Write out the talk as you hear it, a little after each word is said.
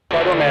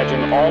to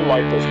imagine all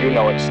life as you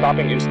know it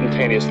stopping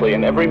instantaneously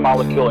and every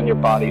molecule in your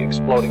body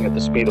exploding at the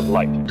speed of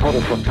light.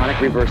 Total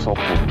protonic reversal.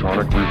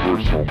 Protonic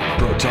reversal.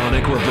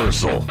 Protonic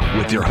reversal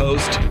with your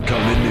host,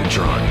 Conan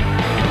Neutron.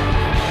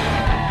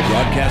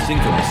 Broadcasting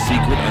from a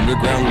secret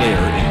underground lair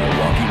in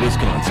Milwaukee,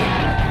 Wisconsin.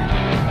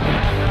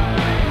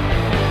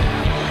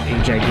 A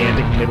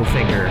gigantic middle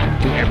finger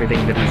to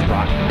everything that is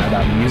rock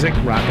about music,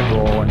 rock and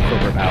roll, and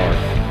corporate power.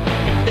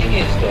 The thing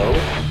is, though,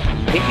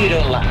 if you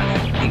don't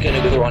laugh, you're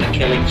going to go on a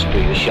killing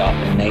spree with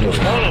sharpened nails.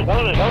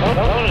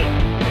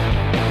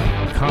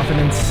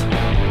 Confidence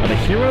of a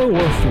hero or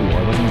a fool,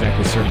 I wasn't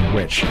exactly certain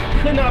which.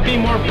 Could not be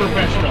more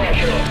professional.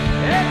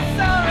 It's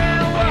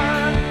only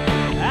one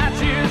I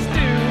choose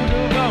to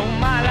devote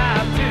my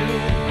life to.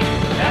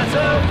 That's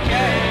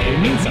okay. It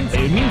means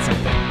something. It means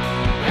something.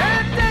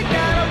 And take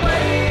that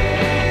away.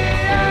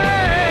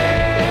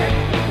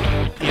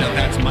 You know,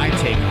 that's my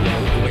take on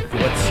it.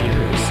 What's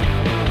yours?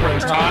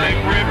 Protonic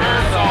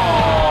reversal.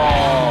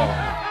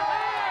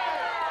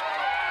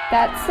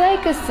 That's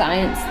like a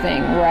science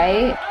thing,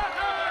 right?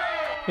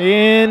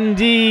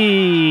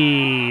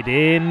 Indeed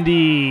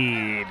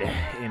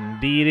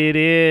it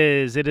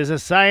is. It is a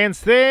science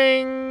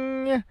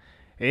thing.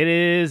 It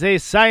is a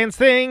science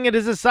thing. It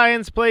is a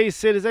science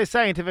place. It is a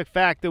scientific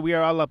fact that we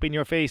are all up in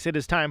your face. It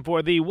is time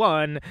for the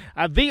one,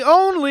 the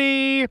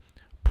only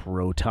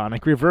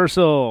Protonic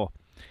reversal.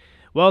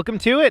 Welcome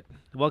to it.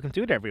 Welcome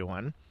to it,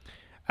 everyone.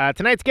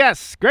 Tonight's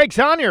guest, Greg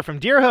Saunier from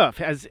Deerhoof,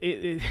 has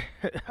a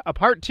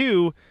part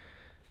 2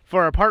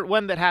 for a part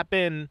 1 that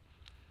happened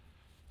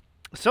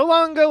so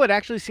long ago, it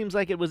actually seems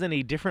like it was in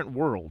a different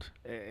world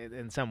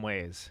in some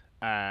ways.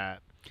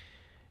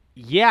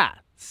 Yeah,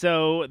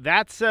 so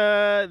that's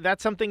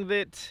something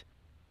that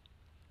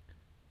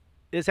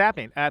is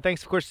happening.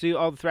 Thanks, of course, to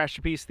all the Thrash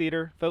Trapeze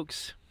Theater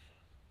folks.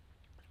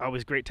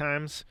 Always great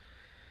times.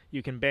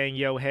 You can bang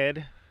yo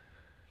head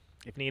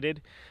if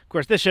needed. Of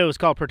course, this show is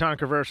called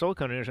Protonic Reversal.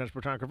 Conan Neutron's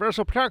Protonic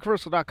Reversal.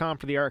 ProtonicReversal.com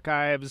for the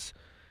archives.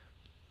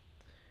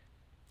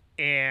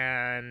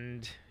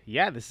 And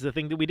yeah, this is a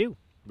thing that we do.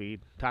 We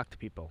talk to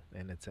people,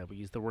 and it's we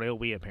use the royal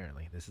we,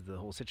 apparently. This is the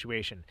whole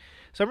situation.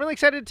 So I'm really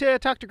excited to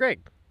talk to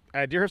Greg.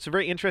 Deerhoof's a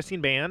very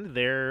interesting band.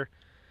 They're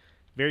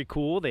very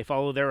cool. They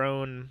follow their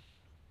own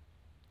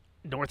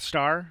North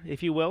Star,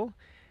 if you will,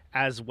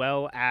 as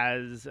well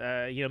as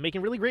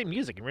making really great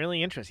music and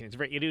really interesting. It's a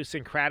very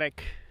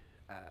idiosyncratic,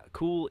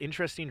 cool,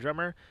 interesting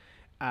drummer,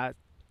 and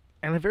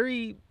a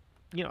very,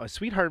 a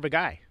sweetheart of a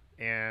guy,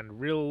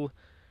 and real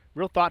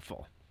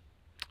thoughtful.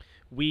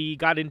 We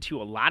got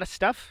into a lot of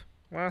stuff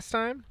last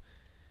time,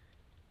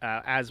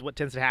 as what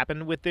tends to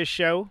happen with this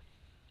show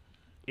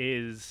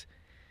is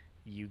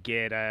you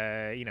get,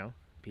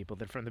 people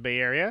that are from the Bay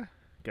Area,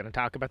 going to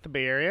talk about the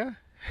Bay Area,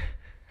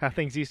 how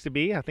things used to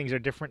be, how things are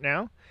different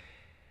now.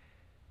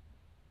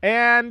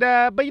 And,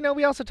 but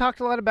we also talked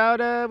a lot about,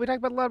 a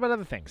lot about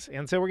other things.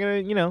 And so we're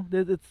going to,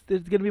 there's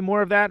going to be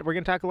more of that. We're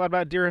going to talk a lot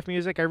about Deerhoof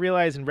music. I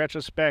realize in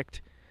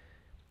retrospect,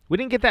 we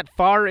didn't get that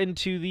far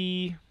into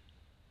the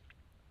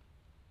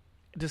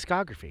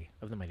discography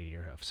of the Mighty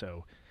Deerhoof,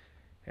 so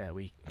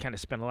we kind of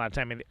spent a lot of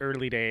time in the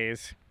early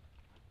days,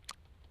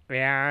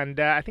 and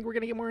I think we're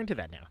going to get more into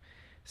that now.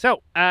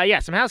 So,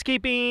 some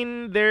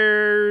housekeeping.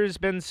 There's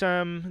been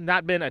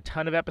not been a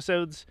ton of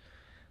episodes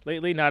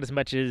lately, not as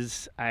much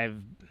as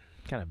I've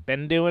kind of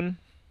been doing.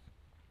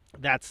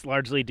 That's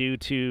largely due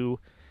to,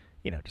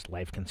 just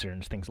life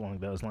concerns, things along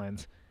those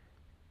lines.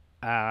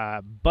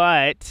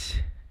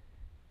 But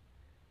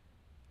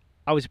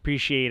always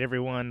appreciate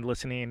everyone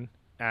listening,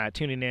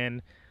 tuning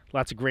in.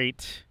 Lots of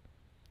great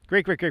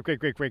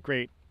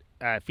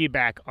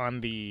feedback on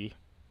the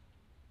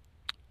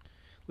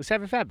Let's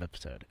Have a Fab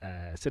episode,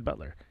 Sid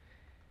Butler.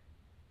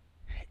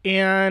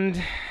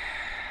 And,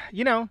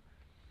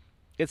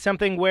 it's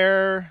something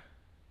where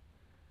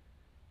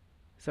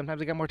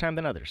sometimes I got more time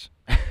than others.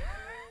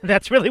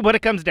 That's really what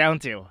it comes down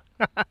to.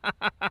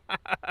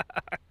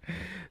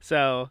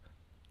 So,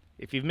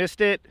 if you've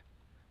missed it,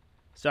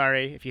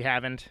 sorry. If you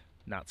haven't,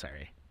 not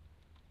sorry.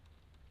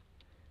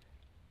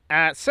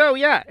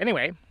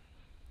 Anyway,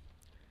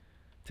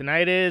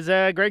 tonight is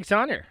Greg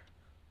Saunier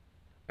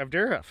of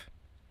Deerhoof.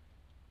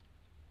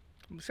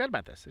 I'm excited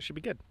about this. This should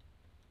be good.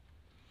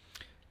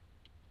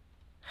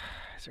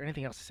 Is there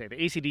anything else to say? The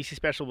AC/DC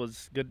special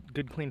was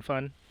good, clean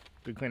fun.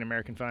 Good, clean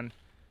American fun.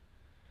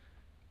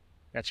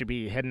 That should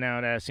be heading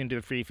out soon to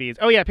the free feeds.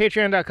 Oh, yeah,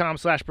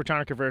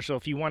 patreon.com/ProtonicReversal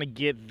if you want to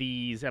get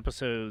these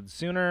episodes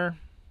sooner.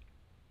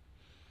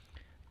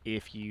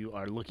 If you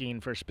are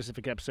looking for a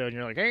specific episode and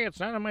you're like, hey,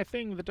 it's not on my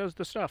thing that does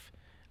the stuff,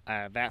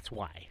 that's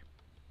why.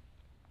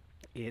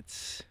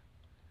 It's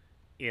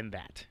in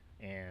that.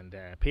 And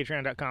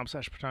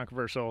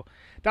patreon.com/ProtonicReversal.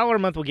 $1 a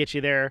month will get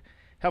you there.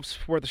 Helps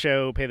support the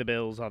show, pay the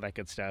bills, all that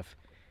good stuff.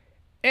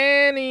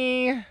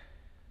 Anyway.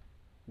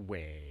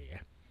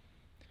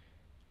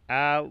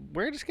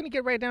 We're just going to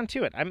get right down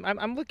to it.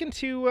 I'm looking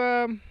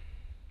to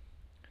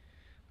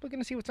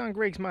see what's on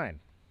Greg's mind.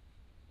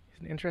 He's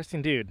an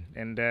interesting dude.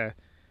 And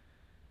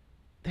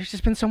there's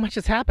just been so much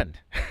that's happened.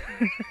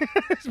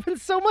 There's been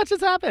so much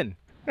that's happened.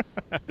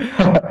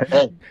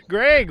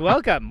 Greg,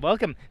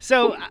 welcome.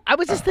 So I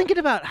was just thinking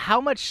about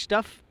how much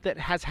stuff that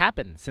has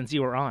happened since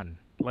you were on.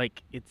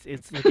 Like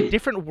it's like a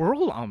different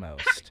world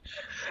almost.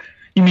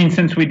 You mean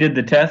since we did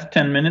the test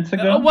 10 minutes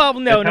ago? Well,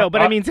 no,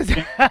 but I mean since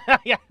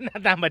yeah,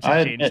 not that much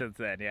has changed since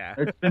then. Yeah,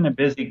 it's been a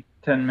busy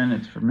 10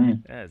 minutes for me.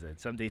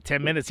 Someday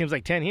 10 minutes seems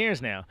like 10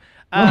 years now.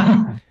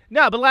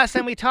 No, but last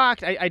time we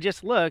talked, I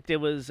just looked. It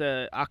was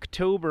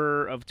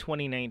October of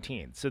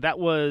 2019. So that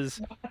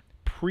was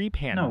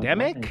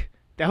pre-pandemic. No way.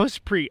 That was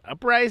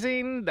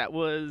pre-uprising. That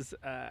was,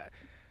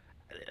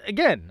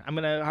 again, I'm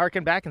going to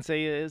harken back and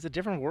say it was a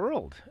different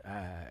world.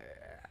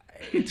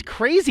 It's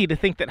crazy to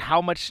think that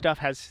how much stuff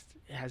has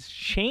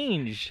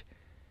changed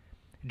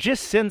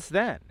just since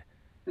then.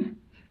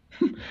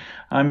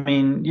 I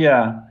mean,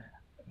 yeah,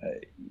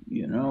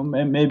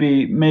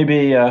 maybe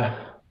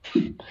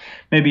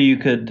you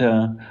could,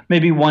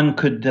 maybe one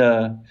could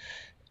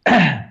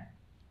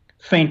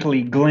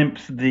faintly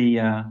glimpse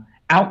the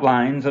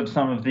outlines of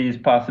some of these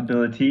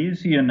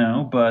possibilities,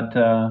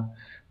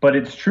 but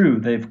it's true.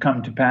 They've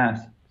come to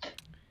pass.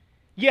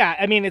 Yeah,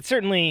 I mean, it's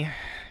certainly,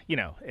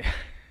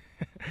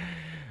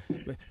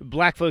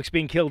 black folks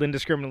being killed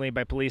indiscriminately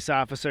by police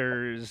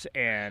officers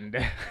and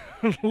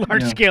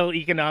large-scale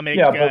economic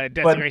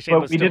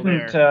desecration was still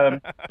there.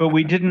 But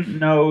we didn't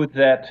know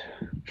that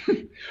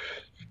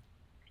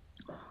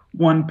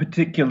one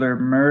particular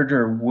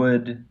murder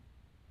would,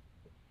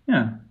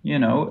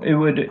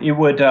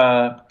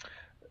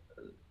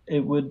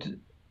 it would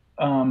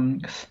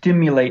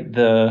stimulate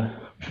the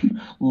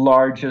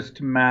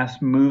largest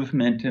mass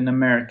movement in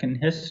American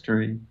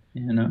history.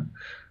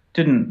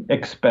 Didn't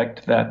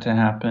expect that to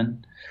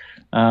happen,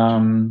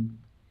 and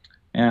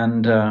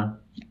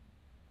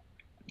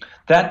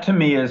that to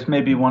me is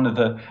maybe one of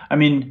the. I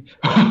mean,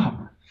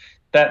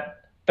 that's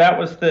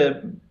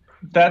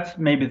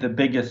maybe the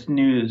biggest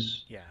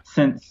news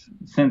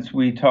since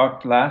we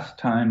talked last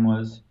time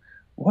was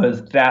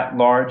that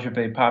large of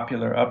a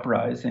popular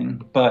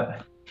uprising.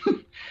 But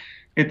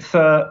it's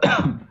I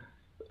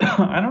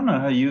don't know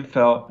how you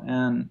felt,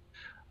 and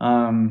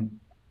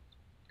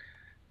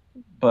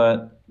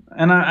but.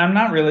 And I'm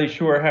not really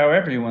sure how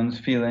everyone's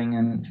feeling,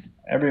 and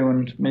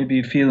everyone's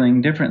maybe feeling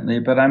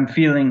differently, but I'm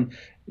feeling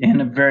in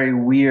a very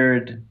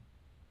weird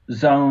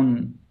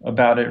zone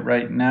about it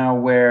right now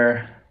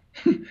where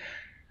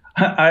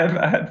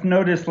I've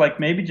noticed, like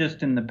maybe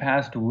just in the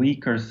past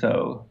week or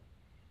so,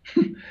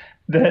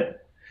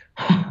 that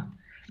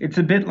it's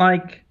a bit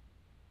like,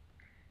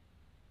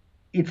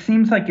 it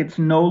seems like it's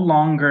no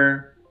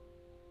longer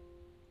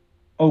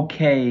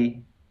okay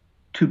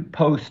to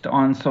post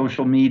on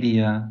social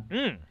media,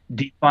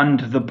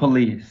 defund the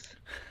police.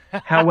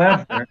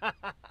 However,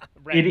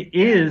 it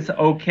is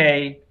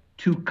okay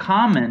to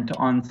comment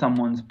on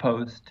someone's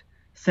post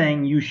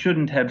saying you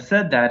shouldn't have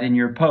said that in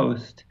your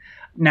post.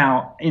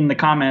 Now, in the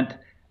comment,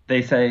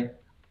 they say,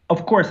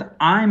 of course,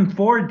 I'm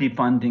for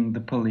defunding the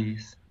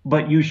police,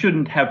 but you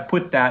shouldn't have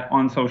put that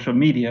on social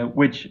media,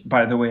 which,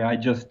 by the way, I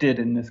just did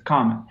in this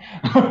comment,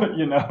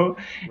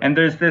 And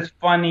there's this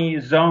funny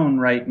zone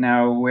right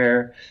now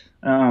where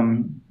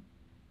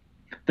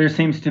there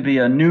seems to be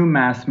a new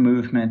mass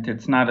movement.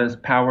 It's not as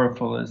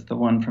powerful as the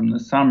one from the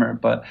summer,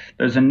 but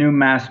there's a new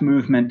mass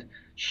movement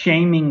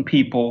shaming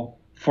people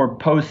for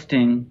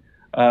posting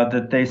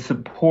that they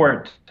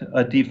support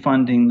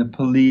defunding the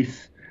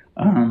police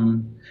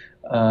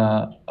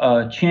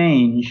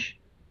change,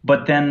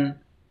 but then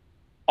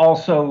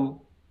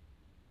also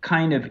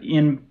kind of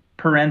in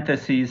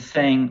parentheses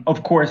saying,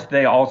 of course,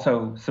 they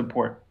also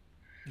support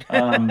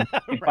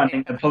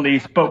defunding the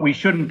police, but we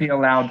shouldn't be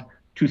allowed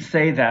to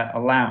say that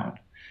aloud.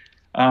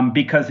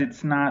 Because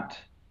it's not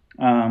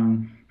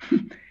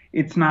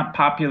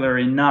popular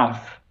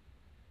enough,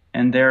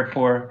 and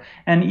therefore,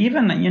 and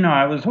even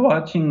I was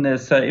watching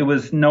this. It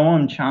was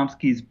Noam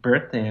Chomsky's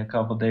birthday a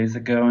couple days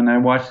ago, and I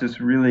watched this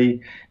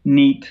really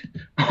neat.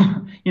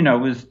 It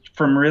was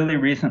from really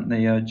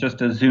recently,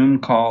 just a Zoom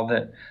call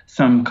that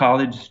some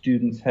college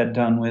students had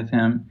done with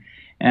him,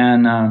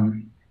 and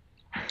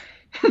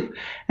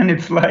and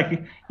it's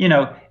like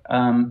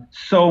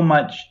so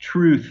much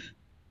truth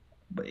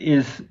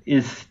is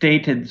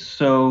stated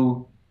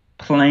so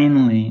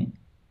plainly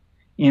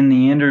in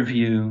the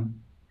interview,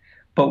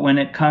 but when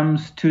it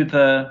comes to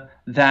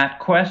that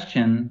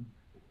question,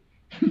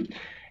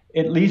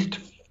 at least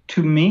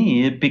to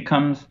me, it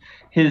becomes,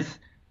 his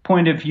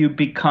point of view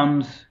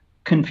becomes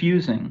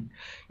confusing.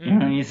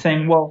 He's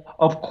saying, well,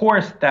 of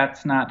course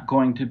that's not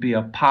going to be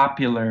a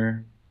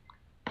popular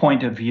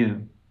point of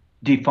view,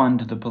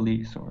 defund the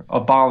police or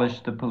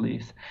abolish the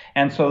police,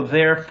 and so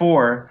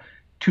therefore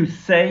to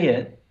say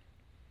it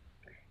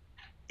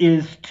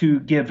is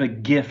to give a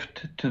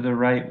gift to the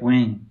right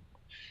wing.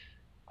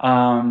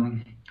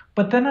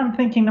 But then I'm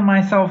thinking to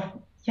myself,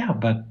 yeah,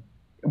 but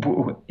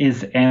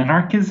is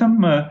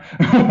anarchism, a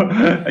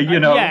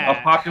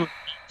popular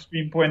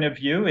mainstream point of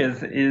view? Is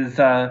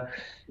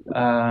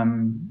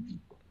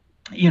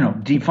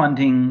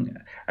defunding?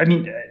 I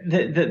mean,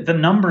 the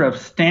number of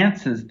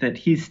stances that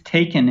he's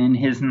taken in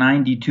his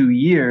 92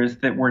 years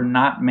that were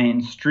not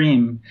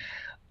mainstream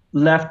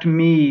left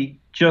me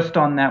just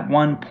on that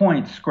one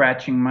point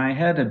scratching my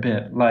head a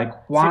bit. Like,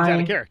 why? Seems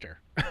out of character.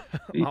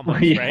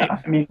 Almost, yeah, right?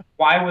 I mean,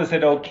 why was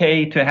it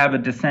okay to have a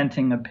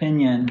dissenting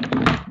opinion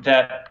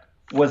that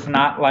was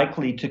not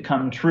likely to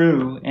come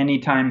true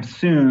anytime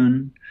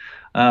soon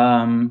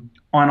on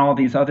all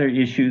these other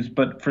issues,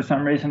 but for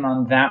some reason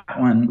on that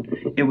one,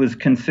 it was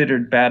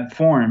considered bad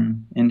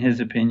form, in his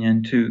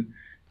opinion,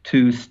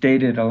 to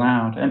state it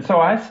aloud. And so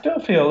I still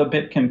feel a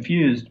bit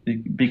confused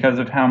because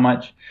of how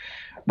much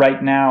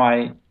right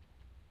now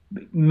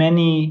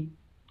many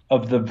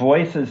of the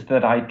voices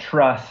that I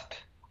trust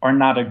are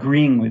not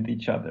agreeing with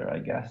each other, I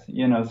guess.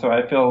 So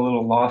I feel a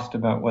little lost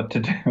about what to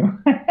do.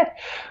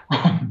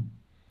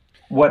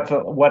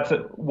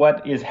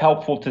 What is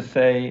helpful to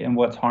say and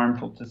what's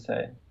harmful to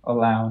say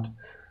aloud.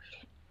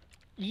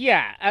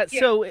 Yeah.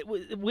 So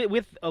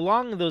with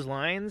along those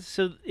lines,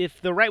 so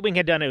if the right wing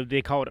had done it,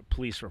 they called it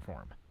police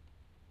reform,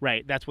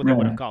 right? That's what they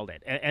would have called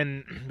it,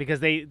 and because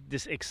they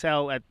just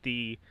excel at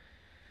the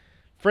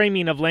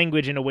framing of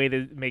language in a way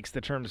that makes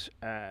the terms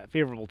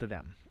favorable to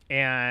them,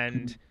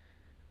 and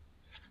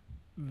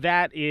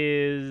that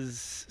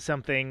is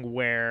something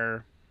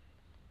where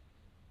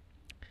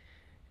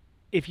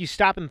if you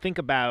stop and think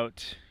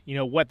about,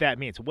 what that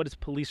means, what does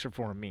police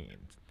reform mean?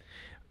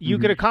 You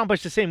could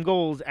accomplish the same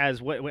goals as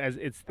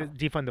it's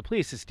defund the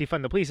police.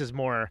 Defund the police is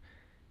more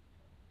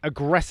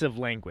aggressive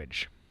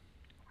language,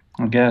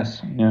 I guess,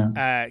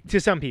 yeah. To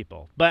some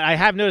people. But I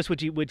have noticed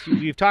what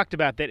you've talked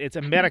about, that it's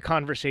a meta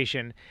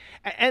conversation,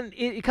 and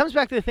it comes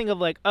back to the thing of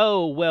like,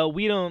 oh well,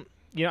 we don't.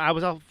 I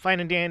was all fine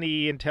and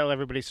dandy until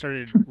everybody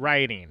started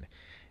rioting,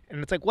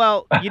 and it's like,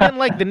 well, you didn't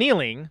like the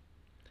kneeling.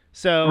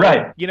 So,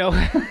 right.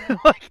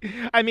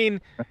 I mean,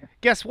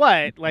 guess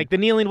what? Like, the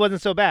kneeling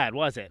wasn't so bad,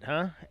 was it?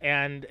 Huh?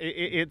 And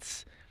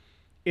it's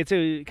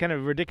a kind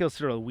of ridiculous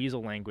sort of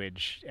weasel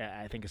language,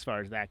 I think, as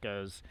far as that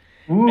goes.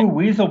 Ooh,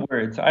 weasel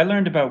words. I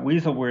learned about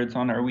weasel words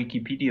on our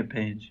Wikipedia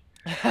page.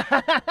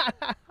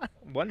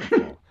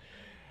 Wonderful.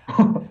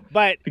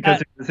 But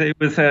because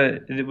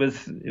it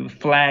was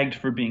flagged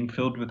for being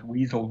filled with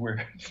weasel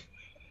words.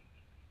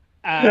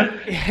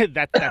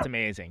 That's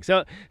amazing.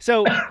 So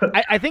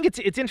I think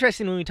it's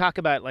interesting when we talk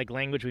about like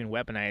language being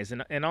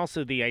weaponized, and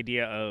also the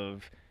idea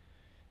of,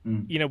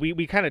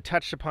 we kind of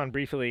touched upon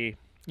briefly,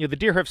 the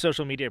Deerhoof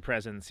social media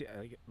presence,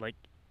 like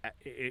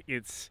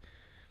it's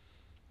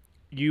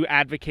you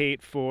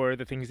advocate for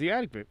the things you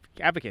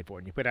advocate for,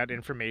 and you put out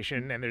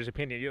information, and there's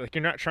opinion. You're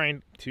not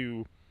trying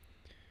to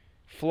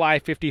fly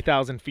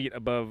 50,000 feet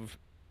above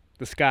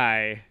the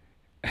sky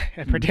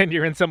and pretend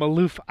you're in some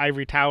aloof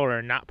ivory tower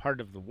and not part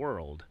of the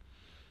world.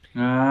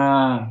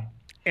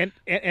 And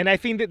I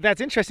think that's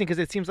interesting, because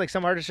it seems like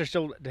some artists are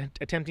still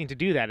attempting to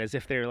do that, as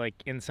if they're like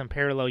in some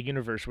parallel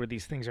universe where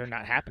these things are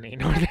not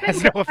happening or it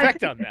has no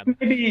effect on them.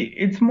 Maybe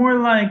it's more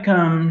like,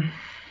 I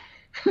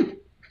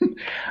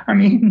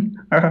mean,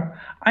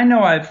 I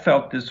know I've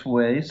felt this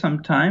way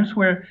sometimes,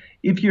 where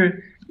if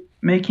you're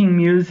making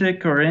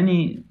music or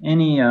any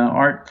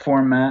art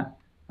format,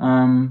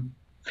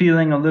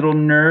 feeling a little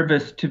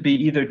nervous to be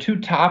either too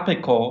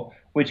topical,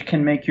 which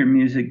can make your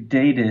music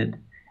dated,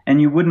 and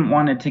you wouldn't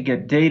want it to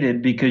get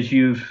dated because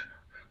you've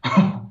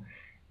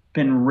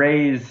been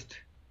raised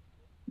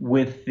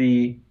with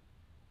the,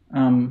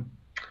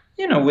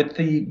 with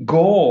the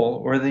goal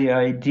or the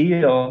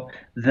ideal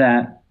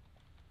that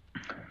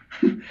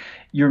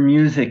your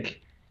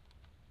music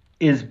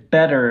is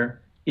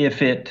better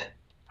if it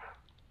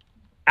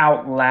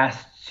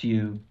outlasts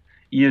you,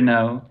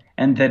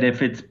 and that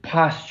if it's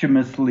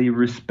posthumously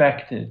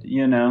respected,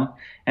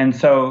 and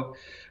so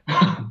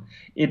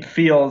it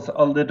feels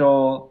a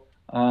little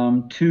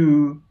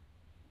too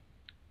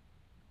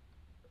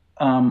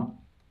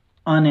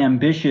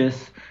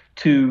unambitious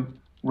to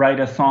write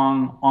a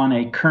song on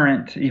a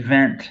current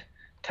event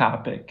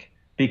topic,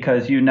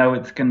 because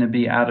it's going to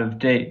be out of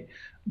date.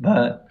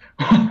 But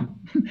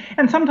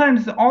and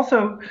sometimes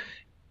also,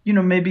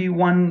 maybe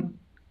one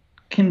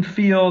can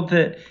feel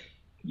that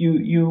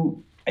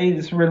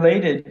it's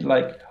related,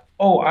 like,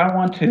 oh, I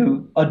want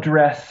to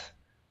address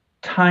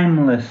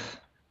timeless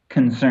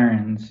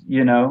concerns,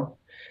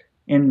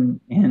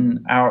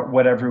 in our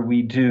whatever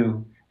we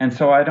do, and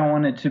so I don't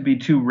want it to be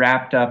too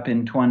wrapped up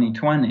in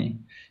 2020,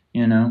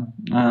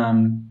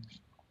 and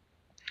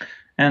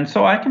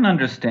so I can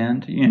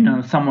understand,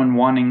 someone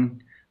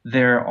wanting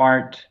their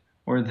art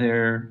or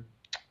their,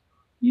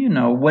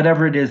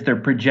 whatever it is they're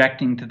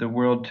projecting to the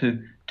world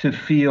to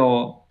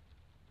feel,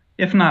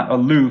 if not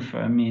aloof,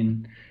 I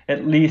mean,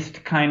 at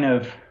least kind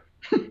of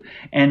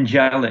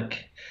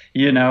angelic,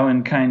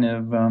 and kind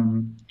of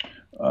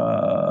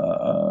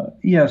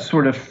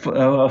sort of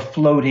a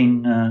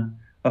floating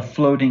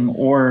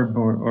orb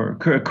or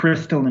a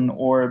crystalline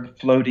orb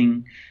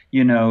floating,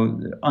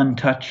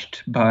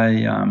 untouched by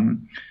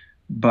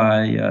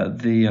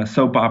the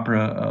soap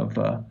opera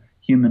of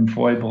human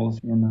foibles,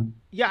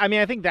 Yeah, I mean,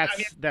 I think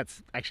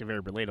that's actually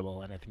very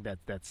relatable, and I think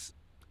that's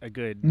a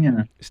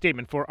good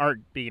statement for art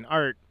being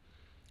art,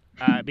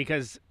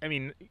 because I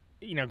mean,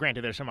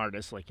 granted, there's some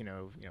artists like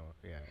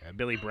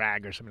Billy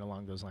Bragg or something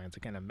along those lines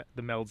that kind of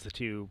melds the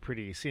two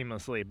pretty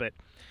seamlessly. But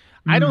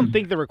I don't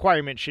think the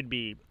requirement should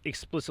be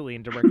explicitly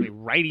and directly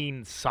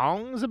writing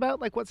songs about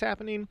like what's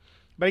happening.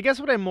 But I guess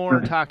what I'm more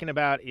talking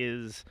about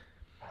is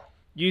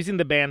using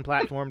the band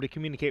platform to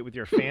communicate with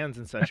your fans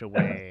in such a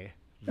way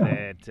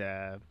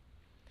that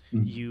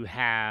you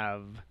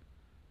have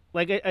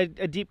like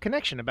a deep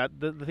connection about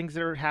the things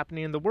that are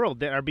happening in the world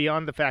that are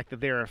beyond the fact that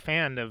they're a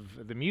fan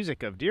of the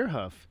music of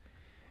Deerhoof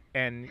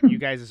and you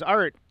guys'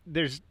 art.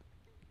 There's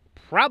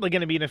probably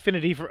going to be an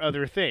affinity for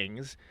other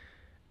things.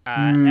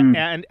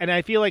 And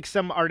I feel like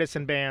some artists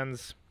and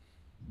bands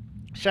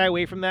shy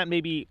away from that,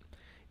 maybe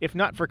if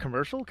not for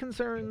commercial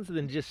concerns,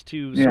 then just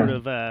to sort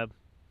of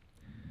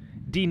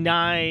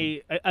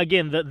deny,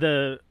 again,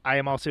 the I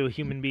am also a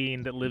human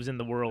being that lives in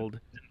the world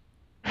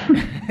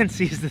and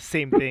sees the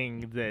same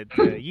thing that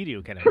you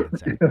do, kind of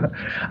say.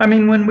 I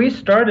mean, when we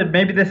started,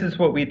 maybe this is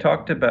what we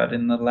talked about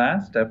in the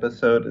last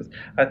episode, is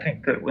I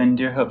think that when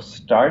Deerhoof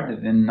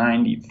started in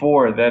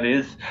 94,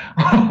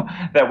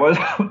 that was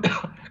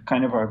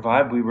kind of our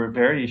vibe. We were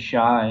very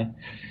shy,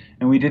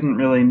 and we didn't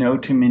really know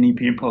too many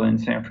people in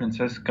San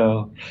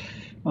Francisco.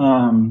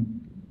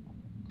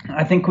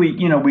 I think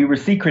we were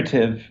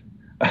secretive,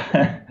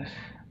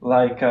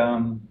 like,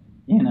 a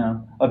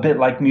bit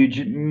like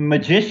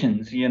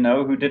magicians,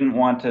 who didn't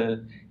want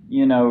to,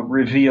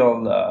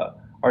 reveal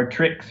our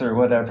tricks or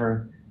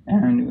whatever.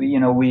 And,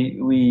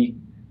 we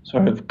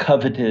sort of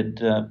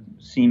coveted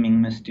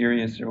seeming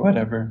mysterious or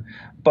whatever.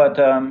 But,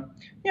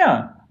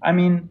 I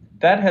mean,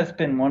 that has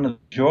been one of the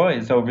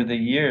joys over the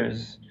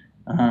years,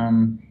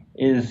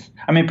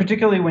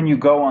 particularly when you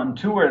go on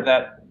tour,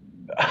 that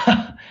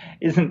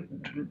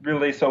isn't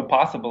really so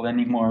possible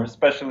anymore,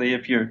 especially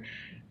if you're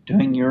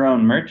doing your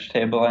own merch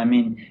table. I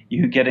mean,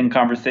 you get in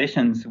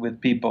conversations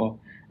with people,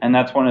 and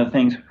that's one of the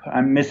things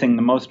I'm missing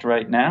the most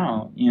right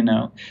now,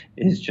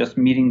 is just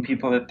meeting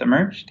people at the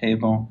merch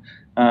table.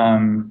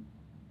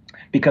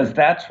 Because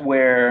that's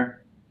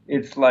where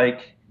it's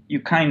like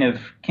you kind of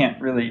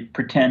can't really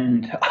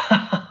pretend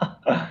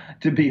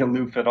to be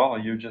aloof at all.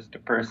 You're just a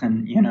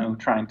person,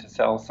 trying to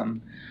sell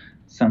some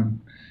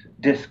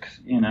discs,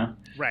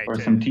 right,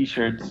 or some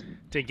T-shirts.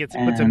 To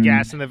put some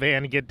gas in the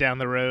van and get down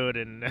the road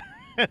and...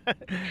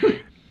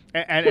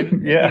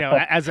 and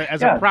as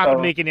a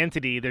profit-making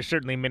entity, there's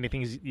certainly many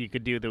things you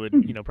could do that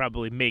would,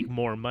 probably make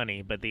more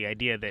money. But the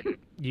idea that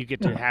you get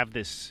to have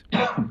this...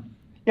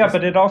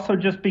 but it also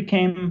just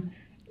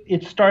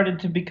it started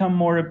to become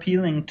more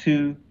appealing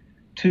to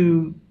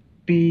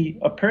be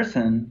a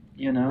person,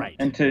 right.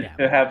 and to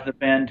have the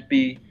band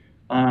be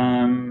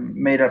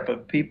made up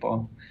of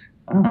people.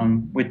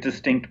 With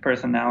distinct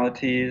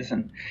personalities,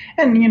 and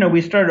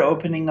we started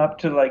opening up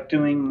to like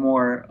doing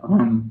more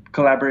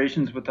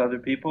collaborations with other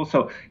people.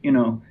 So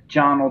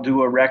John will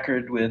do a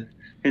record with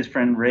his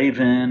friend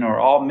Raven,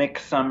 or I'll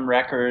mix some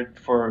record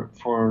for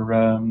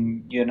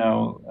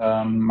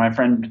my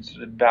friend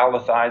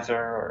Balathizer,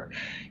 or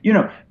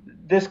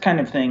this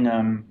kind of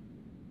thing.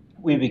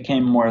 We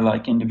became more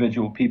like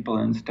individual people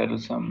instead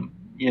of some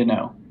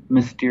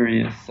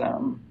mysterious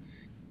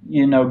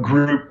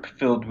group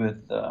filled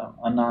with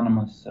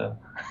anonymous.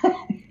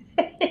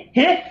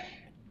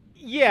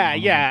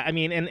 Yeah. I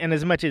mean, and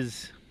as much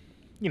as,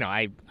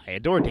 I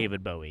adore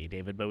David Bowie.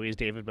 David Bowie is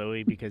David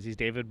Bowie because he's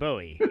David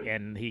Bowie,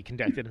 and he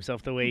conducted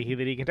himself the way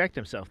that he conducted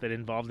himself. That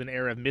involved an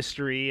air of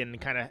mystery and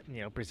kind of,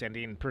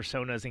 presenting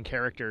personas and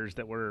characters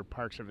that were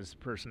parts of his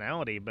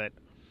personality. But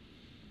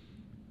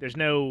there's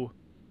no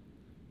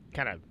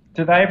kind of.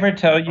 Did I ever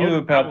tell you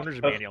about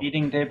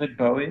meeting David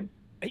Bowie?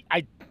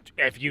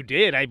 If you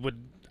did, I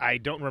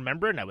don't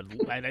remember, and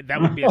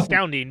that would be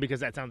astounding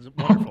because that sounds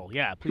wonderful.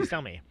 Yeah, please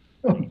tell me.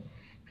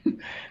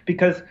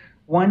 Because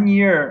one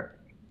year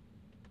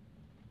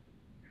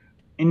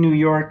in New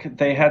York,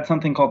 they had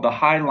something called the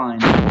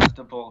Highline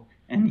Festival,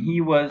 and he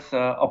was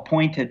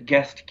appointed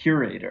guest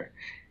curator.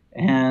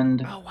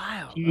 And oh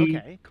wow,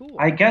 okay, cool.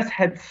 I guess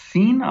had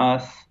seen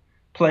us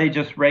play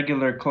just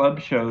regular club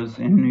shows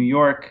in New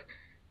York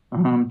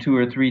 2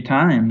 or 3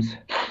 times,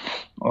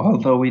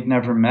 although we'd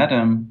never met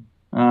him.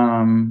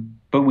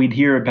 But we'd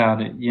hear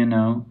about it,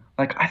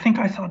 like, I think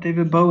I saw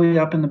David Bowie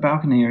up in the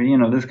balcony,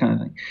 or, this kind of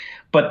thing.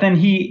 But then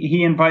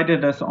he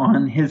invited us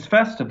on his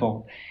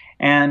festival.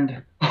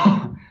 And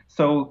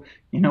so,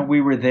 we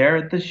were there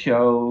at the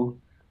show.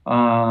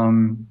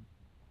 And,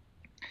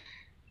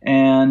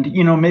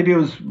 maybe it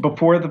was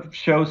before the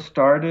show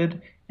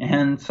started,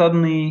 and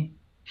suddenly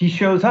he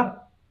shows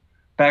up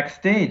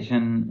backstage,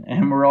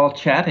 and we're all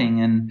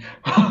chatting, and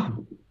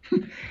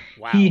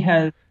wow. He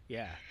has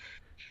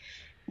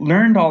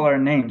learned all our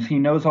names. He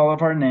knows all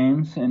of our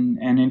names,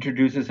 and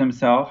introduces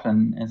himself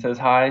and says,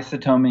 "Hi,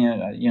 Satomi,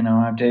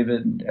 I'm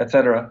David,"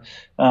 etc.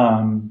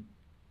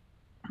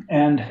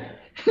 And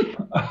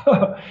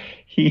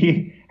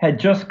he had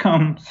just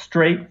come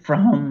straight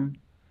from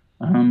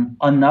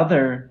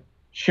another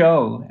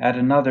show at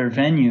another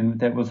venue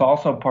that was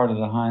also part of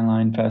the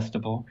Highline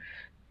Festival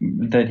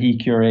that he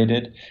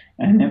curated,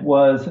 and it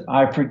was,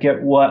 I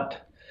forget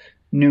what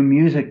new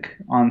music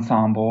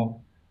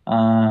ensemble,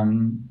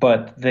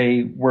 but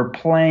they were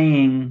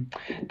playing.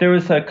 There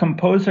was a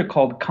composer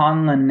called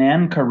Conlan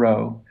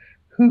Nancaro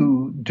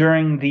who,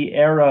 during the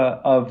era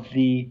of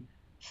the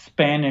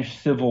Spanish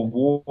Civil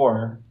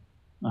War,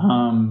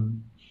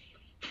 um,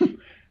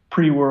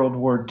 pre-World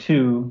War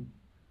II,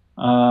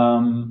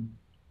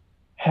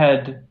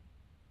 had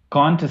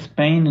gone to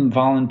Spain and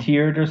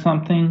volunteered or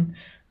something,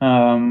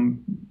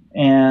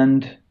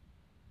 and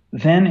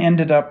then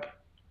ended up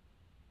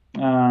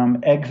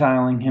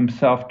exiling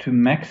himself to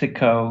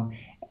Mexico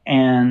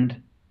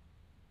and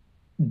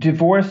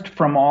divorced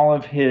from all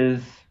of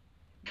his,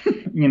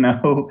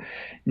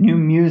 new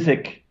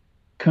music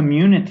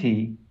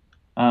community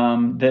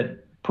that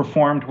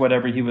performed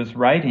whatever he was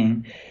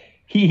writing.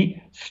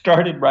 He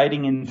started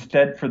writing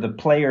instead for the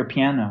player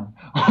piano.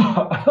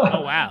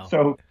 Oh, wow.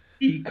 So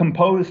he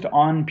composed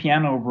on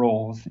piano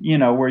rolls,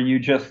 where you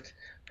just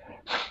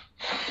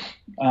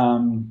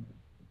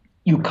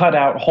you cut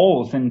out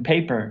holes in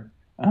paper,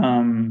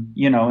 and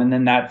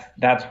then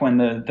that's when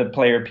the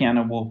player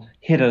piano will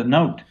hit a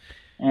note.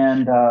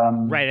 And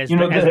right, as the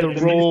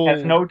roll music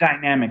has no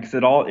dynamics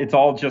at all. It's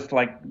all just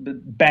like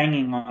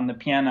banging on the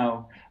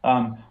piano.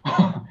 Right.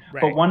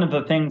 But one of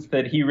the things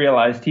that he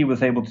realized he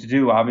was able to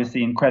do,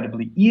 obviously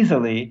incredibly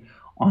easily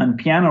on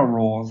piano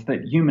rolls,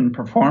 that human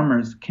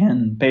performers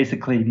can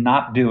basically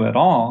not do at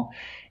all,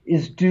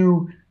 is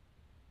do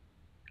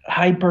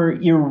hyper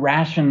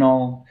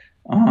irrational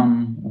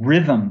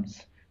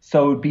rhythms.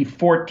 So it'd be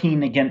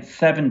 14 against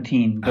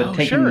 17, but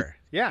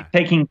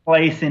taking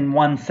place in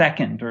 1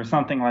 second or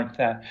something like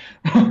that.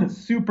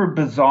 Super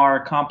bizarre,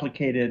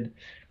 complicated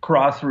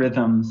cross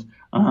rhythms.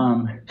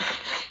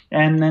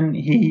 And then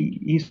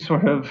he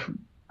sort of,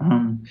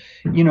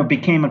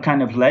 became a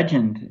kind of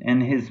legend,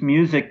 and his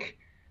music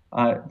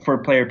for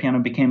player piano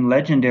became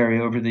legendary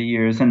over the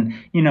years. And,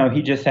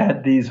 he just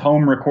had these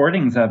home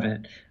recordings of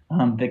it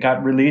that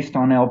got released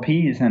on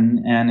LPs,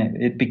 and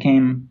it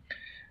became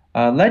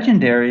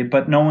legendary,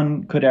 but no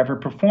one could ever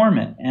perform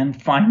it.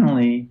 And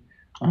finally,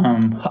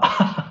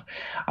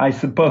 I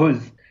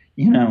suppose,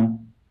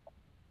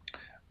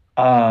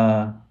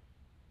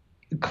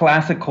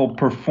 classical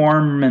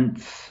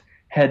performance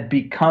had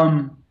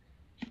become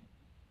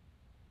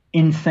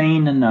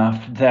insane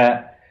enough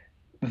that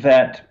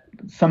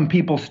some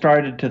people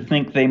started to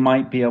think they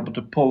might be able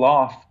to pull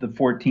off the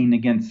 14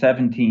 against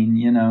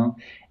 17,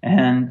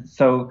 and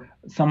so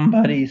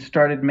somebody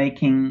started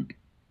making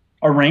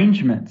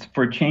arrangements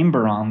for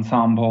chamber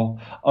ensemble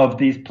of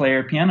these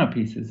player piano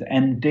pieces.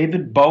 And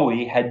David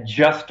Bowie had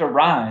just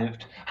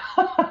arrived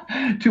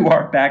to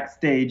our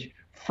backstage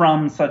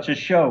from such a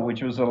show,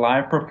 which was a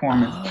live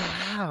performance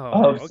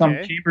of some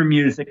chamber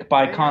music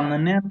by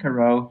Conlan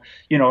Nancaro,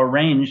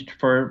 arranged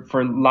for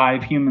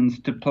live humans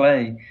to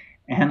play.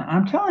 And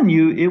I'm telling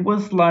you, it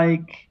was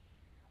like,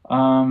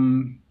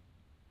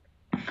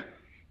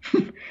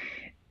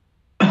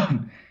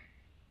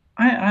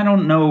 I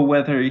don't know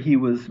whether he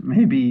was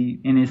maybe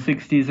in his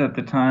 60s at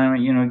the time,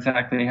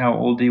 exactly how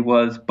old he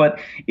was, but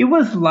it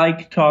was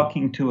like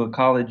talking to a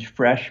college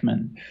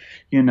freshman,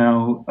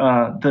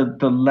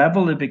 the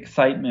level of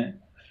excitement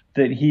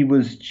that he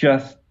was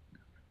just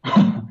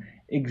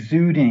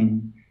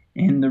exuding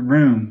in the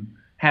room,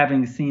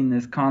 having seen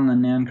this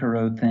Conlan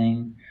Nancaro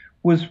thing,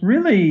 was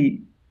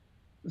really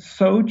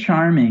so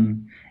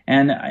charming.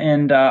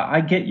 And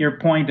I get your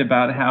point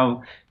about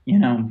how,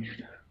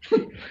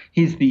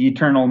 he's the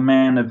eternal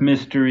man of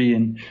mystery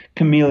and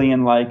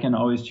chameleon-like and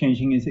always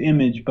changing his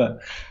image. But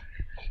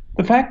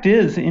the fact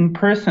is, in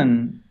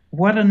person,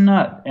 what a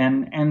nut,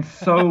 and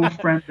so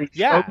friendly,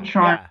 so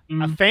charming.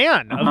 Yeah. A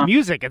fan of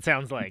music, it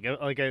sounds like a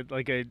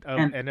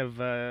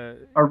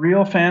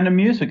real fan of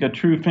music, a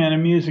true fan of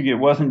music. It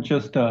wasn't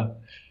just a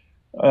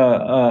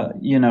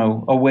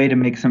way to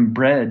make some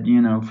bread,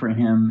 for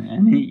him.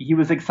 And he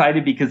was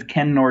excited because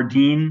Ken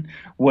Nordine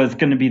was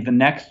going to be the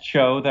next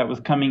show that was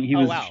coming. He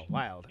was,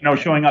 wild.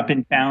 Showing up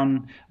in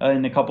town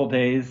in a couple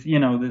days.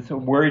 This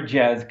word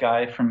jazz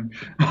guy from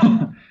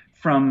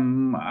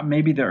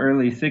maybe the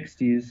early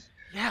 '60s.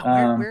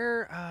 Yeah,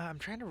 where I'm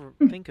trying to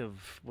think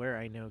of where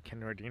I know Ken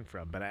Nordine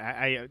from, but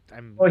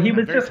I'm. Well, he I'm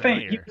was very just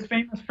familiar. He was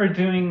famous for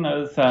doing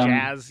those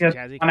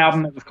jazzy one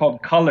album that was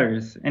called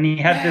Colors, and he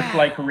had this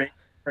like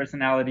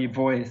personality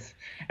voice,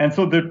 and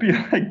so there'd be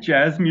like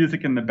jazz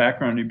music in the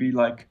background. He'd be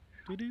like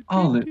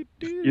olive,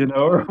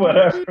 or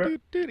whatever.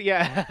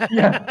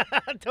 Yeah,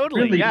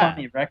 totally. Really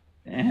funny record.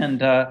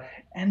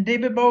 And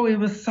David Bowie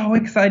was so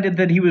excited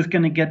that he was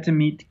going to get to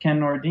meet Ken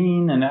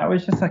Nordine, and I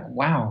was just like,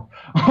 wow.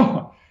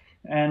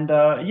 And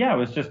it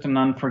was just an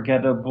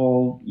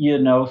unforgettable,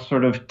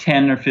 sort of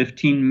 10 or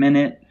 15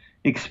 minute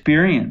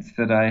experience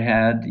that I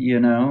had,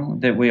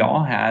 that we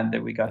all had,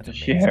 that we got to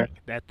share.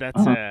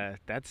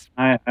 That's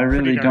I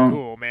really don't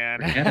cool,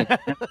 man.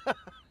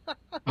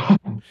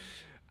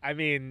 I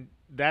mean,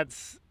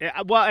 that's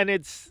and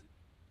it's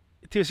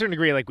to a certain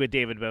degree, like with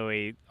David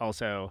Bowie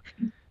also,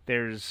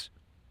 there's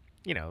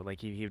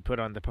like he would put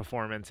on the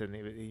performance and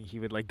he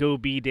would like go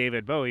be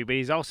David Bowie, but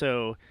he's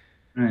also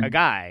a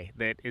guy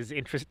that is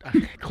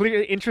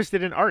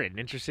interested in art and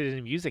interested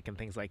in music and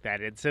things like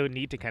that. It's so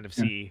neat to kind of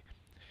see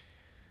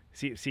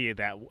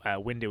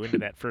that window into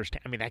that first.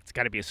 I mean, that's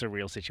got to be a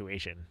surreal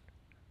situation.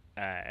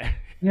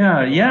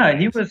 Yeah.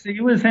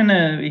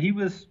 He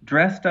was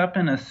dressed up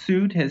in a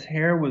suit. His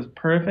hair was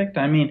perfect.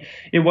 I mean,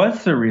 it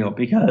was surreal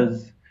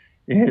because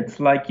it's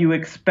like you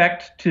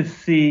expect to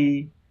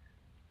see,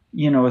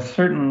 a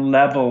certain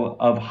level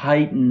of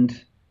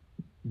heightened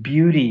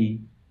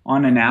beauty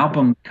on an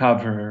album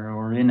cover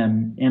or in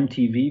an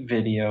MTV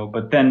video,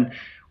 but then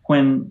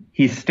when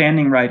he's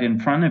standing right in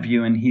front of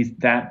you and he's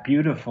that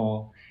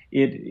beautiful,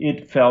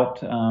 it felt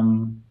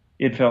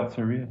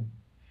surreal.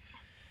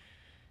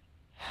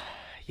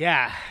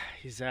 Yeah,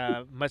 he's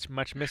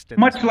much missed.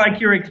 Much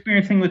like you're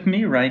experiencing with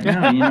me right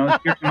now.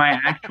 Hearing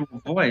my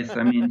actual voice.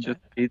 I mean, just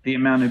the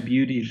amount of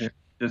beauty that's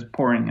just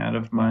pouring out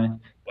of my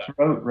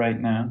throat right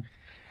now.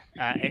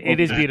 It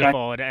is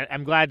beautiful, and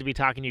I'm glad to be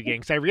talking to you again,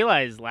 because I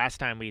realized last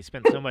time we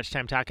spent so much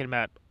time talking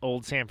about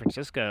old San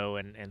Francisco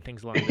and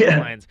things along those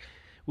lines,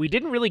 we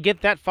didn't really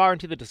get that far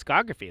into the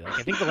discography. Like,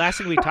 I think the last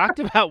thing we talked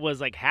about was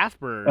like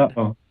Half-Bird.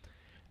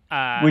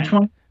 Which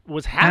one?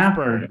 Was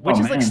Half-Bird, which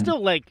is like still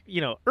like,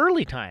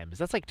 early times.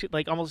 That's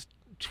like almost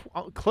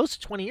close to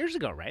 20 years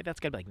ago, right?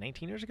 That's got to be like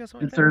 19 years ago,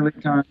 something like that. Early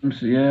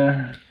times,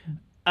 yeah.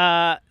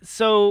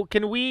 So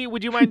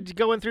would you mind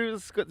going through,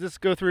 just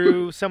go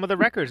through some of the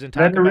records and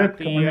talk about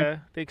the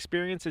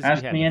experiences you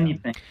had? Ask me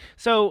anything.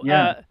 So,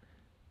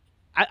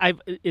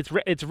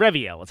 it's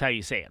Reviel, it's how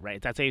you say it,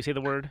 right? That's how you say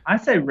the word? I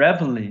say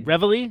Reveille.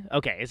 Reveille?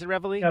 Okay, is it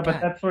Reveille? Yeah,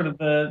 but that's sort of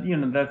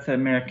that's the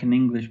American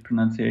English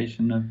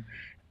pronunciation of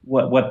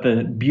what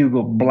the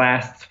bugle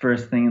blasts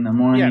first thing in the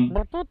morning.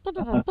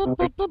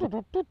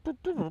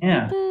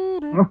 Yeah.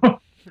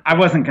 I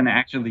wasn't going to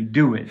actually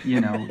do it,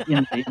 in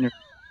the interview.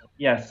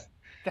 Yes.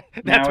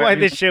 That's why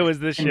this show is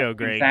this show,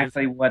 Greg.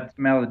 Exactly what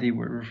melody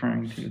we're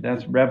referring to.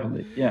 That's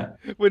Reveille, yeah.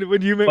 When we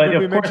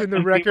mentioned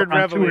the record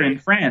Reveille in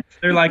France,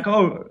 they're like,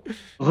 oh,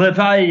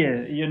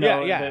 Reveille,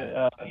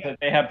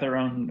 they have their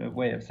own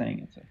way of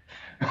saying it.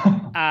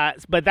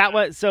 So. But that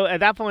was, so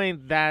at that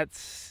point,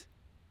 that's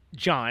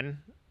John,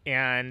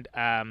 and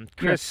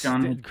Chris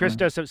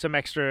does some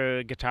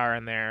extra guitar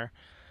in there.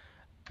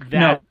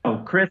 No,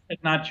 Chris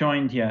had not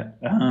joined yet.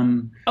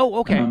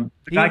 Okay.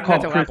 The guy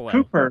called Chris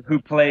Cooper, who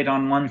played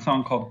on one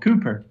song called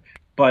Cooper.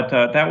 But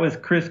that was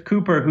Chris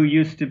Cooper, who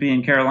used to be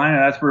in Carolina.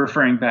 That's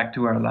referring back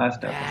to our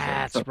last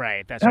episode.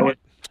 That's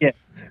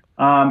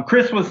right.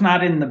 Chris was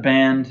not in the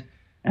band,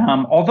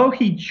 although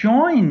he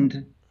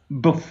joined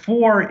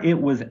before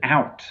it was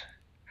out.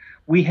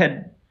 We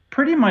had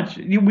pretty much,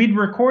 we'd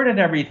recorded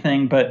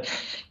everything, but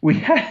we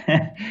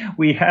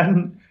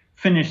hadn't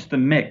finished the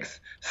mix.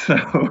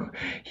 So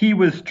he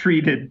was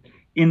treated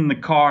in the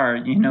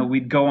car,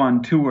 we'd go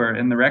on tour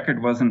and the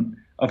record wasn't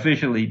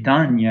officially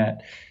done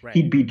yet. Right.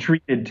 He'd be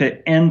treated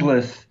to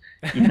endless,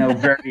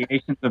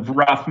 variations of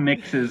rough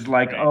mixes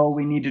like, oh,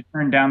 we need to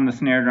turn down the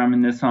snare drum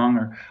in this song,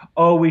 or,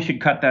 oh, we should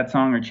cut that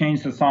song or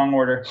change the song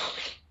order.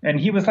 And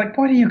he was like,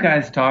 what are you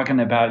guys talking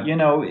about?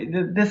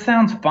 This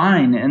sounds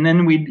fine. And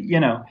then we'd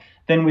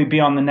be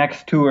on the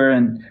next tour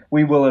and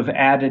we will have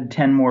added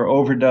 10 more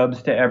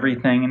overdubs to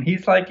everything. And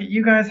he's like,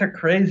 you guys are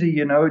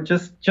crazy,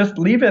 just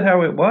leave it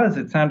how it was.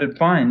 It sounded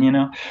fine,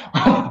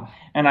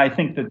 And I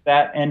think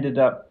that ended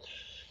up,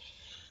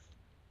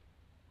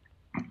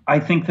 I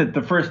think that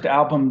the first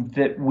album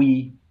that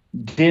we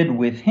did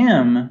with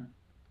him,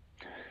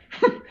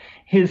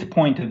 his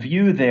point of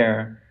view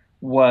there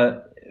was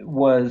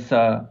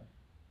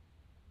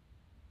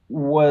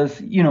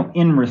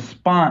in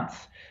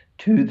response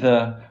to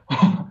the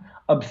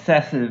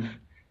obsessive,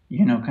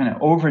 kind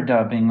of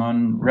overdubbing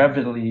on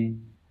Reveille.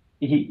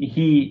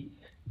 He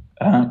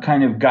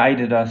kind of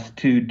guided us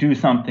to do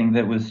something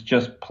that was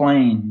just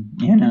plain,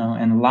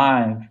 and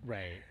live.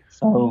 Right.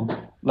 So,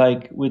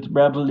 like with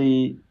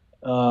Reveille,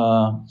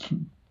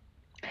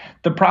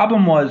 the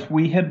problem was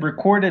we had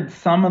recorded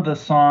some of the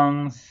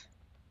songs.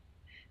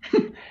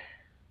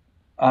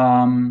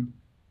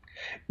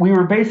 We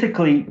were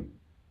basically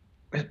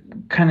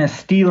kind of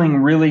stealing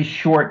really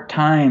short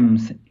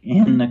times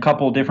in a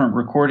couple different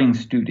recording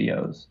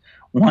studios.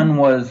 One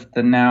was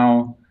the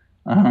now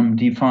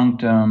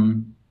defunct,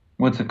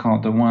 what's it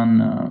called? The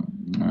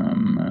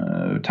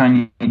one,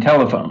 Tiny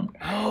Telephone.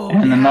 Oh,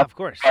 and yeah, of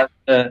course.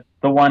 The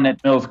one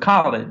at Mills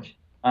College,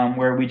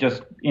 where we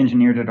just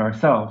engineered it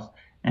ourselves.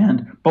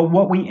 But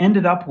what we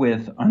ended up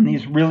with on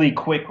these really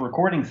quick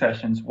recording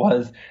sessions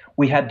was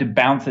we had to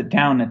bounce it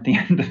down at the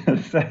end of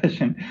the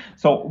session.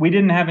 So we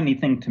didn't have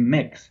anything to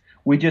mix.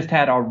 We just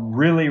had a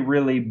really,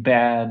 really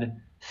bad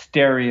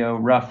stereo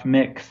rough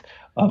mix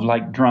of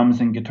like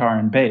drums and guitar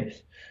and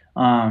bass.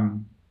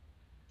 And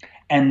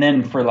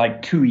then for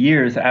like 2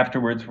 years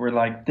afterwards, we're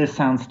like, this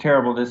sounds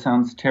terrible. This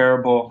sounds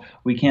terrible.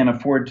 We can't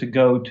afford to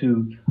go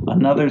to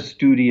another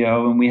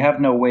studio and we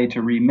have no way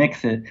to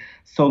remix it.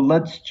 So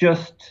let's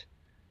just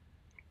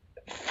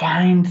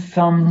find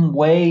some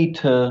way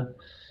to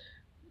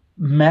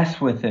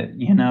mess with it,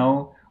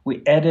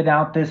 we edit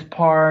out this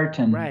part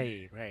and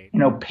Right.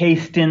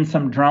 paste in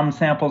some drum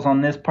samples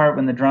on this part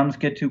when the drums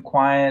get too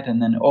quiet,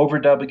 and then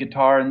overdub a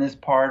guitar in this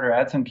part or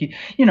add some key,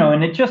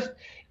 and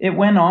it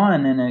went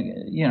on,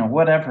 and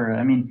whatever.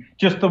 I mean,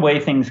 just the way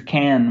things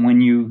can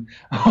when you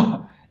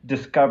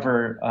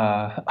discover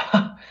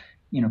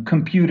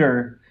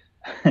computer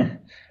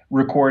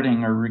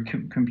recording or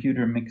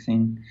computer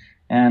mixing,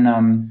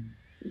 and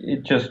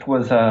it just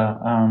was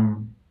I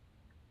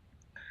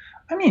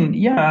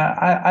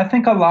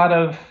think a lot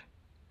of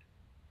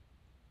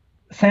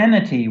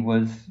sanity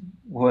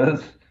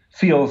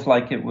feels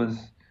like it was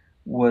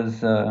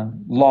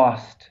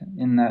lost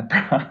in that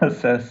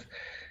process.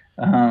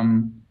 I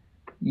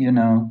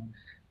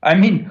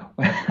mean,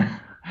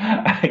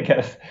 I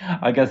guess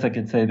I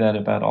could say that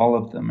about all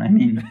of them. I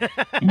mean,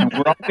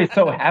 we're always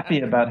so happy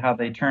about how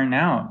they turn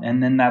out,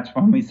 and then that's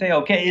when we say,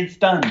 okay, it's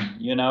done.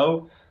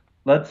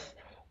 Let's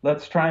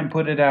try and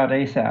put it out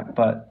ASAP.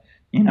 But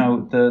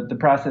the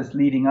process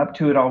leading up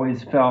to it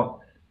always felt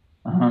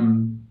a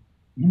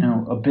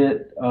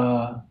bit,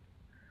 I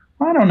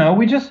don't know.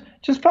 We just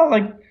felt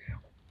like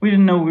we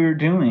didn't know what we were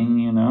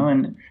doing,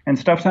 and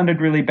stuff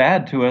sounded really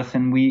bad to us,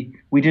 and we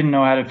didn't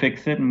know how to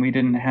fix it, and we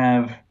didn't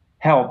have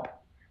help.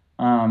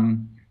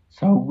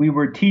 So we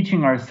were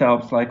teaching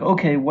ourselves, like,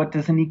 okay, what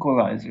does an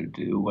equalizer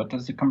do? What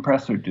does a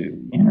compressor do?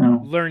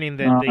 Learning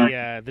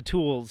the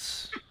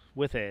tools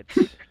with it.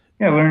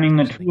 Yeah, learning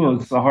the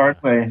tools the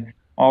hard way,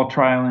 all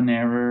trial and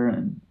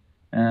error,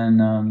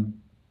 and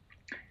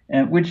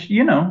which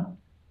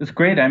it's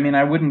great. I mean,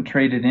 I wouldn't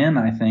trade it in,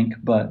 I think,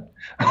 but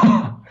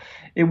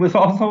it was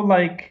also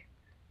like,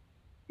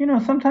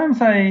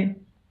 sometimes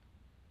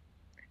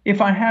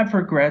if I have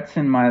regrets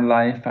in my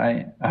life,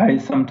 I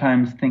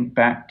sometimes think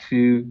back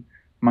to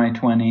my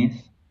 20s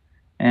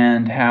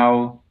and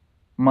how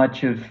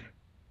much of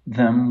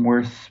them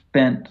were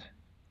spent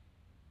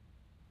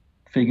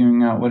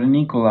figuring out what an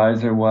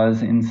equalizer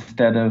was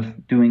instead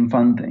of doing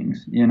fun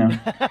things,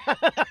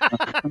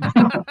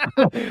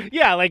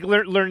 Yeah, like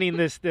learning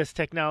this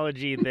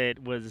technology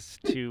that was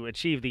to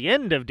achieve the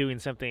end of doing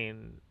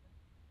something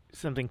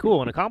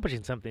cool and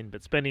accomplishing something,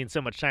 but spending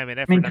so much time and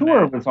effort. I mean,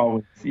 tour was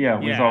always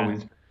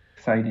always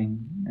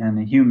exciting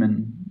and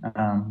human,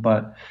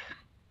 but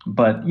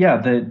yeah,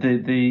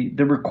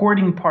 the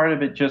recording part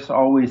of it just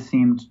always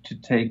seemed to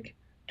take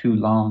too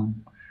long.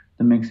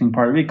 The mixing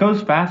part of it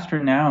goes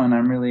faster now, and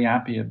I'm really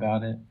happy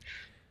about it.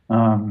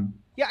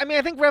 Yeah, I mean,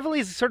 I think Reveille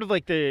is sort of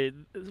like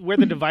where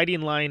the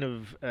dividing line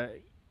of,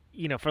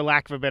 for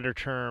lack of a better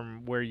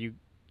term, where you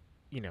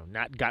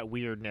not got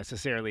weird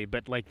necessarily,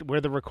 but like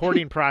where the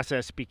recording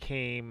process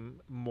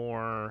became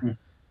more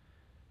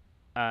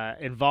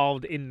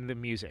involved in the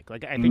music.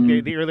 Like I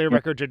think the earlier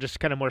records are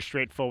just kind of more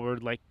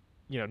straightforward, like,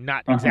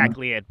 not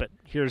exactly it, but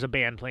here's a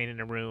band playing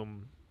in a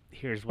room,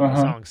 here's what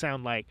the songs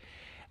sound like.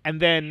 And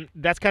then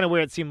that's kind of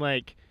where it seemed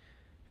like,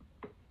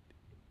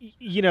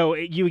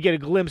 you would get a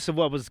glimpse of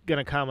what was going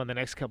to come on the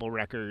next couple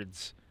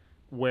records,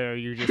 where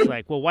you're just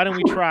like, well, why don't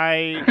we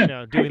try,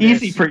 doing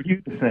Easy this? For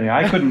you to say.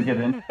 I couldn't get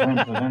into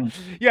it.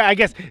 Yeah, I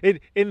guess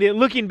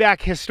looking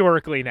back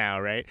historically now,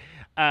 right?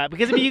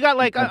 Because I mean, you got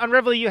like on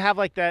Reveille, you have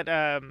like that.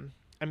 I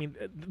mean,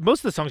 most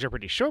of the songs are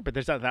pretty short, but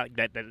there's that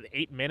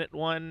 8-minute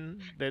one.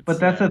 But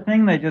that's the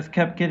thing; they just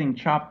kept getting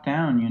chopped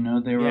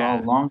down. They were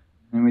all long.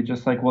 And we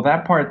just like, well,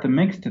 that part, the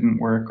mix didn't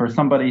work, or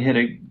somebody hit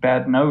a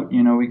bad note,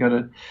 and we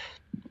couldn't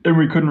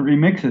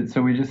remix it.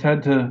 So we just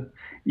had to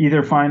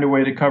either find a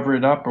way to cover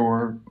it up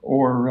or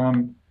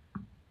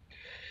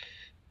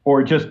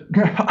just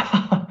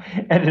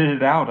edit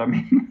it out. I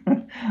mean,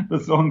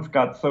 the songs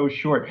got so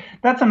short.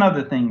 That's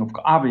another thing,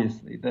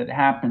 obviously, that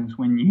happens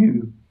when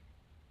you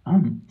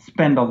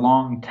spend a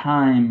long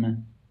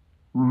time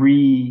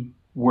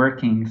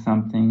reworking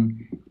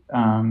something.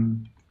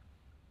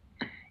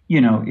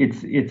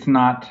 It's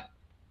not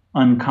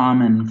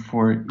uncommon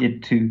for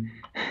it to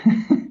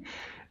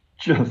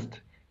just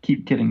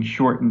keep getting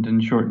shortened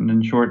and shortened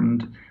and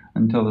shortened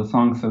until the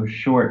song's so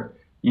short,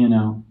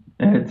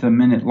 it's a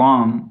minute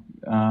long.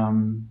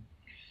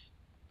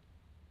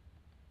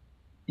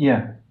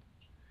 Yeah.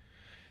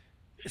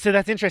 So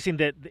that's interesting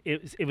that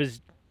it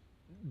was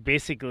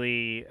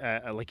basically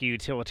like a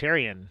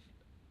utilitarian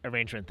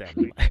arrangement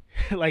then.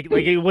 like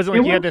it wasn't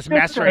like you had this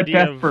master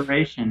idea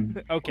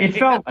desperation. Of okay. It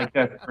felt like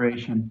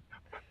desperation.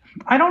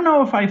 I don't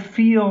know if I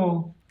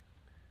feel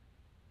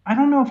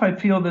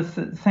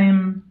the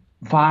same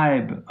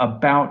vibe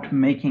about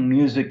making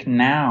music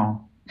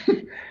now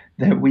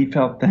that we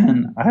felt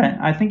then.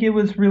 I think it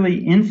was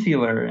really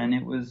insular, and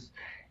it was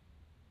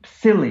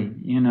silly,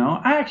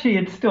 Actually,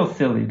 it's still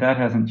silly. That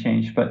hasn't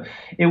changed, but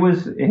it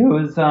was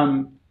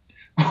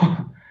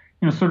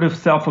sort of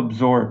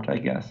self-absorbed, I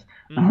guess.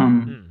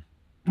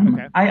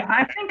 Okay.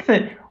 I think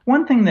that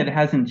one thing that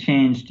hasn't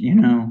changed,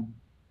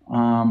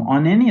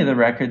 on any of the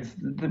records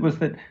was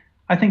that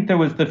I think there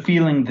was the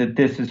feeling that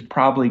this is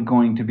probably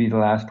going to be the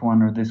last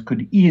one, or this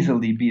could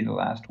easily be the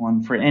last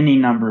one for any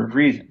number of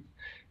reasons.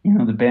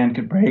 the band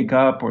could break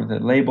up, or the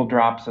label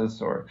drops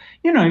us, or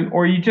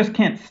or you just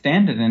can't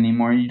stand it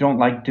anymore. You don't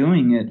like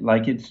doing it.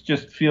 Like it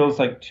just feels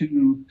like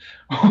too.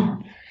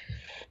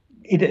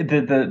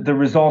 The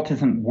result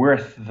isn't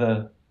worth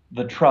the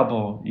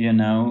trouble.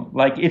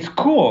 Like it's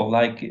cool.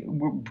 Like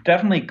we're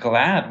definitely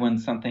glad when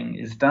something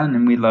is done,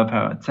 and we love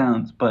how it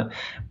sounds.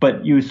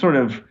 But you sort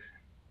of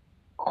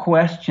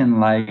question,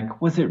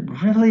 like, was it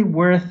really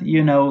worth?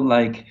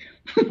 Like.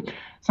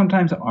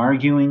 Sometimes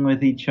arguing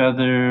with each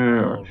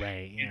other, or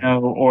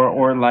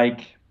or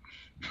like,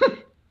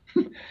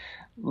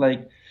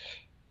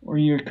 or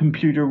your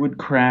computer would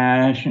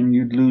crash and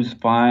you'd lose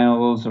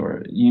files,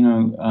 or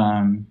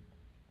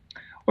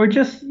or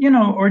just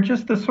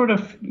the sort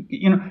of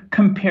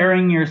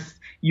comparing your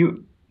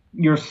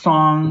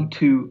song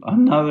to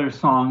another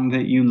song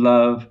that you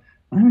love.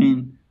 I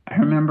mean, I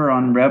remember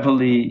on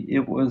Reveille,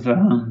 it was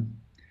around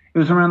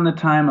the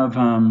time of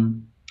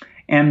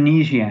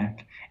Amnesiac.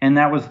 And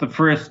that was the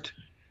first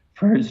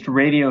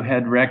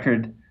Radiohead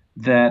record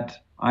that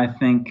I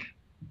think,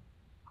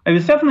 it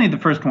was definitely the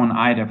first one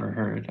I'd ever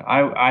heard.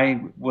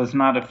 I was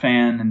not a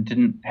fan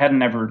and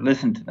hadn't ever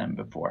listened to them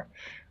before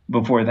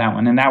that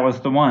one. And that was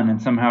the one. And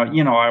somehow,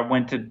 I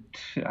went to,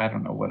 I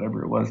don't know,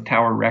 whatever it was,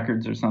 Tower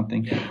Records or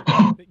something.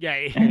 Yeah,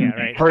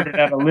 right. Heard it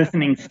at a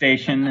listening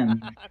station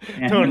and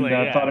totally,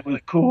 thought it was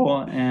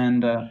cool.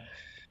 And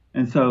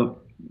so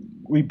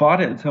we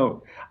bought it.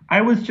 So I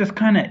was just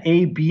kind of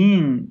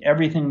A-Bing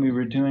everything we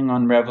were doing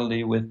on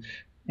Reveille with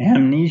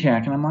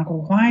Amnesiac. And I'm like,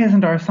 well, why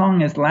isn't our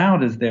song as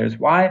loud as theirs?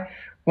 Why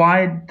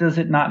does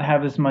it not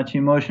have as much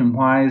emotion?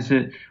 Why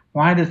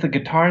does the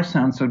guitar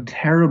sound so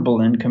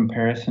terrible in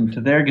comparison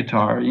to their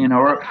guitar?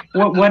 Or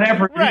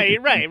whatever.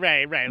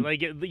 Right.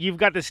 Like you've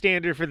got the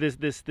standard for this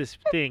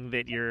thing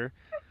that you're.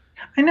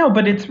 I know,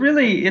 but it's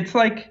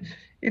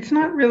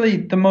not really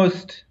the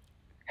most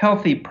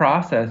healthy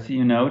process,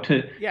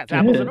 to it's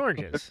apples and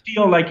oranges. To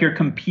feel like you're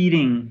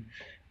competing,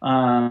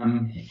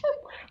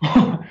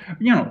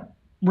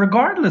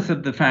 regardless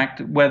of the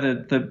fact whether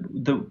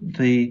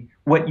the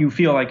what you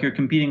feel like you're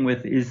competing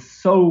with is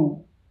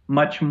so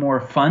much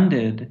more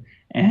funded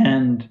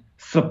and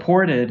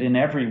supported in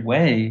every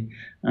way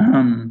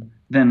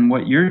than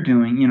what you're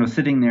doing,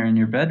 sitting there in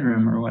your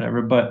bedroom or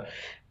whatever. But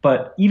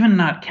even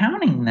not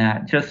counting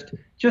that, just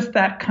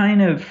that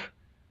kind of.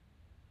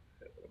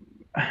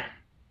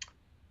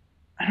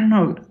 I don't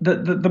know,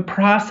 the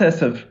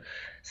process of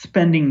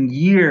spending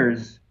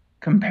years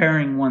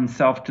comparing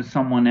oneself to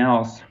someone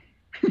else,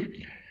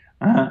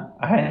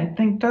 I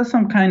think does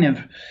some kind of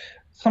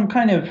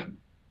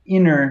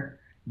inner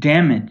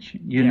damage,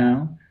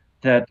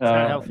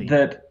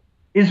 that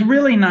is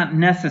really not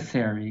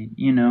necessary,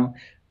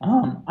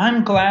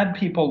 I'm glad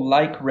people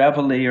like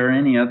Reveille or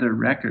any other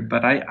record,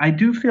 but I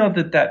do feel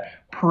that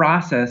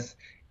process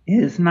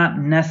is not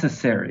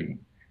necessary.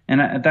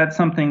 And that's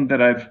something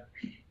that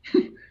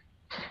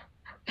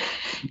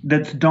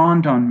that's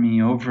dawned on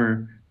me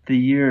over the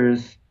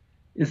years,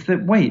 is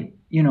that, wait,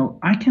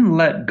 I can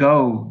let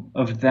go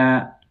of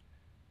that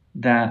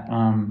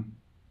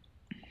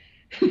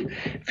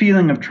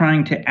feeling of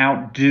trying to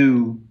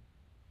outdo,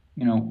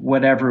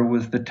 whatever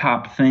was the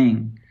top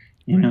thing,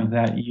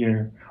 that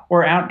year,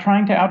 or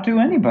trying to outdo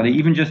anybody,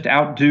 even just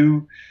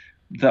outdo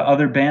the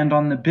other band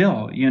on the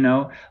bill,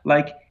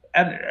 like,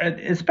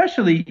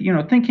 especially,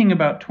 thinking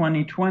about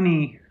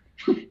 2020,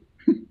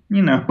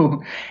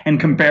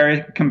 and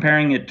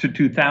comparing it to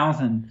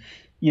 2000,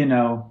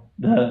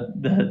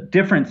 the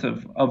difference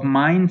of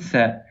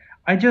mindset.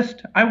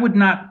 I would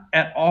not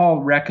at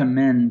all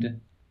recommend,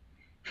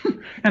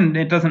 and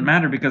it doesn't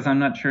matter because I'm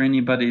not sure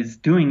anybody's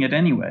doing it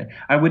anyway.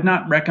 I would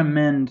not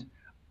recommend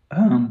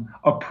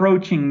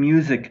approaching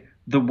music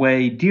the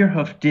way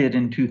Deerhoof did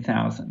in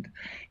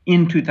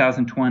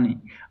 2020.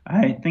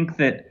 I think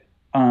that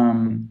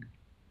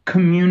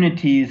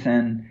communities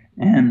and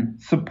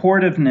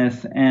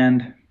supportiveness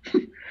and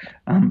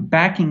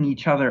backing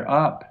each other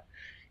up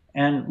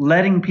and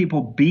letting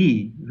people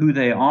be who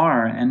they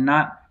are and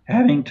not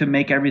having to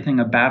make everything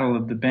a battle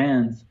of the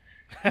bands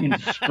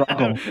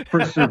struggle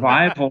for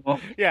survival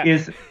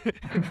is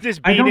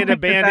just being in a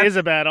band is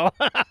a battle.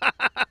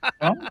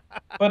 Well,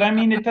 but I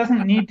mean, it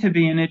doesn't need to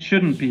be, and it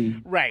shouldn't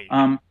be. Right.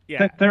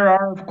 There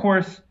are, of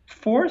course,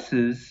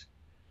 forces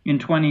in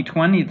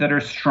 2020 that are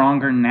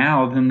stronger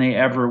now than they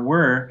ever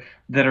were,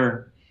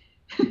 that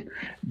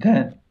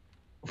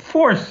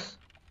force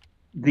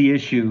the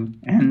issue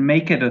and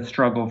make it a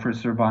struggle for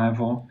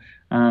survival.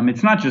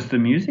 It's not just the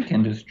music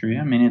industry.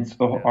 I mean, it's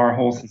our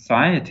whole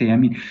society. I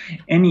mean,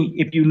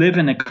 if you live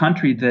in a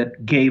country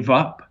that gave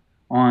up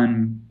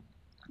on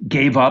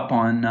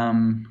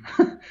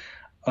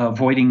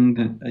avoiding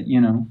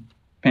the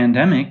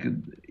pandemic,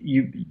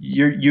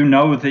 you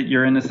know that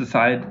you're in a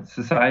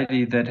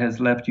society that has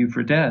left you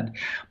for dead.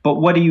 But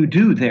what do you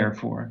do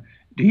therefore?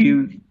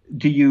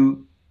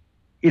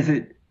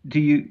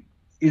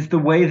 Is the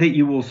way that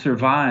you will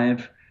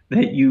survive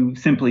that you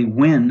simply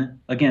win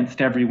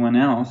against everyone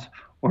else,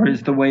 or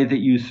is the way that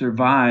you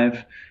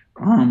survive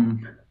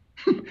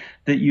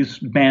that you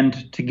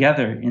band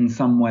together in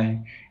some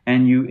way,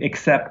 and you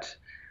accept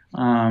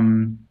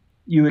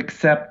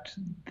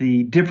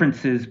the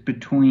differences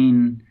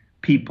between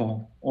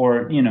people,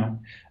 or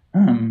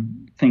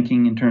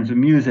thinking in terms of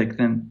music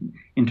than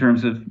in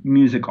terms of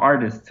music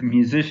artists and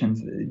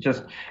musicians.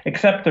 Just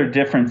accept their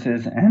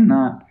differences and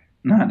not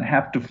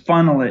have to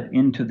funnel it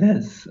into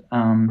this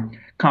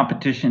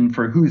competition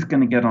for who's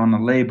going to get on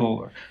a label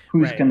or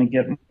who's going to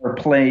get more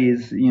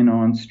plays,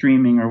 on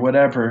streaming or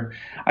whatever.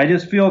 I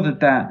just feel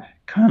that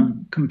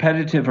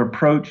competitive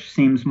approach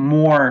seems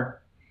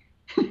more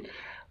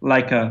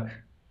like a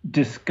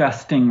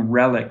disgusting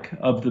relic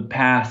of the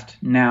past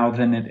now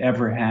than it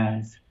ever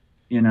has,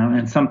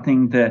 and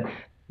something that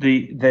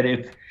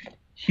if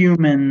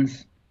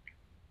humans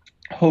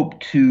hope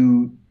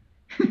to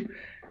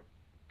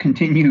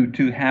continue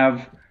to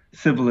have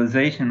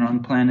civilization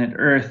on planet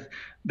Earth,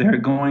 they're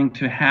going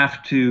to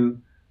have to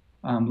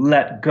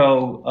let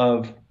go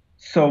of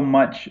so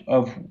much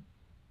of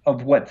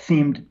what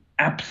seemed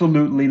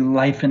absolutely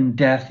life and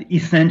death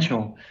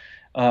essential,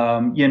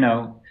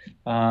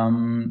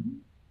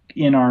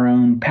 in our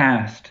own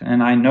past.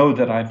 And I know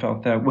that I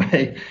felt that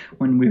way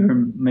when we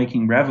were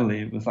making Reveille.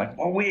 It was like,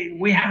 well,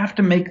 we have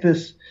to make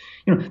this,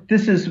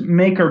 this is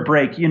make or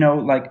break,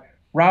 like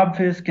Rob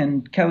Fisk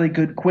and Kelly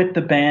Good quit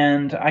the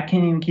band. I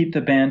can't even keep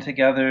the band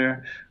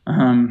together.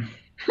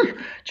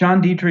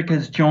 John Dietrich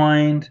has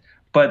joined,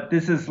 but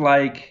this is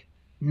like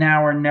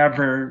now or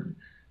never,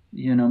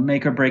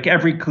 make or break,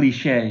 every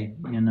cliche,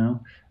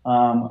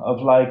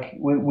 of like,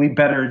 we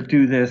better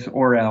do this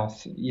or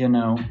else,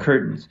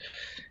 curtains.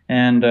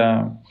 And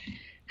so,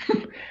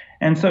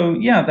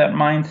 yeah, that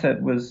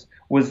mindset was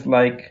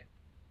like,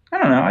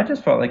 I don't know, I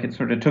just felt like it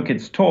sort of took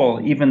its toll,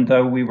 even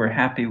though we were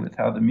happy with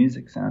how the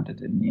music sounded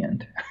in the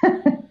end.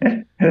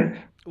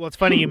 Well, it's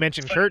funny you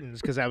mentioned curtains,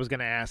 because I was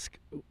going to ask.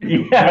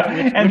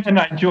 And then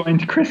I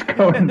joined Chris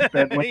Cohen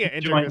instead.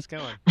 Chris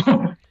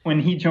Cohen. When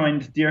he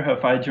joined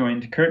Deerhoof, I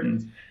joined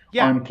curtains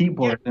on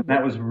keyboard, and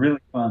that was really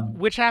fun.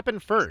 Which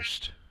happened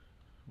first?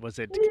 Was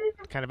it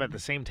kind of at the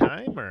same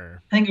time,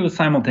 or? I think it was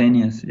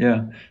simultaneous,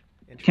 yeah.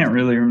 Can't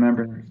really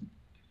remember.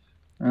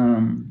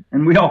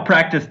 And we all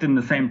practiced in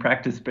the same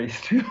practice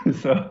space too.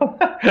 So,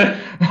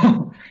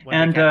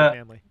 and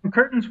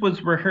Curtains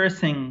was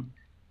rehearsing.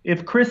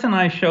 If Chris and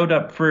I showed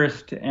up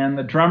first, and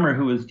the drummer,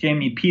 who was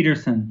Jamie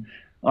Peterson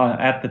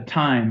at the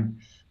time,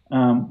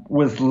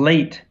 was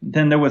late,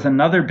 then there was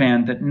another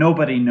band that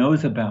nobody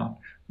knows about.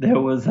 There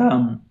was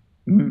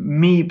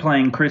me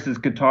playing Chris's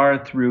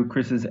guitar through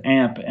Chris's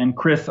amp, and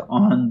Chris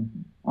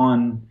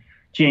on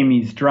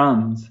Jamie's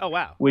drums. Oh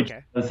wow! Which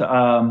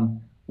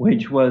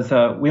was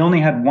we only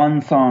had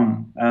one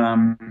song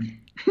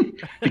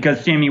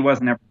because Jamie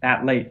wasn't ever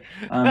that late.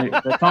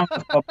 The song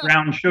was called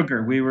Brown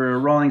Sugar. We were a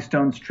Rolling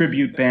Stones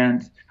tribute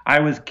band.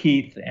 I was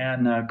Keith,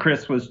 and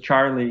Chris was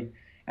Charlie,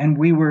 and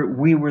we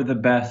were the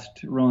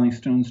best Rolling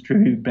Stones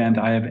tribute band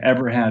I have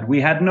ever had.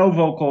 We had no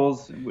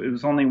vocals. It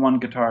was only one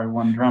guitar,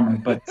 one drummer,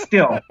 but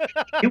still,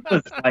 it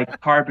was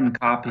like carbon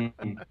copy.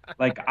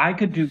 Like, I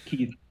could do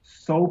Keith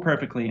so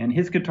perfectly, and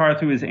his guitar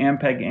through his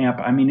Ampeg amp,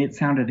 I mean, it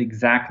sounded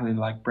exactly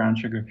like Brown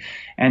Sugar.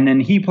 And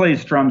then he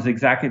plays drums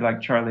exactly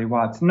like Charlie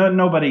Watts.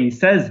 Nobody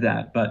says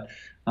that, but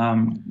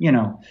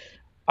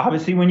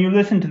obviously when you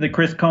listen to the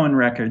Chris Cohen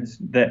records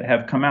that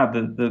have come out,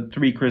 the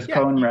three Chris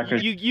Cohen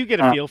records, you get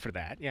a feel for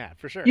that. Yeah,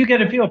 for sure. You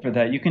get a feel for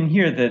that. You can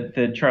hear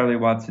that Charlie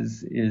Watts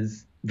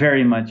is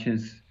very much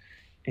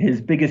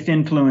his biggest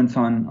influence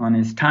on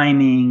his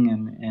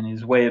timing and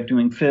his way of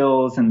doing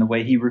fills and the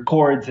way he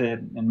records it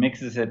and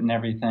mixes it and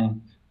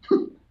everything.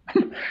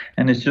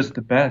 And it's just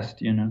the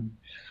best,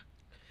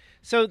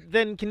 So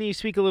then, can you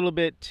speak a little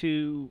bit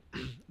to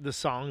the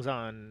songs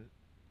on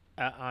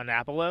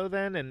Apollo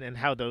then, and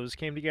how those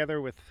came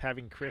together with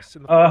having Chris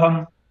in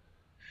the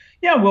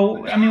Yeah,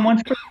 well, I mean,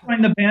 once Chris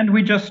joined the band,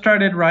 we just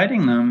started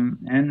writing them,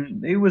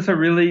 and it was a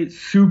really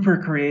super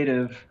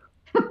creative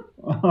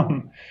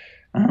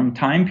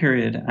time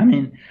period. I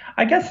mean,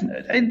 I guess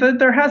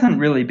there hasn't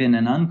really been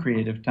an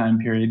uncreative time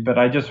period, but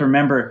I just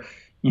remember,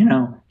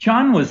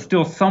 John was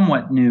still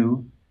somewhat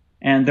new,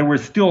 and there were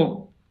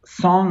still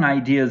song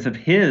ideas of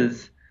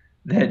his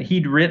that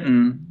he'd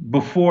written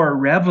before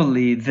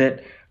Reveille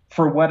that,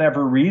 for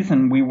whatever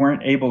reason, we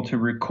weren't able to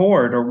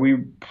record, or we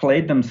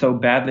played them so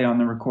badly on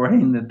the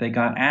recording that they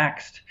got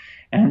axed.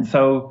 And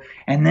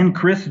then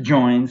Chris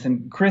joins,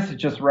 and Chris is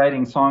just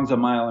writing songs a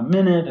mile a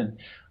minute. And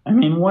I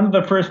mean, one of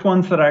the first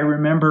ones that I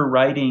remember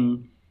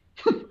writing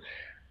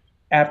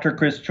after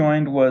Chris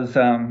joined was,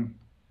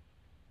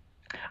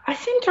 I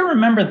seem to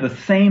remember the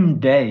same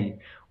day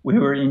we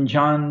were in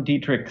John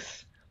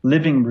Dietrich's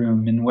living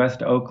room in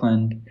West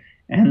Oakland,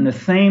 and the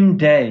same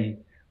day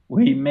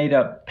we made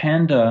up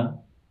Panda.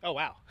 Oh,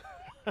 wow.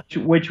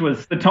 which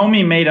was,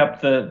 Satomi made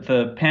up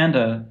the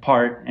Panda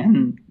part,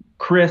 and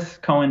Chris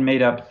Cohen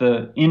made up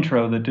the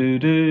intro, the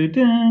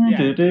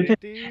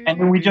do-do-do-do-do-do. And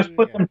then we just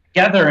put them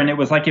together, and it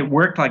was like it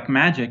worked like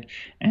magic.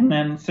 And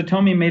then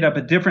Satomi made up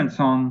a different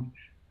song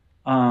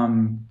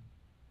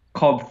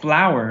called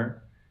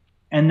Flower,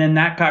 and then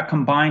that got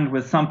combined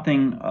with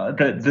something,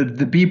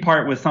 the B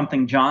part was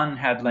something John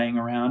had laying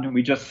around, and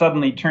we just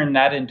suddenly turned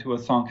that into a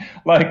song,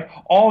 like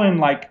all in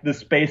like the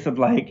space of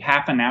like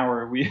half an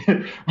hour. We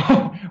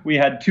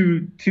had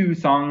two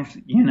songs,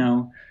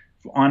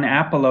 on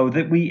Apollo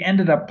that we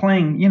ended up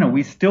playing.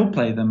 We still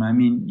play them. I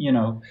mean,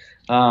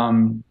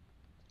 and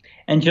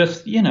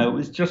just, it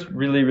was just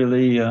really,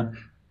 really,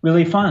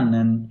 really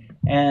fun,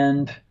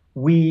 and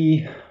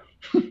we.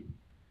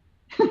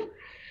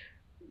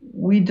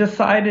 We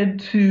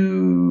decided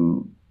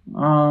to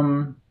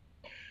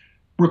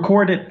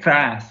record it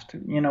fast.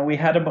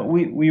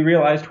 We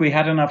realized we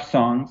had enough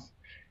songs,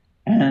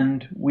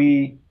 and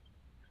we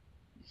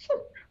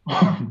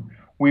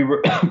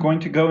were going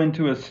to go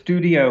into a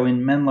studio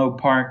in Menlo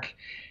Park,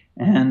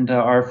 and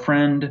our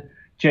friend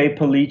Jay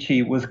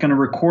Polici was going to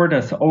record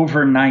us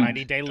overnight.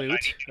 Mighty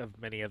Dilute of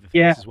many other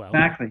things as well.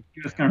 Exactly.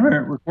 He was going to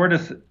record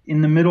us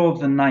in the middle of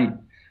the night.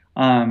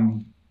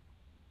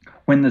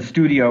 When the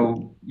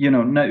studio,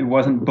 it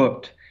wasn't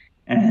booked,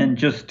 and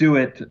just do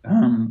it.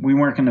 We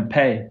weren't going to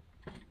pay.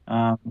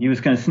 He was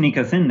going to sneak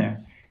us in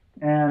there,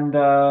 and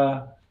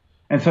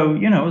so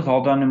it was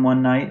all done in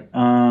one night,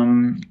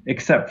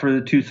 except for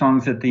the two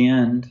songs at the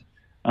end,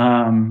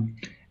 and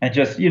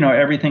just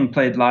everything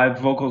played live.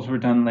 Vocals were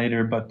done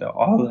later, but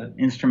all the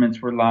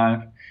instruments were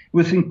live. It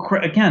was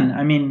again.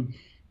 I mean.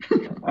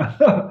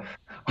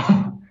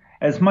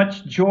 As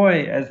much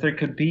joy as there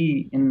could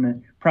be in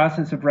the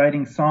process of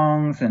writing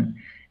songs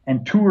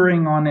and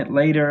touring on it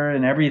later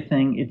and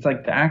everything, it's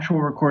like the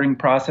actual recording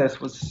process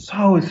was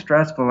so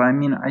stressful. I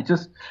mean, I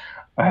just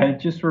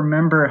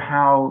remember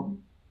how,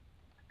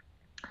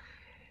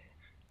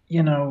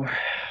 I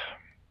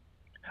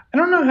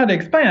don't know how to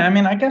explain it. I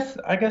mean, I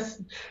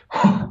guess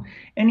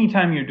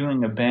anytime you're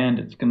doing a band,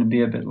 it's going to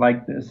be a bit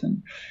like this,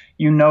 and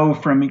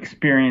from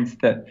experience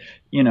that,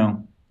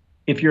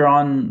 if you're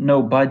on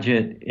no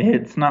budget,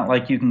 it's not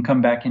like you can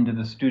come back into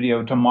the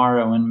studio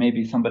tomorrow and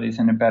maybe somebody's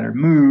in a better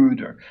mood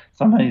or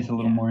somebody's a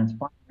little more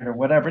inspired or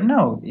whatever.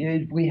 No,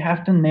 we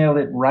have to nail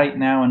it right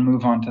now and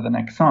move on to the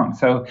next song.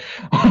 So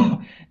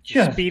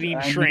just speeding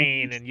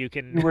train, and you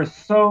can. We were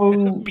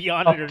so be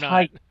on it or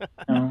not.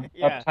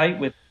 Uptight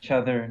with each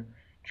other,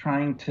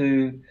 trying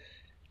to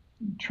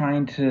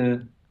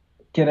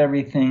get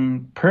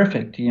everything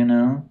perfect.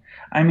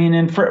 I mean,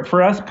 and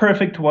for us,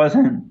 perfect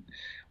wasn't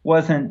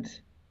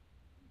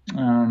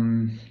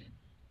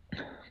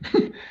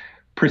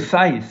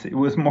precise. It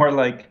was more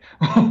like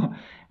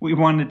we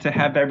wanted to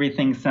have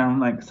everything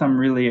sound like some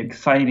really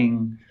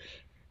exciting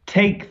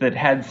take that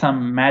had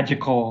some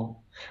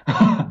magical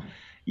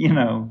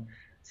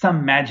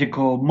some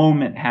magical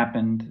moment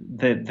happened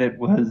that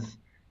was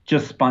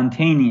just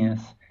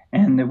spontaneous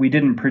and that we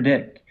didn't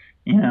predict,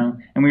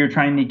 and we were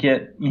trying to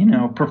get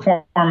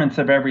performance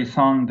of every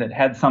song that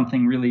had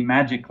something really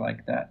magic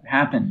like that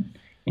happen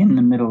in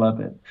the middle of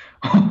it.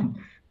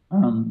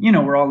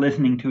 We're all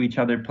listening to each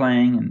other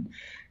playing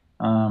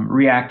and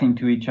reacting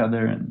to each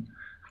other, and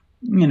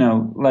we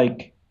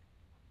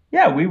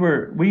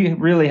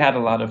really had a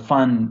lot of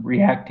fun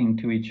reacting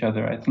to each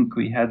other. I think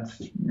we had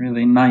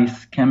really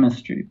nice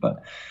chemistry,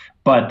 but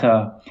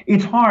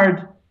it's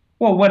hard.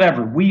 Well,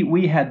 whatever.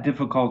 We had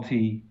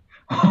difficulty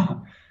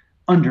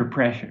under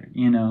pressure.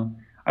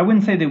 I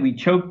wouldn't say that we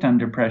choked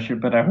under pressure,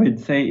 but I would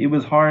say it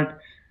was hard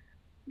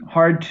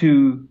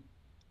to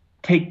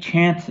take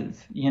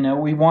chances.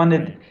 We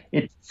wanted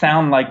it to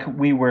sound like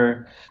we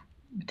were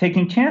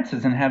taking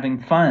chances and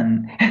having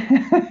fun.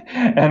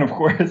 And of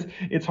course,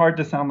 it's hard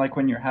to sound like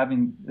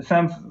it's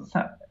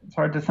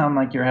hard to sound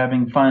like you're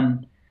having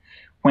fun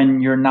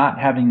when you're not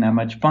having that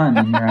much fun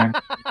and you're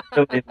actually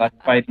really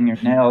like biting your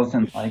nails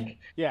and like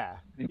you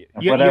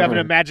have an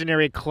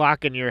imaginary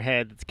clock in your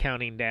head that's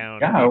counting down.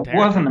 Yeah, it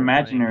wasn't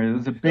imaginary. It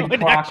was a big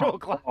clock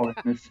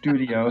in the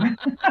studio.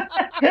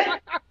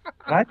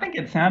 But I think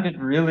it sounded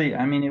really,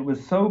 it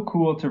was so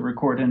cool to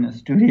record in a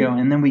studio.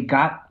 And then we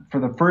got, for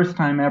the first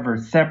time ever,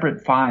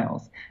 separate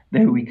files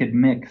that we could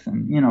mix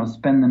and,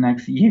 spend the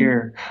next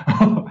year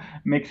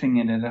mixing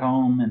it at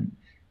home and,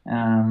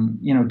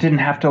 didn't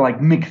have to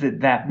like mix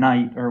it that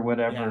night or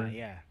whatever.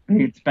 Yeah.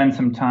 We'd spend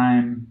some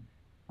time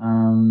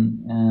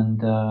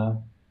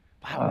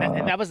Wow,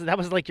 and that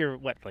was like your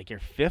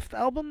fifth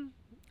album?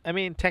 I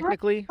mean,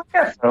 technically. I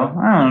guess so. I don't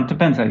know. It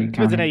depends how you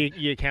count Depends it. on how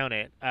you count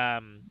it.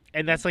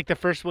 And that's like the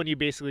first one you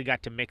basically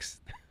got to mix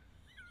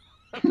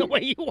the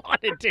way you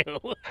wanted to.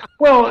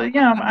 Well,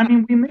 yeah.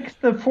 We mixed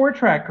the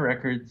 4-track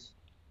records.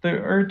 Two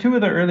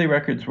of the early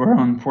records were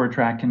on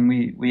 4-track, and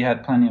we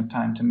had plenty of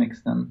time to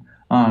mix them.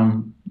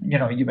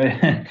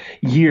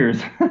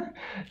 Years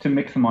to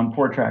mix them on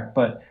 4-track.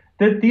 But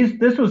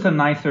this was a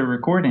nicer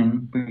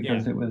recording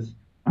because it was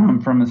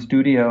from a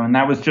studio, and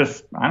that was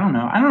just I don't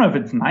know if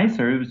it's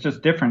nicer. It was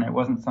just different. It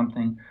wasn't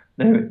something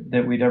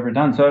that we'd ever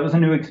done, so it was a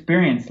new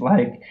experience.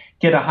 Like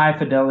get a high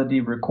fidelity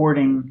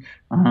recording,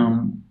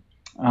 or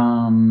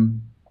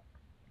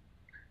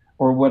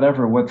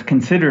what's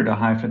considered a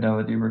high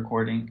fidelity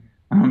recording,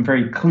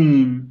 very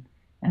clean,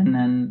 and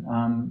then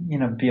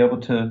be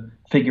able to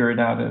figure it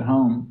out at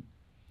home.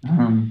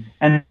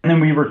 And then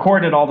we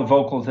recorded all the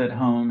vocals at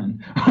home,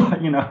 and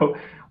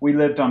we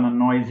lived on a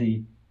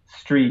noisy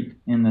street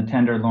in the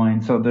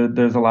Tenderloin, so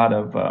there's a lot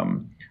of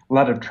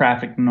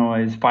traffic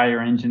noise,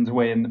 fire engines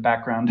way in the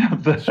background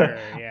of the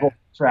vocal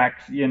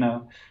tracks,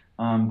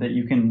 that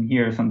you can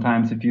hear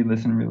sometimes if you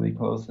listen really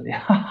closely.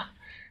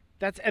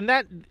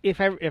 If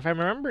I'm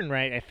remembering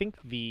right, I think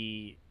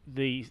the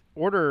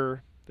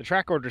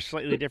track order is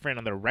slightly different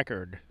on the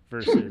record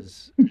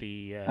versus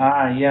the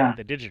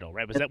digital,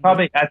 right?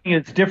 I think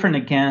it's different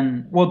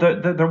again. Well,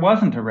 there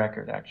wasn't a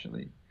record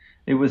actually;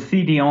 it was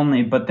CD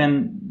only. But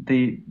then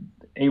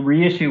a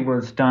reissue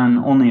was done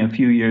only a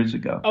few years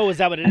ago. Oh, is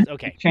that what it is?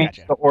 Okay,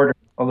 changed the order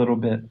a little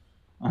bit.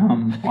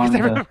 Because I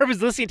remember I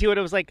was listening to it,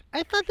 I was like,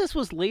 I thought this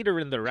was later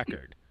in the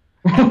record.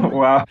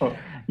 Wow,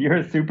 you're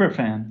a super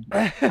fan.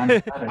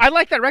 I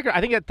like that record.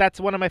 I think that's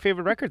one of my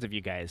favorite records of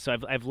you guys. So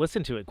I've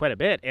listened to it quite a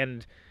bit,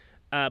 and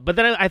but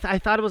then I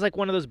thought it was like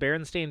one of those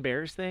Berenstain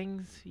Bears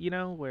things,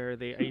 where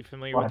are you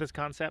familiar with this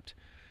concept?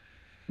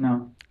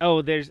 No.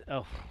 Oh, geez.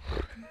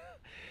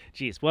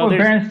 Well,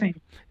 Berenstain.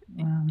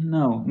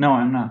 No,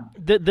 I'm not.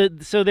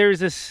 So there's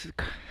this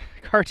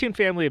cartoon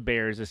family of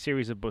bears, a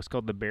series of books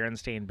called the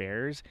Berenstain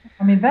Bears.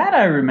 I mean, that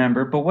I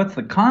remember, but what's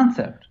the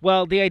concept?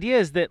 Well, the idea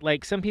is that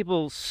like some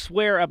people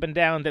swear up and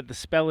down that the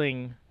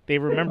spelling, they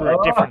remember it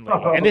differently.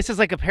 And this is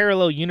like a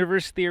parallel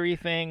universe theory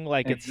thing.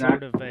 Like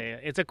exactly.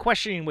 It's a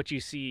questioning what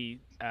you see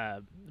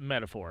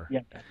metaphor.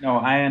 Yeah. No,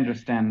 I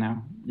understand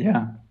now.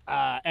 Yeah.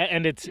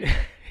 And it's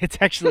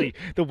actually,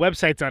 the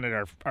websites on it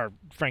are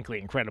frankly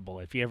incredible.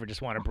 If you ever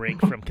just want to break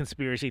from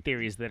conspiracy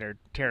theories that are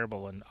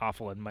terrible and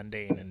awful and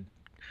mundane. And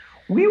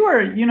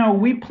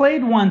we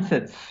played once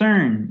at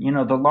CERN,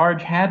 the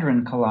Large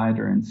Hadron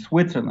Collider in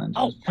Switzerland.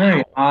 It was a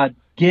very odd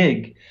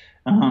gig.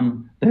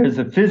 There's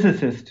a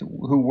physicist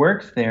who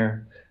works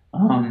there,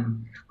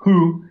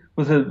 who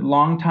was a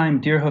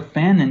longtime Deerhoof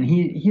fan, and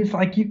he's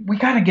like, we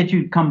got to get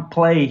you to come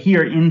play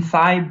here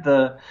inside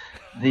the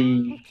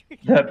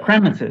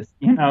premises,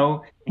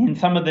 in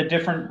some of the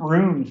different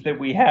rooms that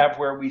we have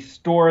where we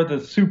store the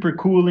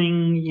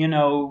supercooling,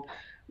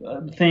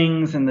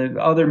 things and the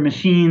other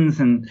machines,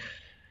 and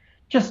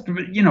just,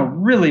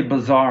 really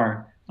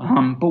bizarre.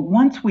 But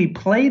once we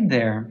played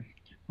there,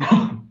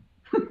 the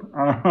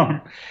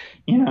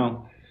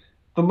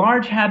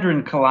Large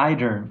Hadron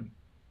Collider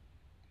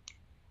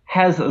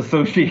has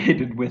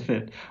associated with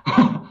it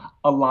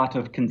a lot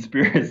of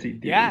conspiracy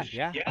theories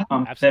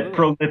that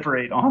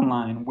proliferate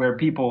online, where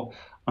people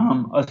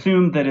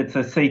assume that it's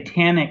a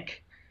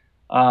satanic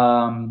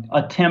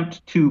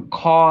attempt to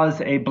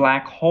cause a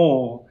black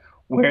hole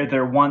where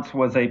there once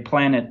was a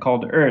planet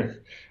called Earth.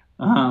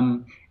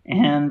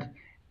 And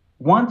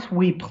once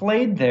we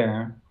played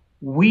there,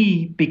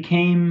 we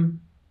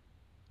became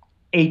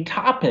a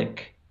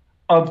topic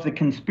of the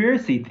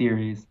conspiracy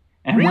theories.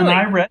 And really?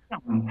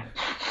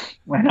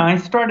 when I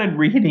started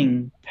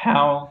reading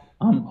how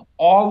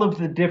all of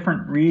the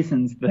different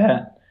reasons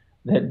that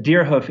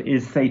Deerhoof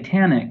is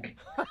satanic,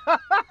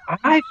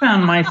 I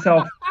found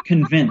myself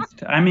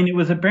convinced. I mean, it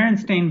was a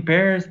Berenstain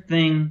Bears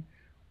thing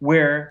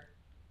where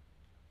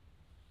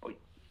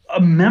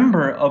a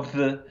member of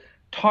the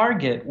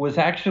target was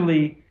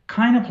actually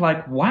kind of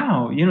like,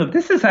 wow,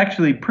 this is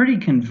actually pretty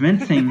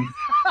convincing,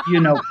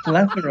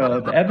 plethora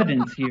of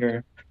evidence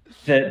here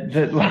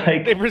that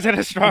like they present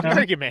a strong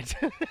argument.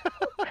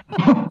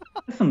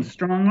 Some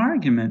strong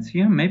arguments.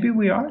 Maybe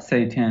we are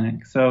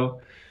satanic.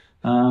 So,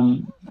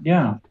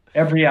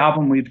 every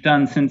album we've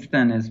done since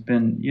then has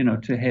been,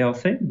 to hail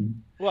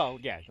Satan. Well,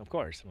 yeah, of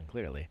course. I mean,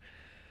 clearly.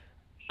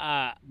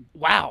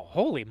 Wow,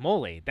 holy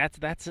moly! That's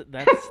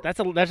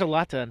a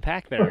lot to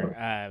unpack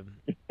there.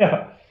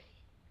 Yeah.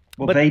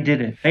 Well, but they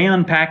did it. They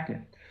unpacked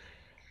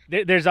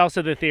it. There's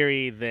also the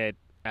theory that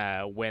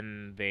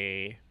when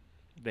the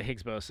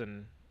Higgs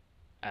boson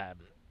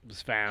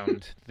was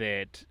found,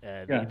 that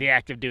the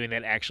act of doing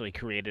that actually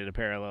created a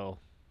parallel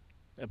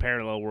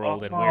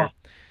world,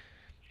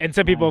 and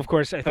some people, of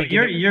course, I think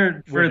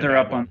you're further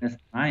up on this than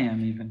I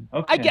am even.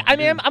 Okay.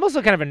 I'm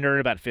also kind of a nerd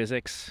about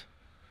physics,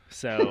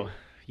 so.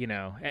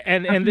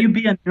 And How can you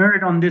be a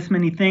nerd on this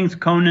many things,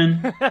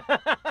 Conan?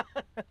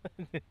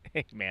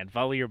 Hey, man,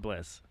 follow your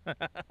bliss.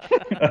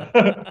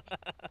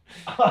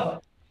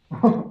 All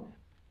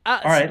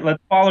right,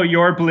 let's follow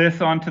your bliss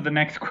on to the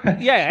next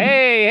question. Yeah,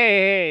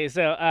 hey.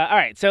 So, all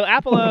right, so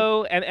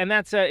Apollo, and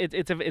that's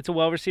it's a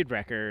well-received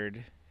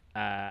record.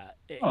 Yeah,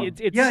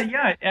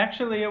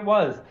 actually, it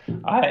was.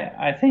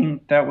 I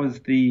think that was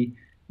the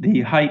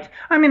height.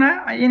 I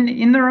mean,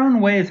 in their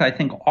own ways, I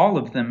think all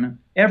of them,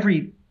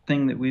 everything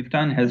that we've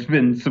done has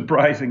been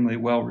surprisingly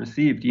well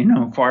received,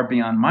 far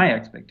beyond my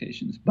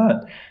expectations.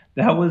 But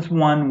that was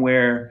one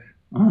where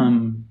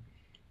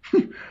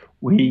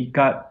we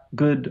got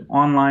good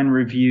online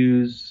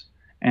reviews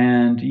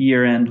and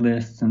year-end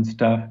lists and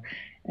stuff,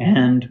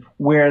 and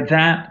where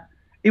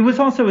it was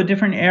also a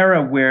different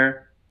era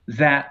where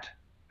that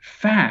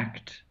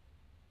fact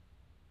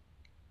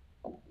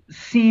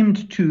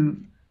seemed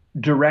to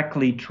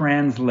directly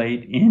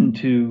translate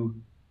into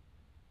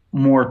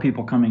more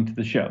people coming to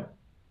the show.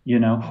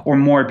 or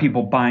more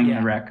people buying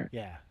the record.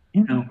 Yeah.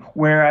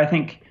 Where I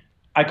think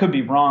I could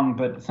be wrong,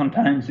 but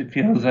sometimes it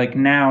feels like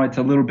now it's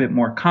a little bit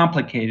more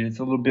complicated. It's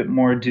a little bit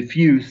more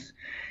diffuse.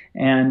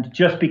 And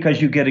just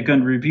because you get a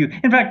good review,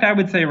 in fact, I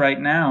would say right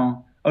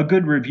now, a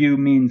good review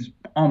means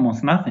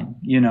almost nothing,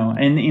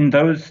 and in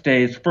those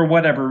days, for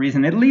whatever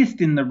reason, at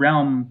least in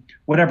the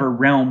whatever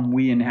realm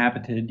we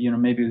inhabited,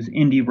 maybe it was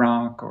indie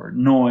rock or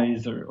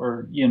noise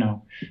or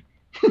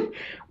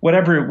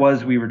whatever it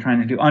was we were trying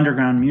to do,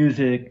 underground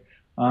music.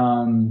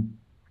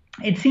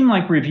 It seemed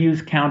like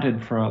reviews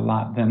counted for a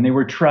lot then. They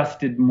were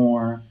trusted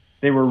more.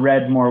 They were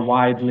read more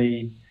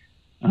widely.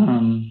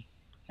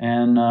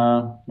 And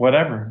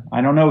whatever.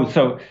 I don't know.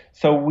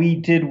 So we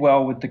did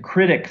well with the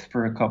critics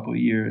for a couple of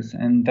years,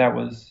 and that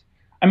was,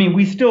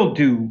 we still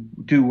do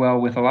well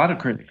with a lot of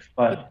critics,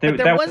 but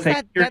there was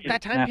that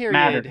time period.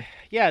 Mattered.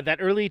 Yeah, that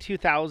early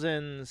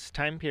 2000s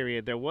time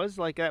period. There was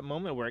like that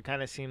moment where it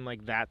kind of seemed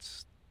like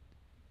that's,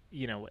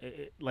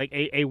 like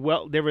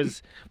there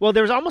was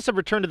almost a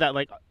return to that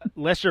like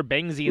Lester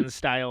Bangsian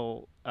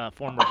style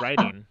form of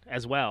writing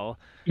as well.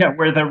 Yeah,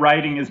 where the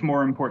writing is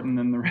more important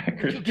than the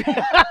record.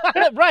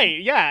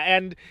 Right. Yeah,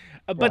 and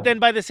but then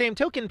by the same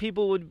token,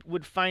 people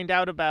would find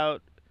out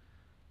about,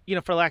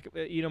 for lack,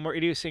 more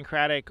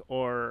idiosyncratic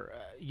or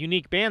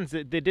unique bands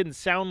that didn't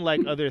sound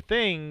like other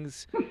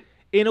things,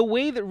 in a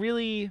way that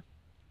really,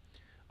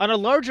 on a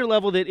larger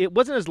level, that it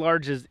wasn't as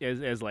large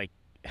as like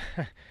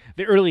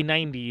the early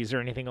 90s or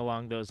anything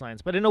along those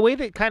lines, but in a way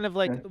that kind of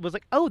like was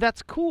like, oh,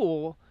 that's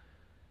cool.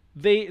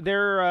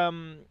 They're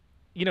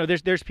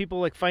there's people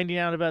like finding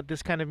out about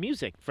this kind of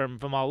music from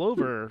all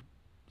over,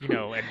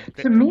 and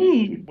to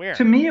me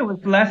it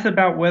was less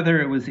about whether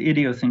it was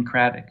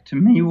idiosyncratic. To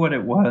me, what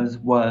it was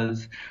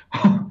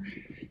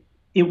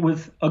it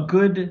was a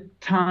good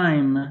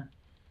time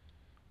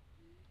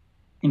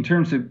in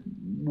terms of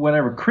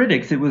whatever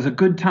critics. It was a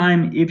good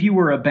time if you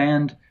were a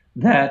band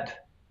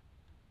that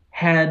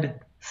had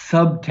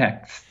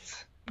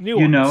subtexts,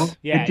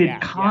 that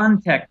did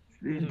context,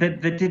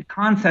 that did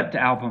concept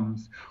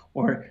albums,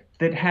 or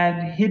that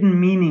had hidden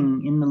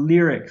meaning in the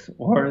lyrics,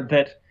 or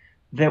that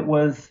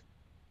was,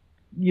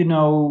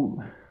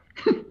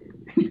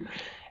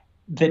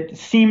 that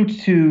seemed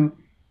to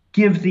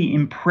give the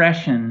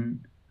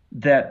impression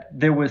that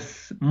there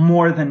was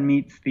more than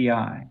meets the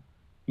eye,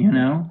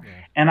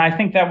 And I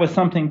think that was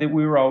something that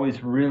we were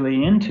always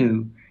really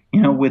into,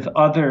 with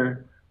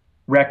other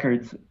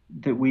records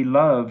that we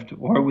loved,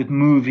 or with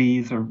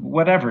movies or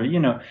whatever,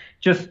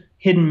 just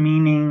hidden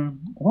meaning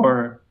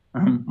or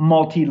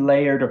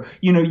multi-layered, or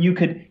you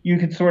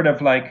could sort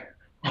of like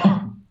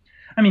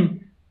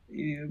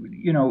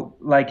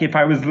like if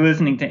I was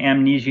listening to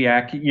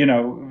Amnesiac,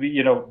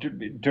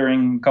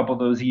 during a couple of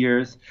those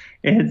years,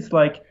 it's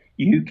like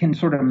you can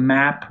sort of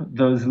map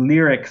those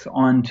lyrics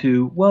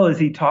onto, well, is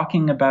he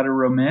talking about a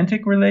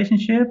romantic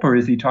relationship, or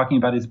is he talking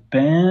about his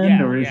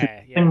band, or is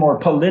it more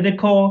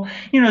political?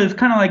 It's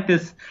kind of like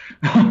this,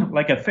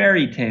 like a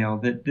fairy tale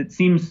that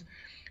seems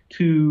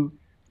to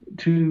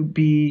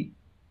be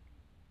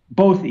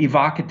both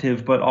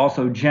evocative but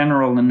also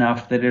general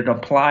enough that it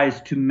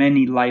applies to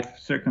many life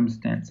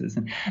circumstances.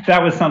 And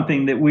that was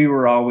something that we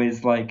were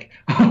always like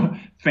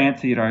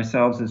fancied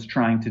ourselves as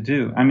trying to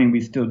do.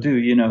 We still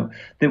do,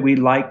 that we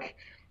like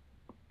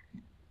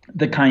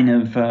the kind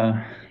of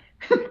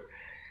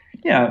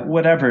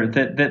whatever,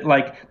 that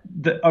like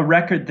a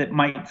record that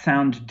might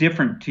sound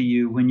different to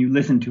you when you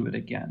listen to it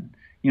again.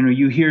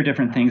 You hear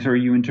different things, or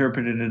you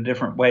interpret it a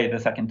different way the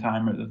second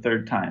time or the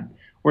third time,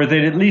 or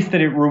that at least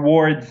that it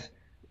rewards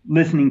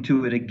listening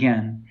to it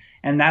again.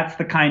 And that's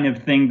the kind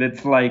of thing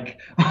that's like,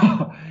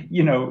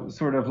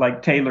 sort of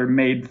like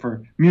tailor-made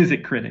for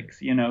music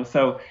critics,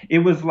 So it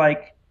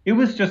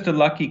was just a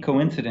lucky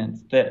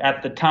coincidence that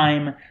at the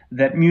time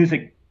that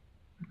music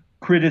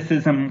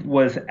criticism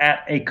was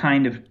at a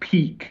kind of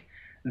peak,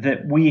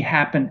 that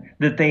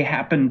they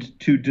happened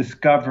to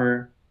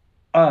discover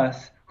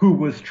us, who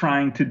was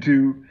trying to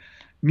do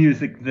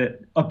music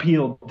that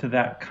appealed to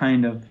that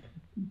kind of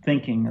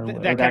thinking, or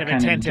that kind of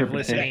attentive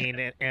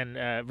listening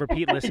and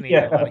repeat listening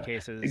in a lot of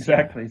cases.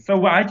 Exactly.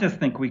 So I just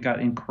think we got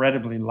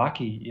incredibly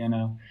lucky.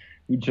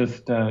 We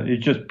just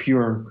it's just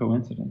pure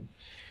coincidence.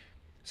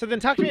 So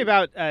then, talk to me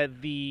about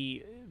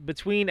the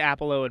between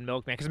Apollo and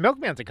Milkman, because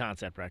Milkman's a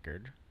concept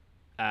record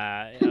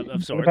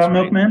of sorts. What about right?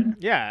 Milkman?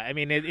 Yeah,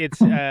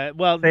 it's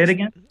well. Say it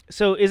again.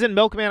 So isn't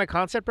Milkman a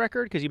concept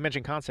record? Because you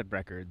mentioned concept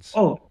records.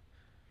 Oh,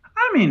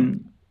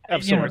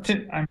 of sorts.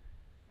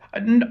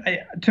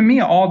 To me,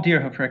 all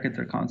Deerhoof records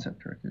are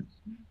concept records.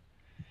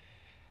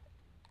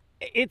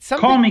 It's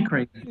something. Call me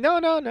crazy. No.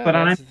 But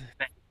I'm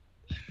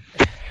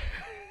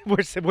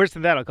worse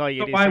than that. I'll call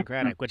you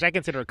idiosyncratic, which I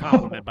consider a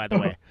compliment, by the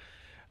way.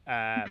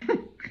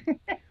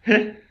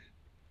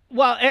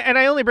 Well, and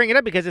I only bring it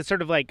up because it's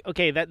sort of like,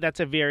 okay, it's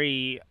a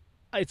very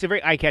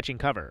eye-catching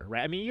cover,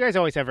 right? You guys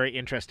always have very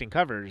interesting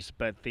covers,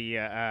 but the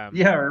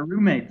our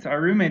roommates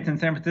in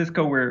San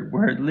Francisco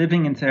were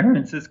living in San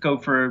Francisco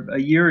for a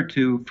year or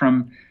two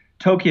from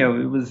Tokyo.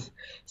 It was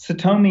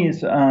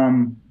Satomi's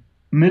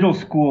middle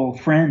school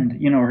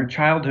friend, her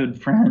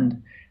childhood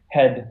friend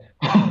had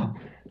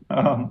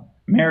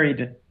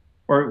married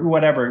or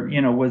whatever,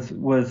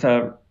 was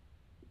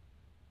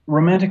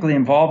romantically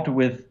involved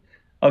with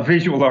a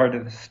visual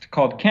artist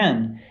called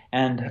Ken.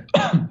 And,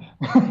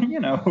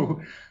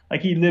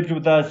 like he lived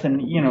with us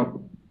and,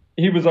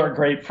 he was our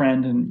great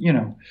friend.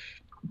 And,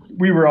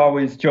 we were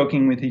always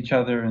joking with each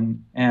other.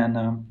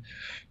 And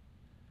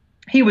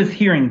he was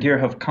hearing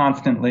Deerhoof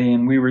constantly,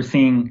 and we were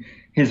seeing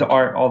his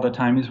art all the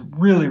time. He's a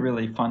really,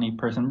 really funny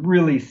person,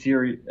 really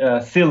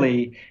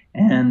silly,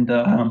 and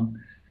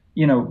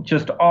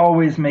just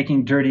always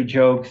making dirty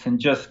jokes, and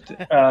just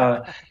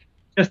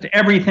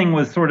everything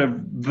was sort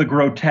of the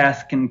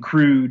grotesque and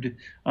crude,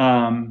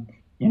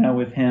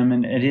 with him,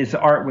 and his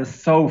art was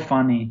so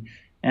funny,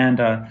 and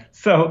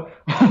so.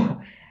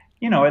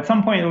 At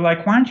some point, we were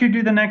like, why don't you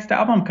do the next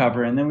album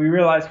cover? And then we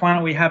realized, why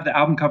don't we have the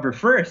album cover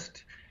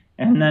first?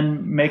 And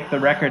then make the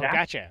record after.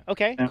 Gotcha.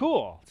 Okay,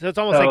 cool. So it's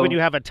almost like when you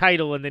have a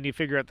title and then you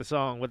figure out what the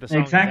song is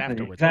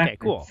afterwards. Exactly. Okay,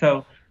 cool.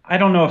 So I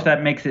don't know if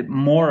that makes it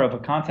more of a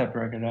concept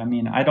record. I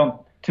mean,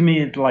 to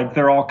me, it's like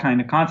they're all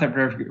kind of concept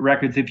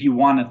records if you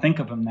want to think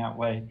of them that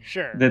way.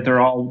 Sure. That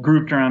they're all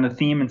grouped around a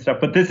theme and stuff.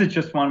 But this is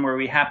just one where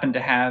we happen to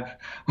have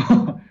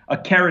a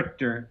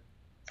character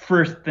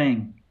first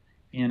thing,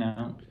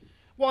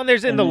 Well, and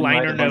there's in the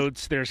liner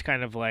notes, there's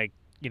kind of like,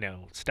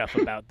 stuff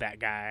about that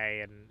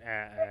guy, and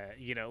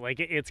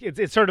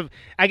it's sort of,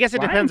 I guess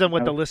it depends on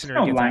what the listener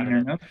gets out of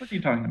it. Notes. What are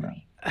you talking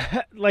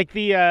about? Like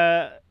the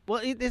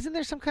isn't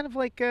there some kind of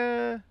like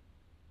I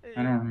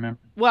don't remember.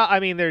 Well, I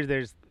mean,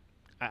 there's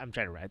I'm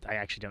trying to write. I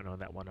actually don't know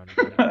that one on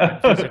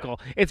physical.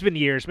 It's been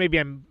years. Maybe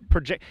I'm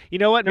project. You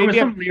know what? There was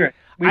some lyric.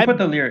 We put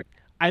the lyric.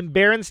 I'm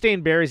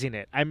Berenstain Bearsing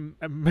it. I'm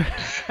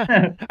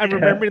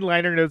remembering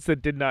liner notes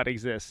that did not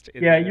exist.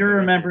 You're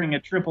remembering a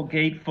triple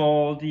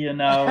gatefold,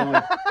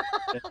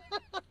 with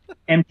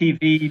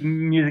MTV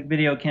music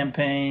video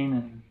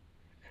campaign.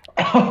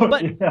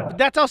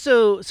 That's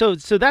also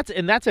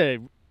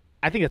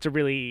I think that's a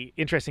really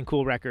interesting,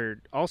 cool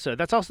record. Also,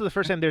 that's also the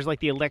first time there's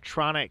like the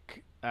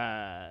electronic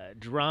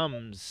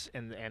drums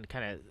and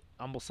kind of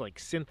almost like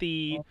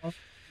synthy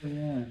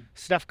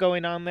stuff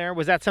going on there.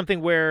 Was that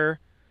something where?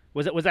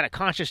 Was that a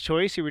conscious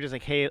choice? You were just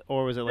like, hey,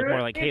 or was it like more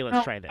like, hey,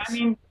 let's try this? I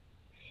mean,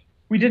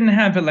 we didn't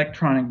have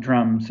electronic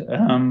drums.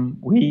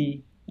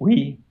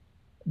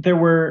 There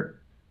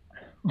were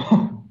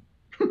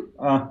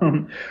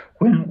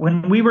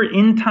when we were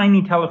in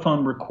Tiny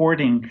Telephone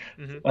recording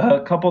a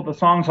couple of the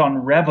songs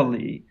on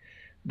Reveille,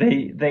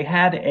 they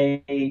had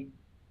a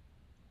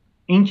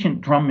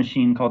ancient drum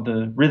machine called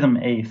the Rhythm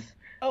Ace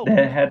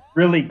that had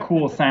really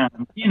cool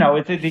sounds.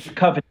 It's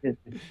coveted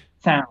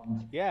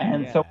sounds.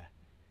 So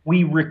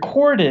we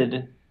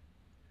recorded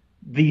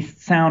the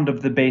sound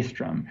of the bass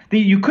drum.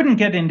 You couldn't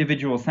get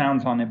individual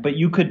sounds on it, but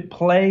you could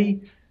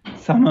play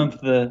some of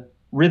the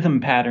rhythm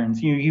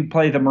patterns. You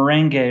play the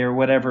merengue or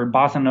whatever,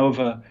 bossa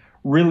nova,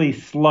 really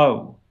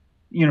slow.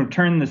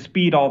 Turn the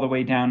speed all the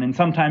way down, and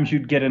sometimes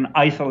you'd get an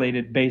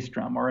isolated bass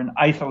drum or an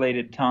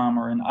isolated tom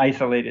or an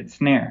isolated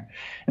snare.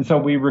 And so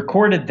we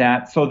recorded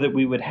that so that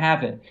we would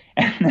have it.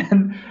 And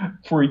then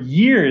for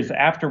years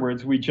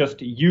afterwards, we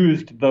just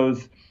used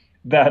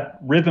that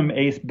Rhythm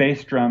Ace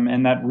bass drum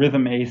and that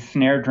Rhythm Ace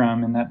snare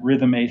drum and that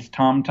Rhythm Ace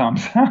tom-tom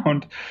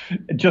sound,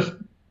 just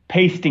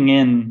pasting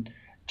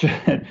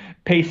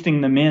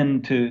them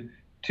into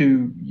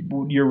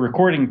your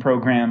recording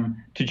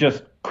program to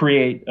just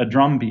create a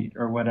drum beat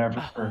or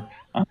whatever.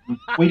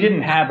 We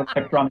didn't have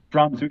electronic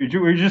drums. We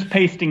were just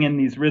pasting in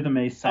these Rhythm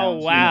Ace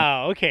sounds. Oh,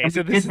 wow. Okay.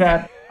 So this is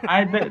that.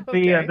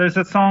 There's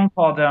a song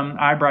called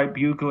 "I Bright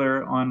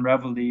Bugler" on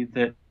Reveille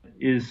that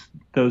is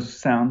those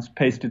sounds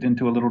pasted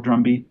into a little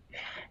drum beat.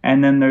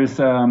 And then there's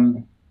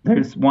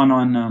one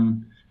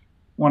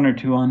or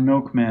two on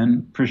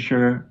Milkman for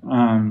sure.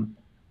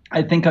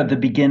 I think at the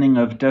beginning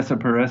of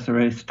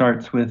Desaparecere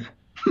starts with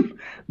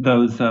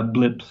those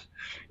blips,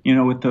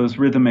 with those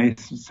Rhythm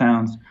Ace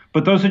sounds.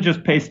 But those are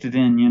just pasted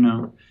in,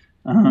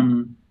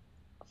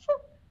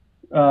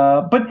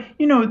 But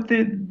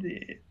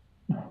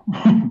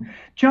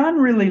John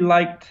really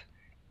liked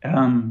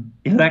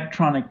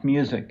electronic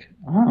music,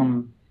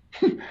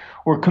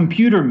 or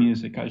computer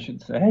music, I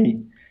should say.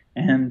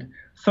 And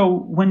so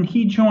when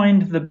he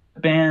joined the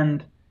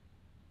band,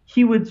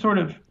 he would sort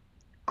of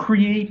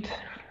create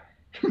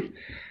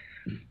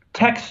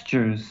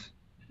textures,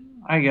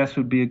 I guess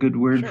would be a good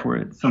word for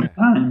it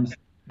sometimes,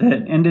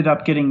 that ended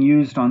up getting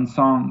used on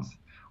songs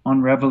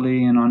on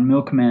Reveille and on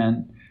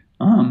Milkman,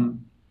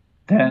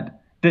 that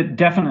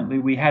definitely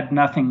we had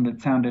nothing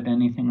that sounded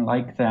anything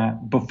like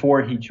that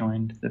before he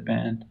joined the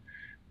band.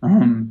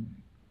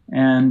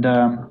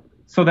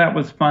 So that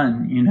was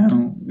fun,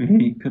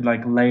 he could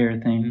like layer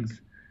things.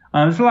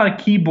 There's a lot of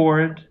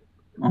keyboard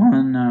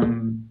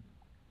on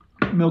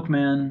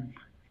Milkman.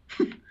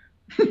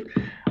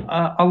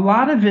 A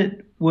lot of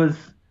it was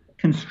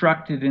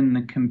constructed in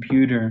the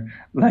computer.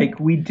 Like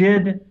we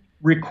did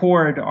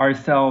record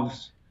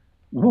ourselves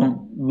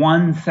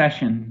one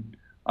session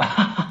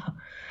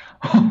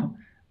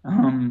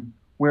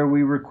where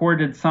we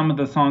recorded some of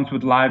the songs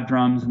with live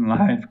drums and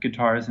live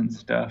guitars and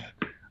stuff.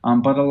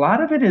 But a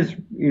lot of it is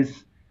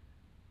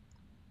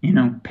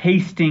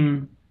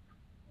pasting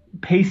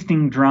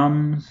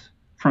drums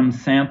from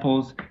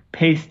samples,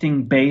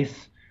 pasting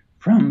bass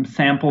from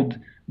sampled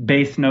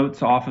bass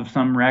notes off of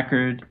some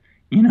record,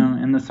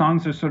 and the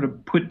songs are sort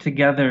of put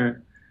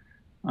together.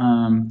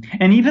 And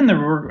even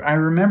I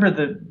remember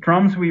the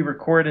drums we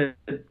recorded,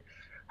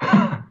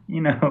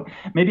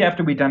 maybe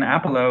after we'd done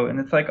Apollo,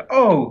 and it's like,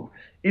 oh,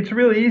 it's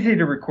really easy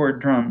to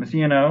record drums,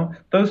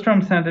 those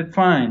drums sounded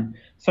fine.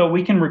 So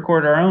we can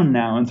record our own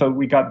now. And so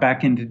we got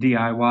back into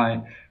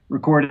DIY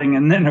recording,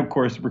 and then of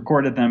course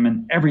recorded them,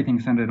 and everything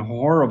sounded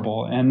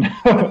horrible, and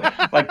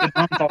like the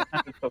drums all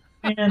sounded so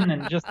thin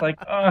and just like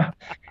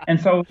and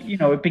so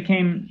it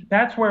became,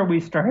 that's where we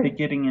started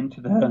getting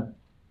into the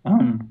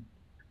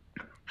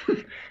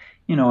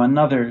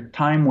another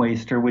time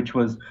waster, which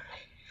was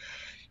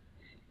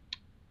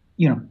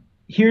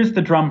here's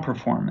the drum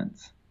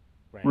performance,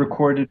 right,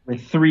 recorded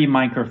with 3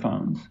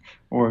 microphones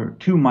or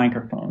 2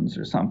 microphones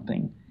or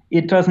something.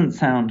 It doesn't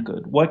sound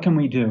good. What can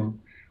we do?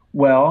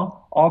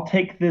 Well, I'll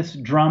take this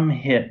drum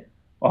hit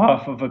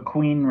off of a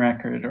Queen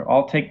record, or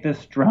I'll take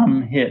this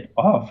drum hit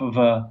off of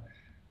a,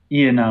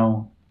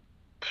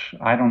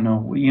 I don't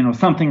know,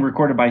 something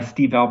recorded by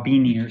Steve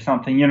Albini or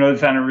something, it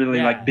sounded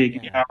really big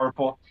and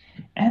powerful.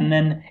 And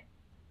then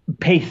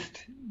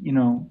paste,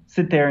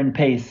 sit there and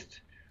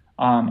paste.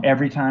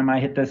 Every time I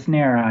hit the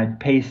snare, I'd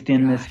paste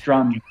in this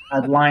drum.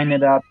 I'd line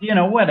it up,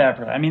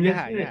 whatever. I mean,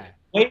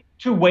 way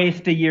to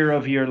waste a year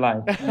of your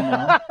life,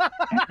 And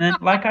then,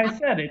 like I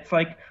said, it's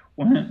like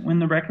when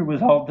the record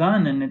was all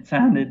done and it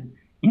sounded,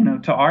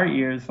 to our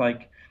ears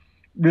like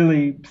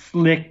really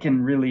slick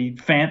and really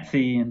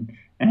fancy and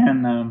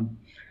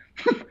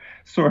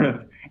sort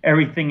of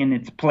everything in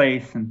its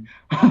place and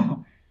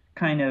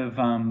kind of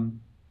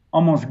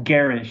almost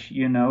garish,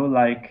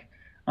 like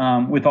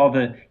with all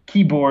the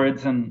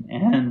keyboards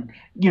and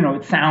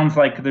it sounds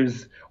like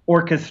there's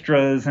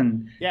orchestras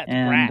and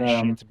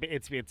brash.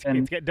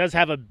 It does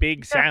have a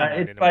big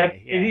sound. It's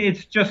like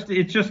it's just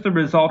the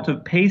result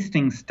of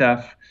pasting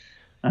stuff.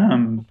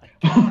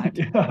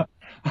 I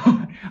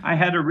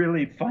had a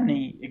really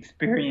funny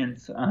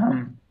experience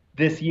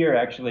this year,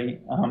 actually.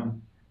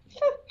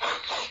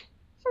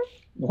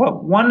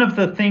 One of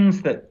the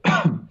things that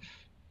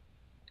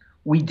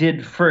we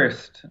did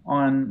first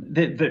on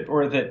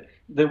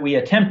that we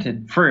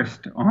attempted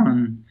first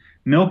on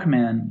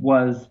Milkman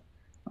was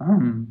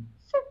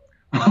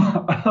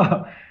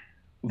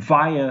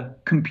via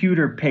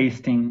computer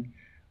pasting,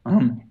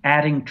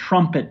 adding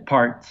trumpet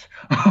parts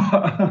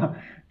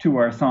to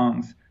our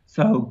songs.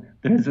 So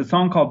there's a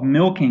song called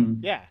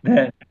Milking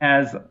that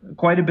has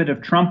quite a bit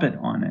of trumpet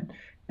on it.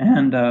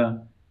 And,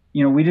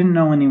 we didn't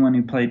know anyone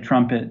who played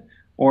trumpet,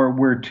 or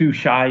we're too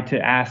shy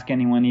to ask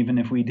anyone even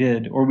if we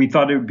did, or we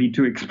thought it would be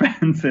too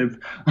expensive.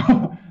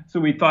 So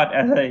we thought,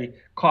 as a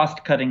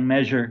cost-cutting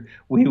measure,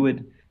 we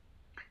would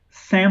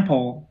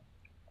sample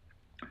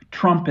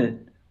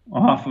trumpet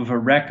off of a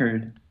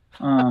record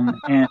and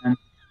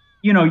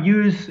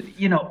use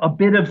a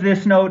bit of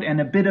this note and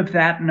a bit of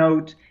that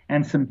note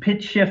and some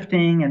pitch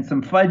shifting and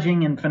some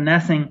fudging and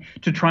finessing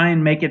to try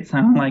and make it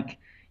sound like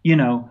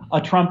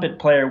a trumpet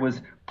player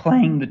was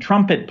playing the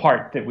trumpet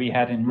part that we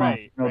had in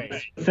mind,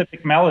 the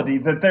specific melody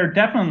that they're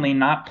definitely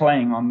not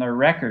playing on their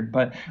record,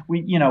 but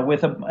we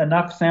with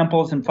enough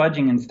samples and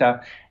fudging and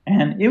stuff.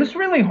 And it was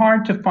really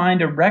hard to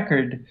find a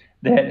record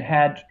that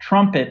had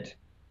trumpet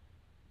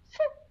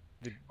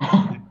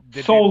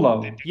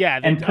solo, and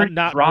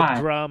not dry.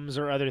 With drums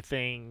or other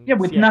things.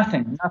 With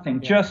nothing,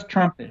 just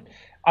trumpet,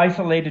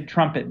 isolated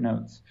trumpet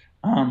notes.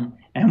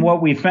 And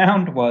what we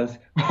found was,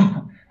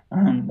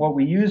 what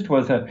we used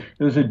was there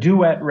was a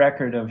duet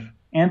record of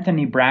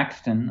Anthony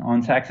Braxton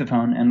on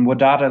saxophone and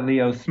Wadada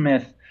Leo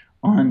Smith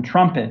on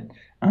trumpet.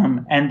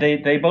 And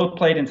they both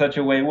played in such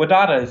a way,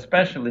 Wadada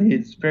especially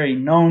is very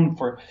known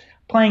for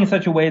playing in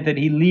such a way that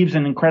he leaves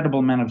an incredible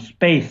amount of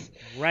space.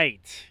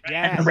 Right.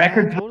 Yeah. And the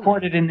record's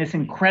recorded in this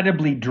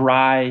incredibly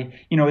dry,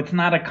 it's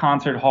not a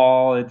concert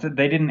hall.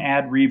 They didn't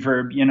add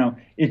reverb,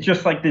 it's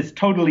just like this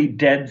totally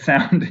dead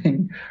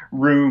sounding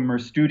room or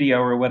studio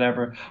or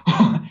whatever.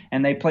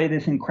 And they play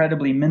this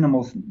incredibly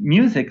minimal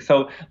music.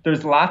 So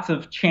there's lots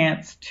of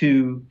chance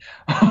to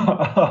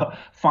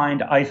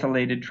find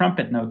isolated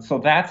trumpet notes. So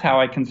that's how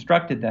I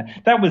constructed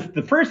that. That was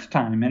the first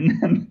time.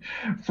 And then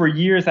for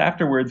years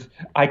afterwards,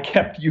 I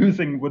kept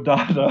using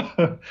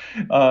Wadada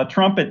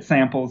trumpet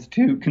samples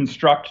to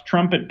construct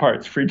trumpet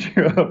parts for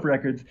Deerhoof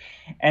records.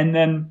 And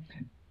then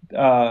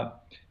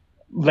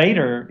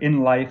later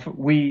in life,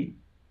 we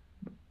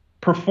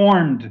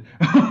performed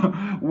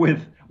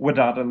with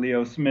Wadada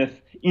Leo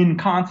Smith in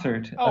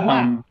concert.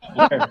 And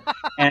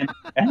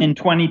in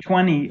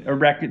 2020,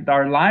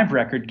 our live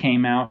record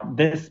came out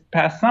this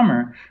past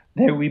summer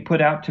that we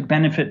put out to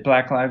benefit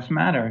Black Lives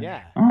Matter.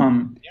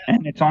 And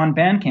it's on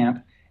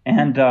Bandcamp.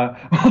 And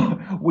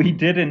we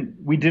did an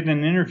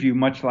interview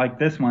much like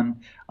this one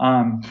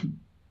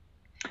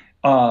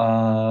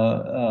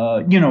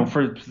for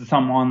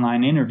some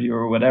online interview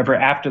or whatever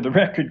after the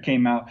record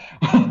came out.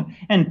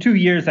 And 2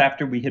 years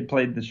after we had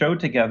played the show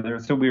together,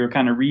 so we were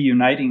kind of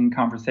reuniting in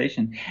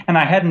conversation. And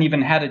I hadn't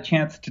even had a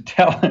chance to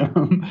tell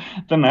him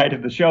the night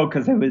of the show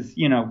because I was,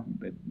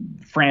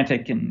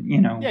 frantic and,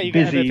 you busy.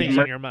 Got other things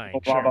in your mind.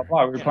 Blah, blah,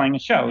 blah. We were playing a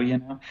show,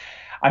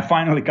 I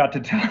finally got to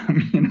tell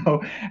him,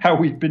 how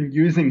we'd been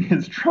using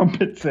his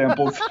trumpet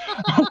samples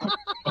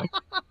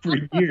for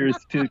years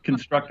to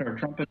construct our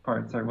trumpet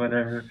parts or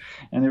whatever.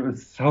 And it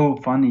was so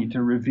funny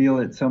to reveal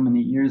it so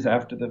many years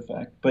after the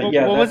fact. But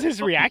what was his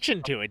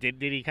reaction to it?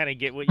 Did he kind of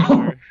get what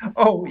you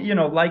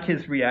were? Like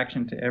his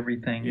reaction to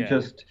everything. Yeah.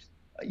 Just,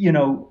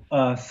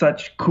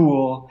 such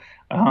cool,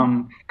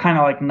 kind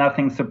of like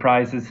nothing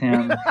surprises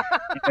him.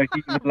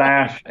 He would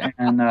laugh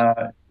and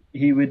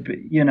he would,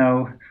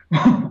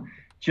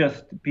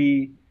 just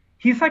be,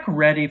 he's like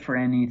ready for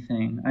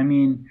anything. I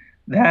mean,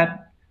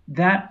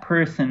 that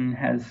person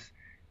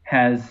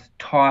has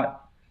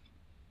taught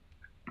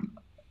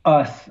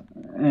us,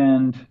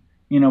 and,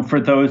 for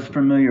those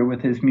familiar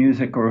with his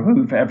music or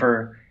who've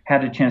ever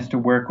had a chance to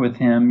work with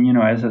him,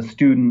 as a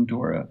student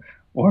or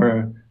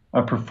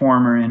a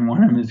performer in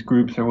one of his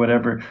groups or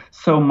whatever,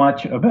 so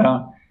much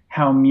about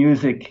how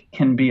music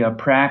can be a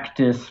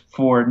practice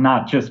for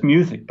not just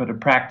music, but a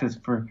practice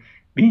for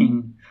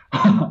being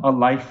a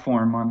life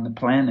form on the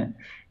planet,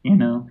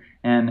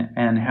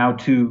 and how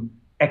to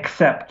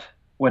accept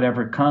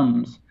whatever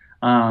comes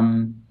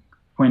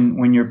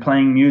when you're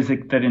playing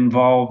music that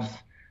involves,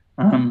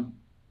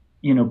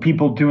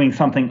 people doing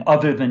something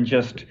other than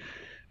just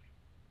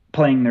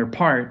playing their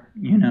part,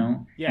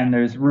 and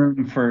there's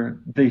room for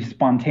the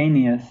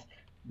spontaneous,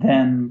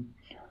 then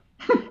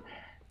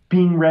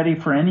being ready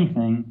for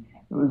anything.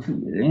 It was,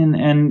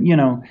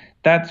 and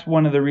that's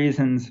one of the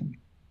reasons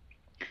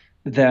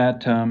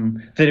that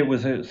it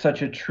was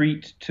such a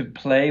treat to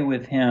play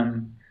with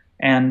him,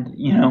 and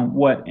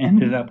what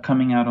ended up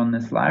coming out on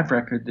this live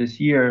record this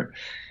year.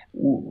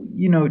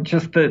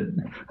 Just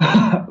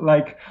that,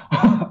 like,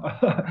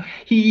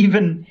 he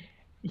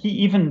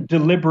even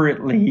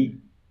deliberately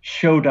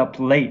showed up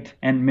late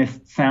and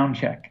missed sound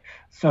check,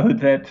 so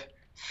that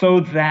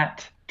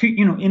to,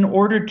 in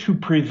order to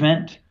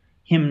prevent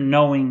him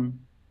knowing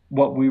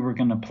what we were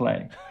going to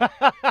play.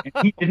 And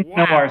he didn't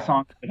know our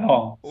songs at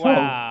all. So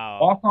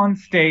walk on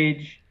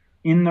stage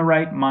in the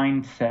right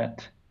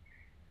mindset,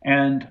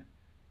 and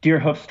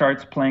Deerhoof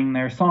starts playing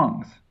their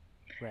songs.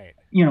 Right.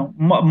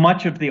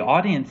 Much of the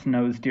audience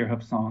knows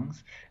Deerhoof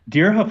songs.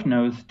 Deerhoof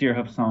knows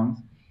Deerhoof songs.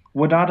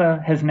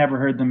 Wadada has never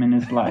heard them in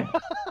his life.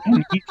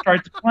 And he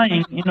starts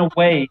playing in a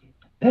way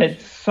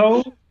that's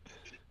so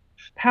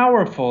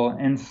powerful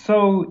and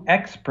so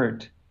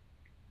expert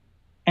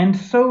and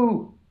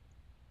so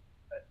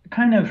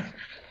kind of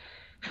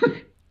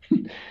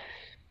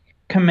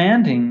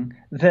commanding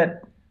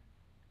that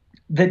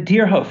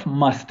Deerhoof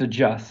must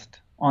adjust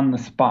on the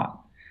spot.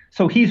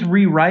 So he's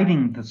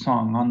rewriting the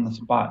song on the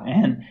spot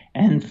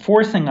and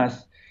forcing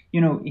us,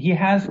 he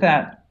has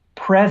that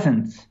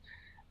presence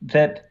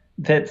that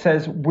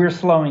says, we're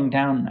slowing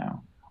down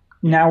now.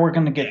 Now we're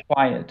going to get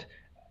quiet.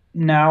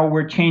 Now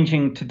we're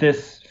changing to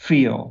this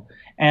feel.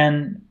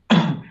 And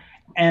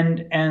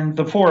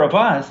the four of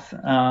us,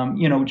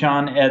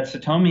 John, Ed,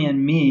 Satomi,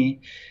 and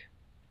me,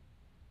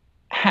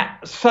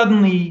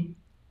 suddenly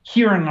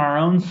hearing our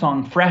own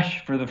song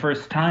fresh for the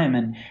first time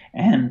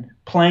and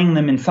playing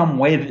them in some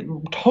way that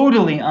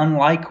totally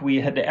unlike we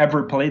had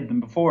ever played them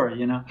before,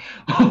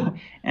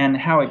 and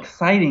how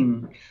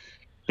exciting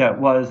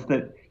that was,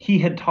 that he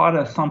had taught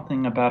us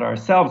something about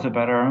ourselves,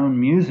 about our own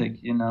music,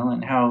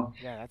 and how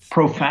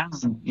profound,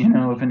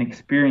 of an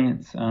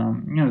experience,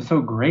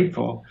 so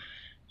grateful.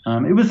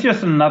 It was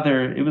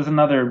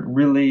another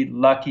really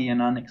lucky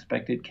and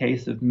unexpected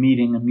case of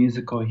meeting a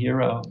musical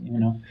hero,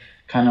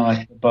 kind of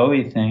like the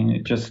Bowie thing.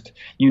 It just,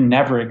 you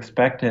never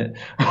expect it,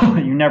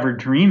 you never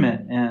dream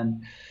it,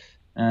 and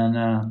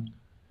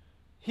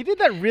he did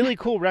that really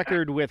cool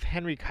record with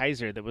Henry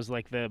Kaiser that was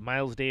like the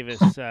Miles Davis,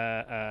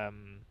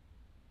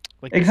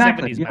 like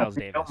exactly, the 70s Miles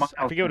Davis.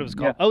 I forget what it was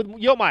called. Yeah. Oh,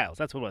 Yo Miles,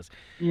 that's what it was.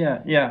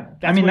 Yeah.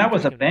 That's that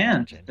was a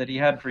band that he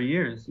had for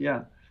years.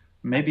 Yeah.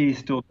 Maybe he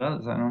still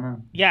does. I don't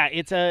know. Yeah,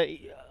 it's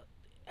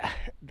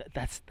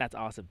that's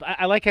awesome.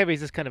 I like how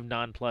he's just kind of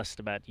nonplussed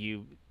about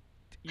you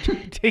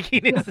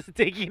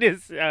taking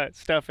his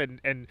stuff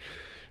and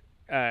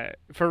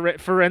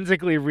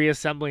forensically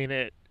reassembling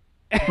it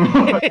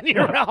in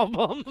your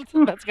album.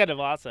 That's kind of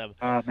awesome.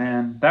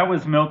 Man, that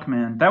was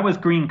Milkman. That was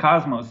Green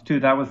Cosmos too.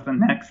 That was the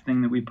next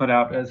thing that we put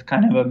out as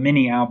kind of a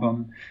mini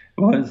album.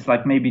 It was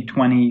like maybe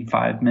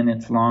 25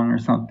 minutes long or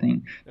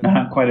something.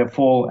 Not quite a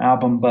full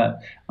album, but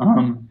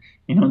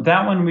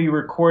that one we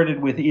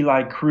recorded with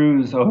Eli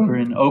Cruz over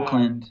in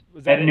Oakland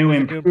at New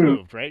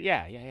Improved, right?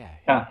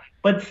 Yeah.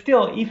 But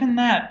still, even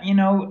that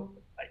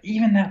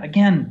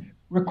again,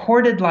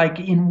 recorded like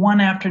in one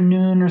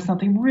afternoon or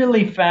something,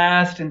 really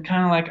fast, and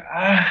kind of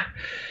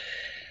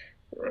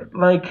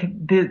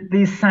like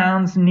these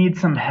sounds need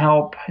some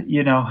help,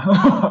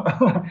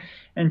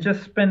 and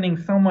just spending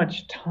so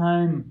much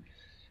time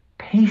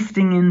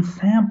pasting in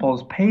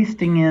samples,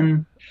 pasting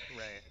in.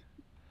 Right.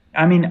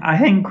 I mean, I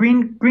think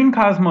Green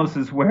Cosmos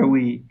is where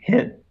we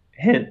hit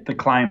the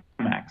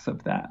climax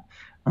of that,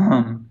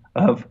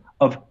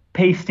 of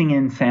pasting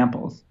in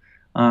samples,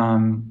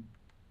 and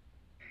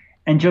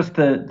just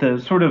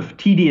the sort of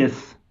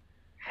tedious.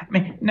 I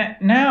mean,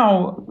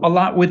 now a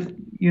lot with,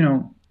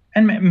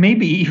 and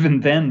maybe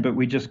even then, but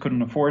we just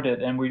couldn't afford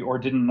it or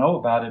didn't know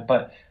about it.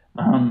 But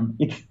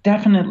it's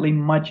definitely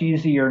much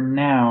easier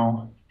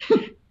now.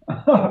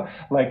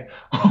 Like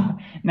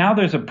now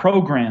there's a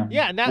program.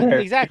 Yeah, now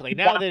exactly.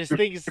 Now there's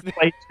things.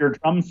 Replace your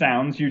drum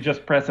sounds. You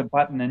just press a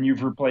button and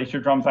you've replaced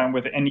your drum sound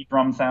with any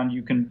drum sound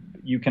you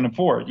can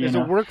afford. There's a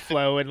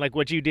workflow, and like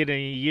what you did in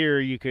a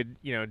year, you could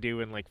do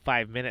in like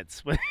 5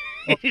 minutes with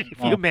a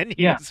few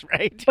menus,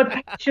 right? But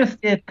that's just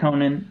it,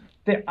 Conan.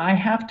 I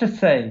have to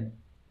say,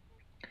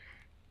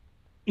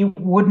 it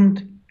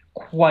wouldn't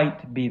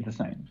quite be the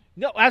same.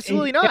 No,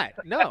 absolutely not.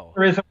 No.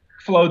 There is a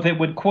workflow that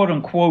would, quote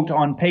unquote,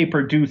 on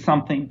paper do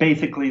something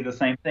basically the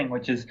same thing,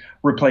 which is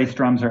replace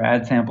drums or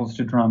add samples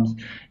to drums,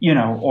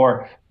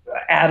 or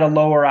add a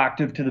lower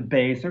octave to the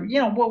bass, or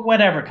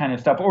whatever kind of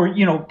stuff, or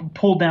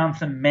pull down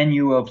some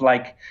menu of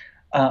like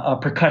a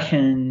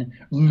percussion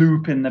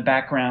loop in the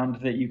background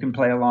that you can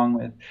play along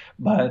with.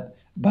 But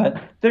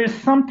there's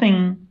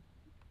something.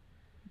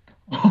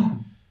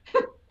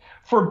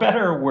 For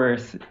better or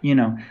worse,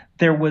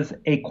 there was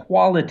a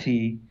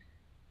quality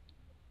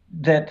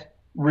that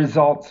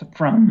results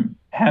from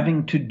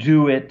having to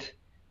do it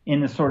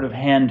in a sort of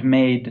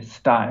handmade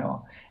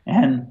style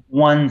and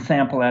one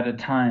sample at a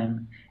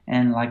time,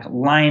 and like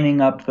lining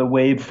up the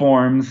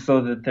waveforms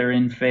so that they're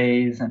in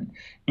phase, and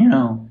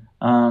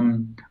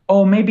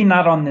maybe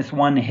not on this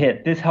one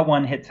hit. This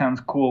one hit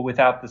sounds cool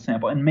without the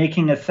sample, and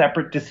making a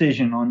separate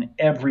decision on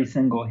every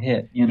single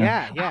hit.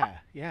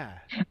 Yeah.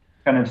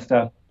 Kind of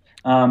stuff.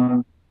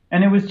 And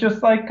it was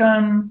just like,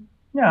 I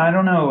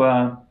don't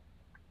know.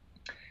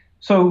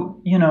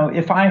 So,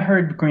 if I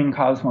heard Green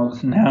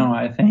Cosmos now,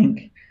 I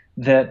think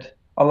that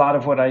a lot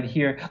of what I'd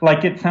hear,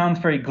 like it sounds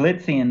very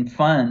glitzy and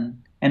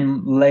fun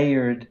and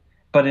layered,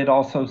 but it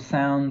also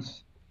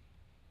sounds,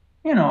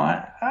 I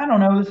don't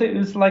know, it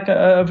was like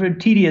a very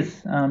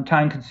tedious,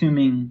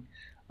 time-consuming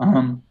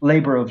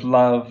labor of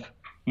love,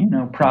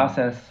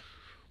 process.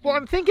 Well,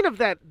 I'm thinking of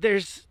that.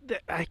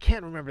 I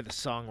can't remember the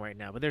song right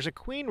now, but there's a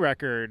Queen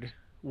record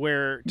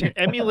where to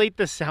emulate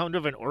the sound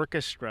of an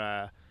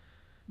orchestra,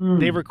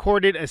 they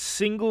recorded a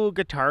single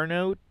guitar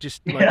note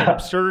just like an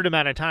absurd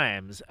amount of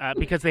times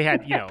because they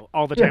had,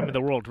 all the time in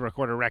the world to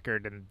record a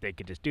record, and they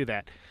could just do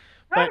that.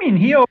 But, I mean,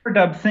 he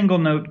overdubbed single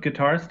note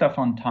guitar stuff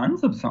on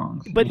tons of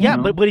songs. But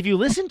but if you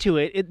listen to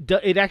it,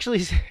 it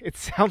actually it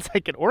sounds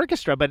like an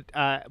orchestra, but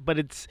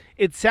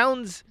it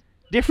sounds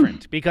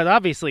different because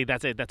obviously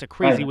that's a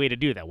crazy way to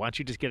do that. Why don't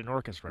you just get an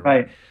orchestra?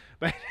 Right.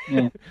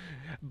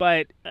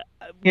 But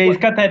he's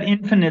got that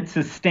infinite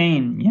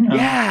sustain,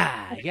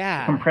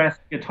 Yeah.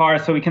 compressed guitar,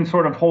 so he can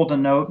sort of hold a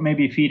note,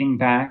 maybe feeding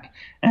back,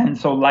 and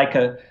so like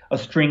a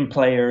string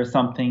player or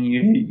something,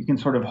 you can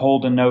sort of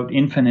hold a note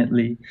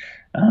infinitely,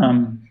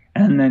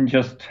 and then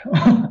just,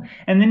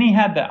 and then he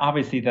had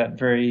obviously that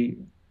very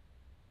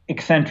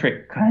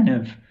eccentric kind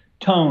of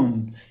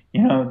tone,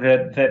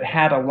 that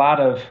had a lot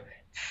of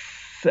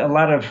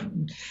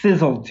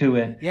sizzle to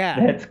it. Yeah.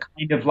 That's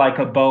kind of like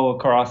a bow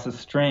across a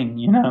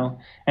string,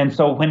 And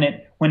so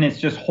when it's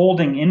just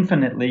holding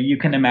infinitely, you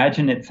can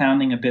imagine it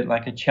sounding a bit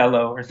like a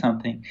cello or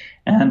something.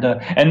 And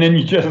then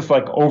you just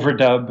like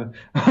overdub,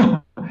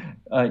 a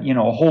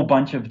whole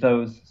bunch of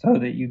those so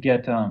that you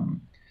get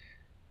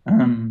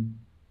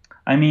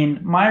I mean,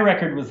 my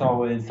record was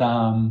always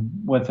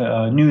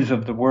News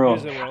of the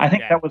World. I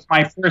think that was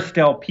my first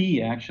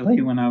LP,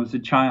 actually, when I was a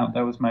child.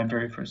 That was my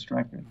very first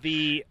record.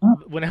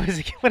 When I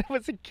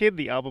was a kid,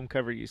 the album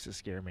cover used to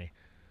scare me.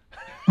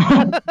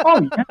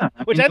 Oh yeah,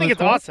 Which I think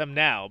it's awesome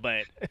now,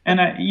 but and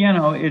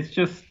it's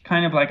just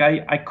kind of like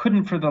I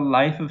couldn't for the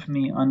life of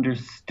me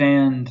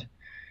understand.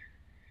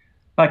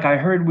 Like I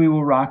heard "We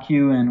Will Rock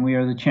You" and "We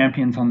Are the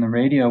Champions" on the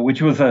radio,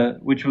 which was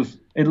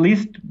at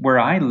least where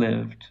I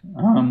lived,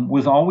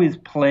 was always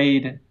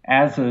played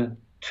as a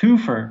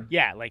twofer.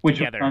 Yeah, like which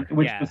together.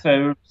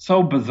 Was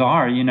so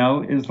bizarre,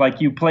 Is like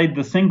you played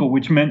the single,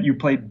 which meant you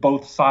played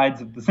both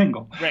sides of the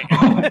single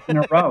in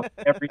a row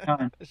every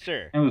time.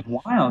 Sure. It was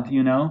wild,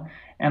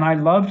 and I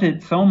loved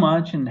it so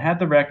much and had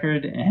the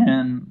record,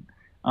 and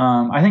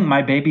I think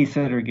my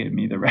babysitter gave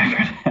me the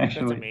record,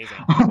 actually.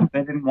 That's amazing.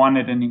 They didn't want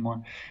it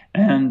anymore.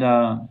 And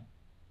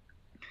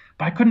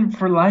but I couldn't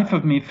for life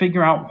of me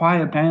figure out why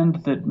a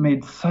band that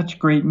made such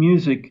great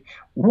music,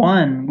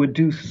 one, would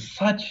do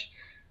such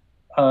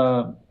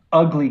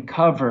ugly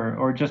cover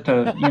or just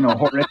a,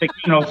 horrific,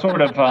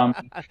 sort of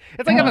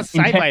it's like a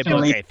sci-fi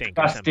book, I think,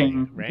 or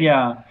something, right?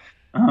 Yeah.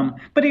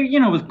 But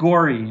it, was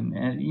gory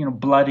and,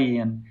 bloody,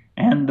 and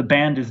the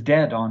band is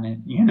dead on it,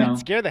 It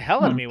scared the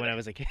hell out of me when I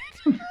was a kid.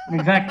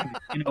 Exactly.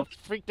 I was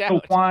freaked out.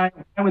 So why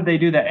would they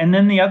do that? And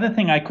then the other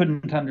thing I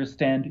couldn't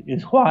understand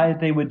is why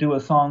they would do a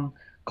song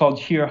called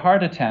Sheer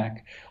Heart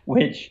Attack,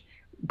 which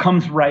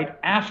comes right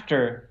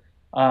after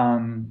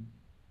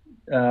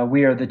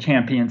We Are the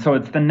Champions. So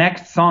it's the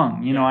next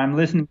song. I'm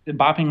listening to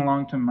bopping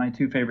along to my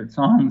two favorite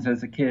songs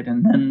as a kid,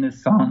 and then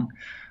this song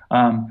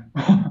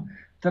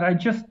that I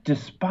just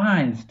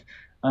despised.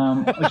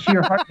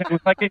 Sheer Heart.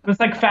 It was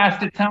like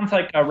fast. It sounds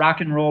like a Rock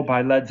and Roll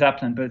by Led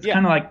Zeppelin, but it's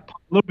kind of like a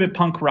little bit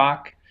punk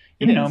rock.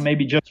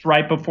 Maybe just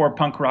right before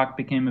punk rock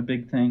became a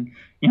big thing.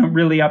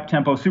 Really up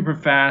tempo, super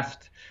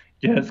fast.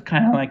 Just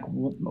kind of like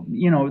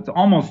it's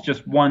almost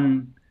just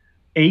one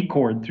A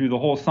chord through the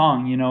whole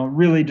song.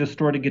 Really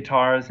distorted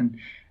guitars and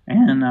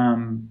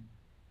and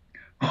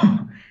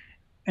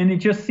it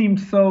just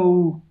seems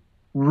so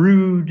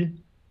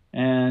rude,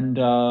 and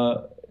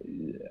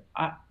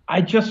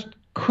I just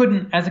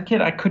couldn't, as a kid,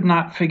 I could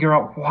not figure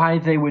out why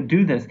they would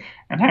do this.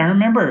 And I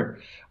remember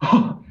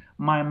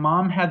my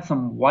mom had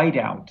some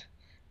whiteout.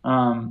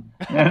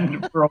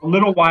 And for a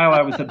little while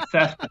I was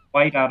obsessed with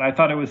whiteout. I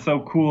thought it was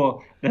so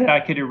cool that I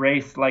could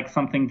erase like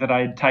something that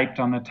I had typed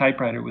on a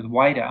typewriter with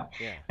whiteout.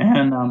 Yeah.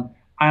 And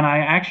I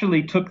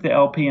actually took the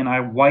LP and I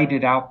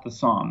whited out the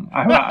song.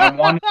 I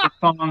wanted the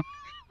song.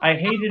 I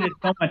hated it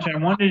so much. I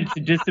wanted it to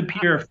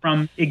disappear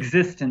from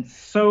existence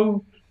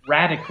so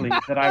radically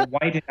that I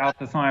whited out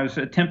the song. I was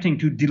attempting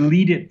to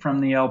delete it from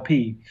the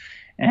LP.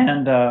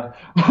 And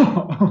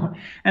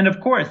and of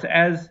course,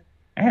 as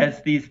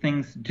these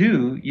things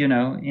do,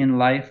 in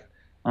life,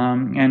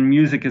 and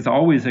music is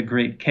always a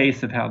great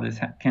case of how this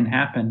can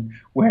happen,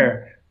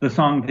 where the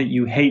song that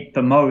you hate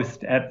the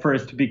most at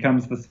first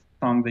becomes the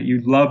song that you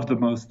love the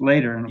most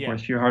later. And of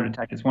course, Sheer Heart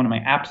Attack is one of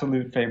my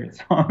absolute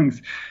favorite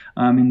songs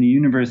in the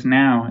universe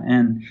now,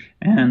 and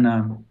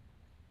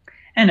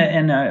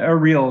a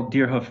real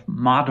Deerhoof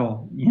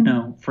model,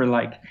 for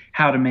like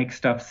how to make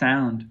stuff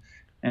sound.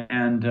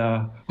 And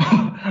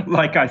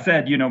like I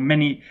said,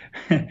 many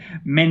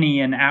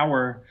an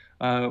hour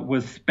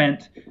was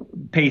spent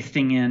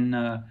pasting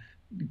in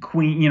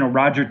Queen,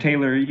 Roger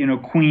Taylor,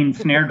 Queen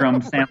snare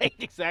drum sample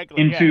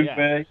into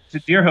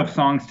Deerhoof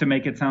songs to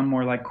make it sound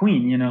more like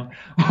Queen,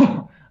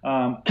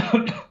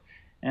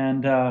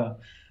 and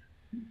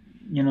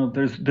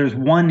there's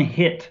one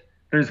hit.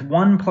 There's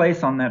one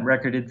place on that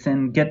record. It's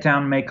in Get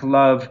Down, Make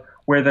Love,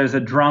 where there's a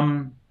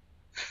drum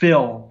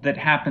fill that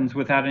happens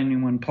without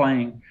anyone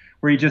playing,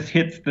 where he just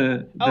hits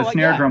the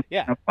snare drum,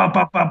 bum,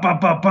 bum, bum, bum,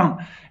 bum, bum,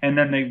 and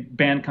then the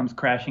band comes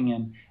crashing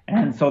in.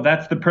 And so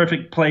that's the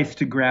perfect place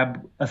to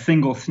grab a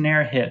single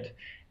snare hit.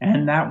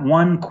 And that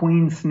one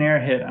Queen snare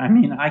hit, I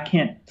mean, I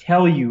can't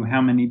tell you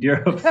how many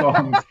Deerhoof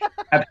songs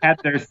have had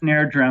their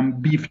snare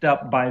drum beefed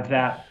up by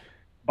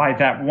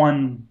that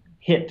one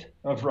hit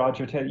of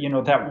Roger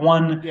Taylor. That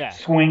one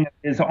swing of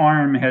his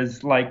arm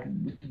has like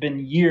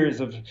been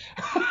years of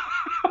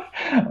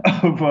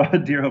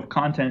Deerhoof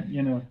content,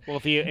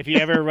 Well, if you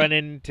ever run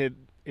into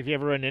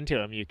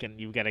him,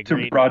 you've got a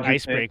great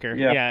icebreaker.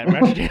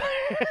 Roger Taylor.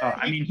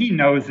 I mean, he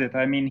knows it.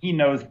 I mean, he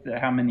knows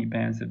how many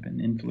bands have been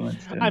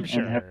influenced. I'm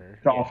sure.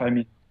 I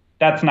mean,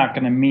 that's not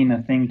going to mean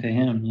a thing to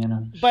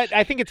him, But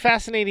I think it's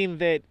fascinating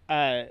that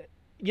I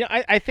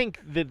think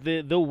that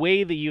the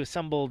way that you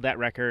assembled that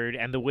record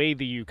and the way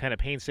that you kind of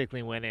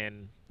painstakingly went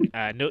in,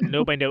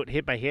 note by note,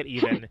 hit by hit,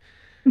 even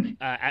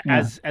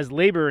as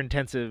labor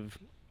intensive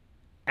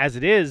as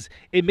it is,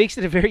 it makes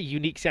it a very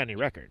unique sounding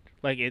record.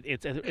 Like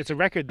it's a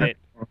record that.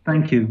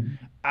 Thank you.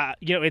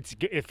 It's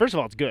first of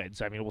all, it's good.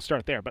 So I mean, we'll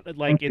start there. But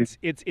like it's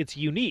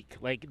unique.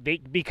 Like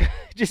because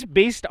just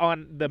based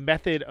on the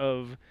method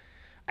of,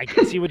 I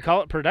guess you would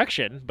call it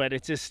production, but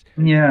it's just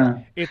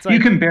it's like, you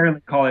can barely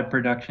call it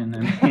production,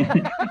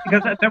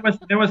 because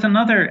there was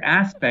another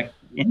aspect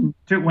in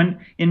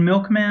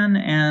Milkman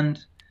and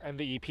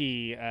the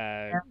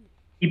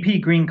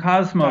EP Green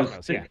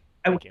Cosmos.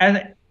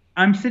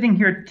 I'm sitting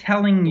here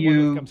telling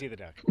you, come see the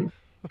duck.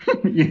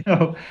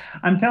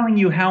 I'm telling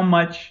you how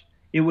much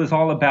it was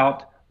all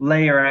about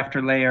layer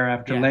after layer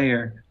after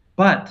layer.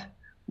 But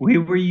we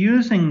were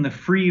using the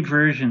free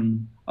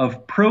version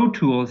of Pro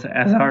Tools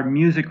as our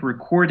music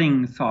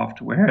recording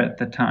software at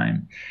the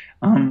time.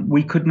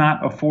 We could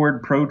not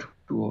afford Pro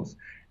Tools.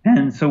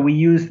 And so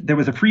there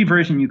was a free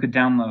version you could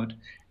download.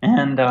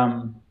 And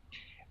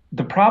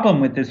the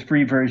problem with this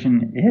free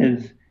version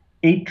is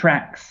 8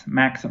 tracks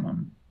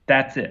maximum.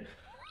 That's it.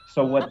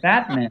 So what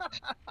that meant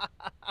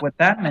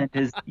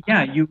is,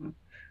 I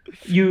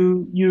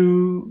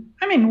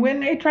mean,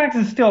 when 8 tracks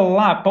is still a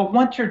lot, but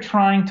once you're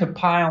trying to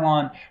pile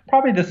on,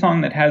 probably the song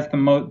that has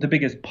the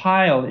biggest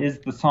pile is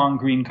the song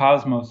Green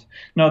Cosmos.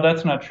 No,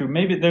 that's not true.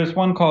 Maybe there's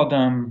one called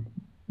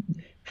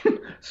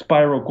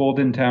Spiral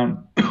Golden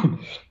Town.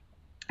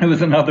 It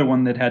was another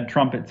one that had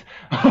trumpets,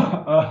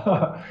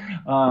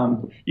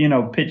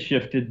 pitch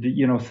shifted,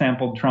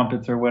 sampled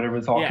trumpets or whatever.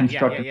 It's all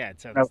constructed.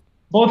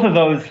 Both of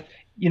those,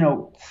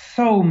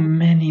 so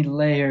many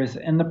layers.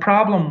 And the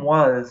problem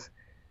was,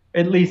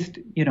 at least,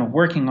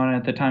 working on it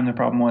at the time, the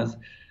problem was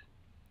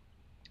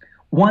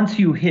once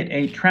you hit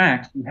 8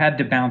 tracks, you had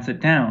to bounce it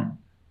down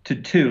to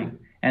 2.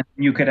 And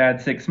you could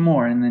add 6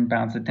 more and then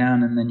bounce it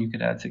down and then you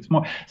could add 6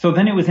 more. So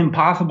then it was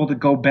impossible to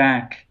go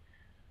back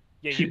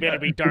Yeah, you better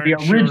be darn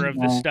sure of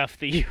the stuff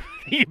that you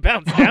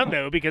bounce down,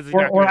 though, because it's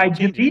or I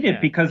delete it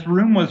because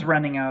room was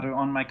running out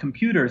on my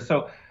computer.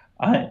 So,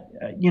 it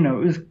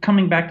was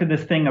coming back to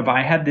this thing of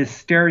I had this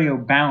stereo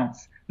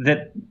bounce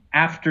that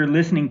after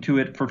listening to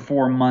it for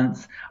 4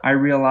 months, I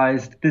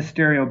realized this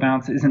stereo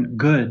bounce isn't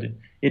good.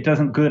 It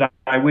doesn't good.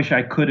 I wish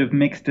I could have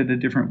mixed it a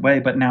different way,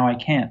 but now I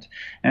can't.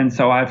 And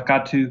so I've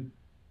got to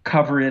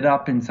cover it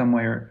up in some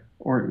way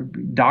or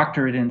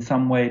doctor it in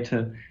some way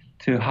to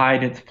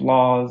hide its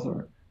flaws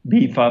or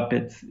beef up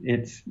its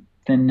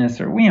thinness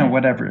or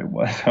whatever it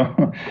was.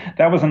 So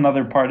that was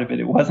another part of it.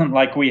 It wasn't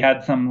like we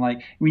had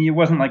it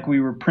wasn't like we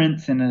were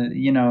Prince in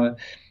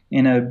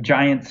a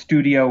giant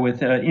studio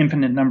with an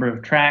infinite number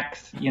of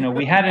tracks.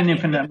 We had an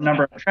infinite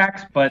number of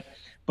tracks, but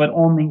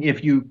only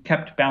if you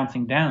kept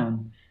bouncing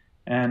down.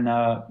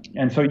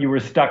 And so you were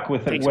stuck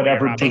with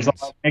whatever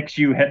bizarre mix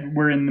you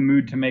were in the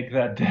mood to make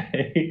that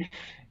day.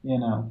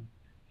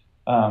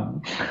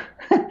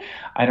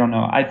 I don't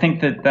know. I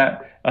think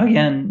that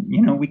again,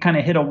 we kind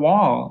of hit a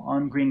wall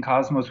on Green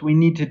Cosmos. We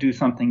need to do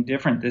something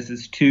different. This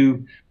is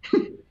too,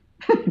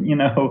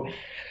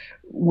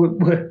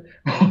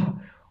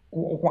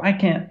 why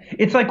can't?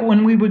 It's like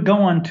when we would go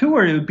on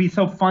tour, it would be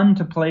so fun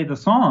to play the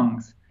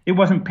songs. It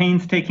wasn't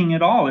painstaking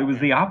at all. It was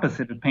the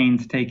opposite of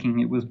painstaking.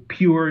 It was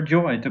pure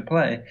joy to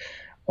play.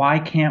 Why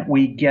can't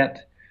we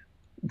get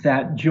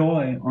that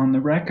joy on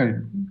the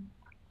record?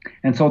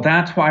 And so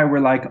that's why we're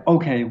like,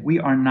 okay, we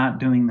are not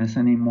doing this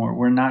anymore.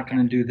 We're not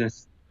going to do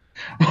this.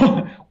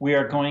 We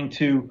are going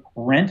to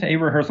rent a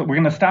rehearsal. We're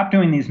going to stop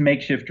doing these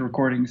makeshift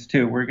recordings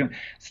too. We're going to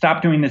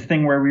stop doing this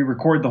thing where we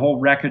record the whole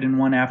record in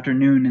one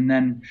afternoon and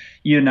then,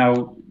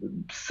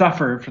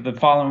 suffer for the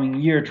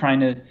following year trying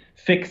to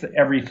fix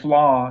every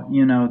flaw,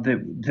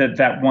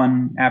 that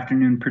one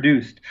afternoon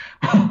produced.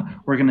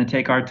 We're going to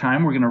take our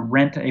time. We're going to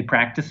rent a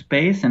practice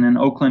space, and in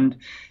Oakland,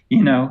 it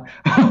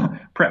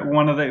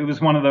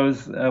was one of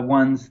those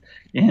ones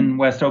in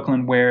West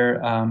Oakland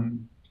where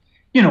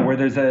where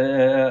there's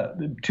a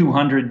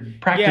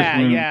 200 practice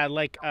room. Yeah,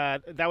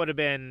 that would have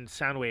been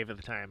Soundwave at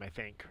the time, I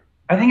think.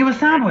 I think it was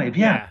Soundwave,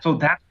 yeah. So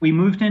we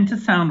moved into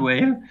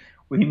Soundwave.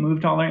 We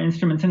moved all our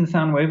instruments into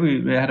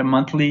Soundwave. We had a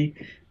monthly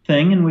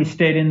thing, and we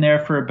stayed in there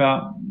for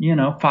about,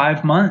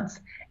 5 months.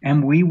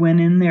 And we went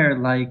in there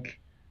like,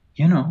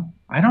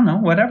 I don't know,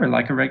 whatever,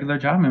 like a regular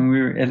job. And we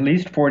were at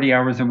least 40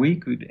 hours a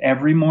week.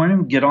 Every morning,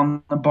 we'd get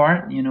on the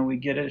BART, we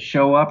get a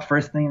show up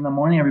first thing in the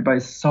morning.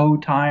 Everybody's so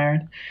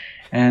tired.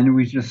 And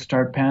we just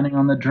start pounding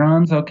on the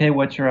drums. Okay,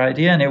 what's your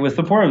idea? And it was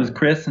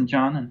Chris and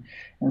John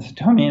and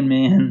Satomi and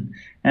me.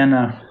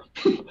 And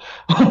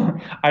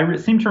I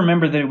seem to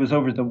remember that it was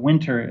over the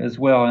winter as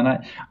well.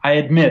 And I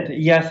admit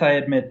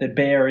that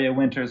Bay Area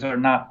winters are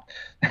not,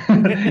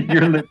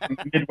 you're living in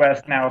the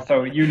Midwest now,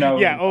 so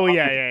Yeah,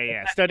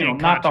 yeah. Studying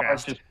not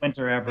contrast. the harshest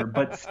winter ever,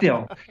 but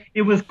still,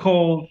 it was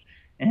cold.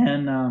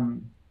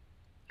 And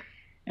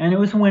it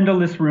was a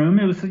windowless room.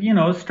 It was,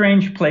 a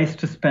strange place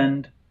to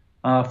spend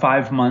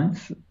 5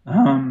 months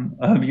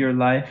of your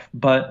life,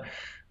 but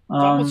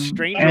it's almost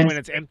stranger when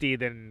it's empty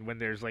than when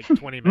there's like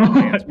 20 minute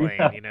bands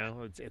playing.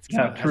 It's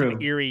got has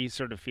an eerie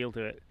sort of feel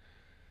to it.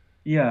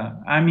 Yeah,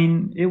 I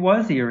mean, it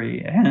was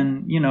eerie,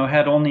 and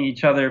had only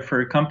each other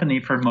for company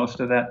for most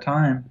of that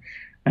time,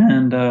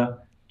 and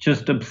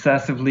just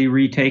obsessively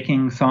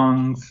retaking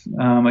songs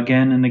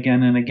again and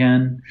again and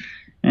again,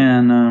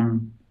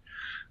 and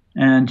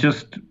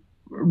just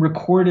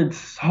recorded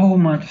so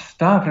much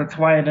stuff. That's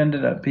why it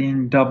ended up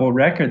being double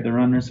record, The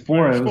Runners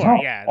 4. It was all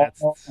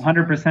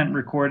 100%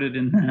 recorded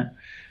in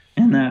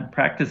that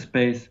practice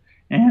space.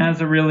 And it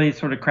has a really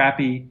sort of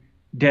crappy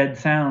dead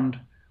sound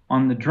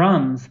on the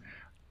drums.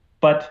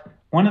 But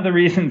one of the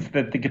reasons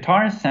that the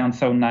guitars sound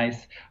so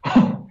nice,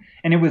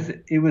 and it was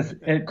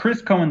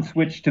Chris Cohen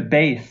switched to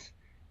bass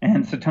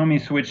and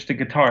Satomi switched to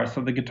guitar. So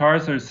the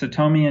guitars are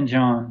Satomi and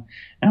John.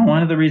 And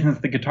one of the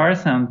reasons the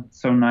guitars sound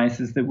so nice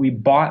is that we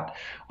bought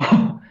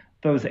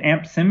those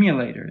amp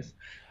simulators.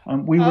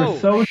 We were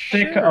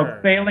sick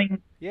of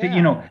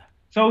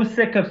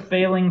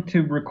failing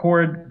to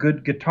record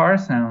good guitar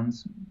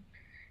sounds.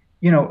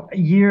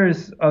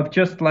 Years of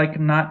just like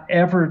not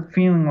ever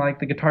feeling like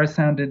the guitar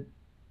sounded,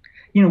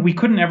 we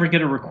couldn't ever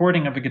get a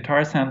recording of a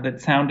guitar sound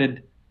that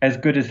sounded as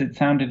good as it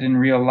sounded in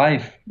real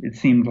life, it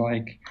seemed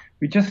like.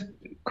 We just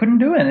couldn't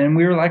do it. And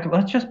we were like,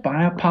 let's just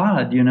buy a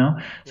pod,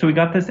 So we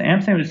got this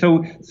amp simulator.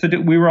 So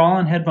we were all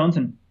on headphones,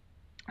 and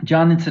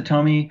John and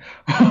Satomi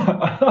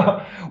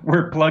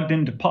were plugged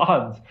into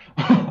pods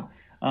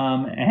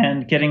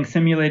and getting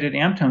simulated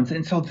amp tones.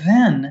 And so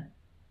then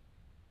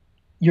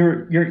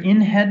you're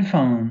in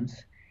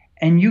headphones,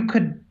 and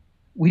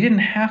we didn't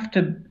have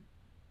to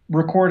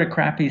record a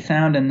crappy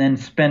sound and then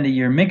spend a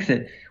year mix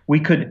it.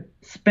 We could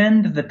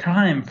spend the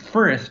time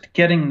first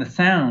getting the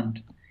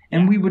sound.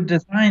 And we would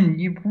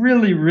design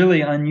really, really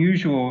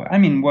unusual,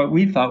 what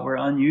we thought were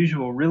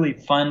unusual, really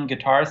fun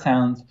guitar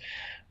sounds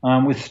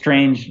with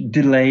strange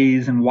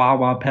delays and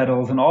wah-wah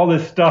pedals and all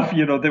this stuff,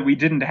 that we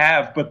didn't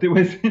have, but it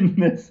was in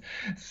this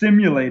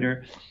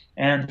simulator.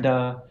 And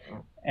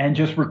and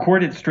just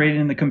record it straight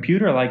in the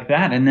computer like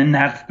that, and then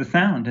that's the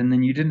sound, and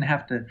then you didn't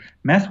have to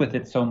mess with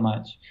it so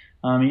much.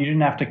 You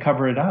didn't have to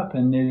cover it up,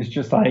 and it was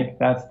just like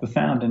that's the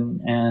sound,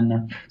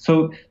 and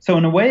so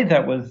in a way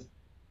that was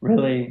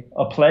really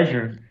a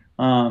pleasure.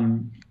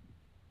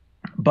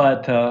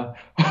 But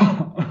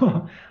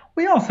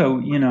we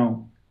also,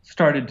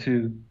 started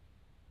to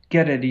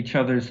get at each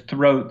other's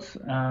throats.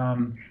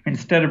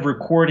 Instead of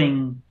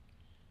recording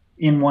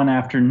in one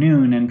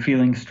afternoon and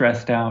feeling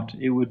stressed out,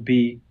 it would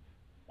be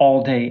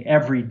all day,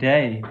 every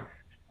day.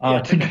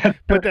 Together.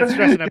 Put that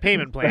stress in a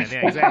payment plan.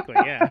 Yeah, exactly.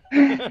 Yeah.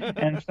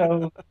 And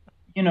so,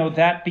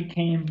 that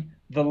became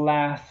the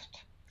last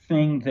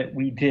thing that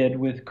we did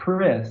with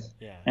Chris.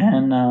 Yeah.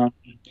 And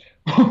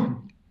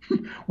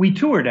we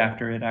toured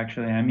after it,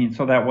 actually. I mean,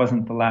 so that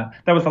wasn't the last.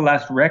 That was the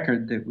last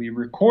record that we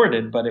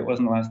recorded, but it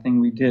wasn't the last thing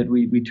we did.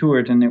 We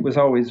toured, and it was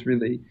always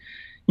really,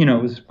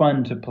 it was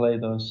fun to play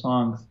those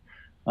songs.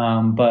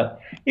 But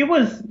it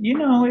was,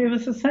 it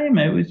was the same.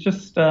 It was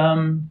just,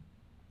 and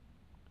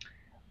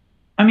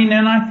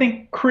I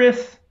think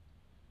Chris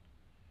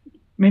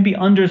maybe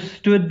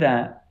understood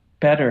that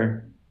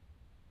better.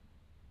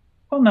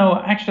 Well, no,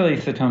 actually,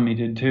 Satomi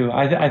did too.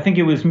 I think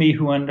it was me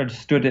who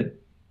understood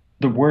it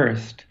the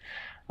worst.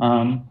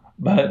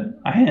 But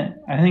I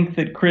think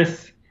that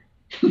Chris,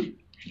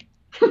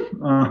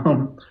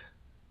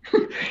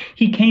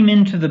 he came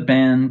into the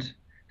band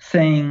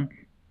saying,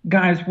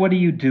 "Guys, what are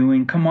you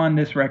doing? Come on,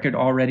 this record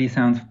already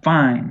sounds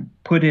fine.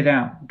 Put it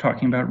out." I'm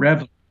talking about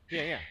Revel.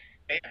 Yeah.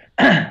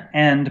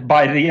 And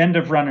by the end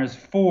of Runners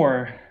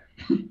 4,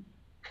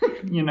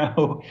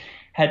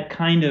 had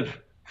kind of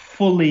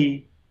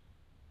fully.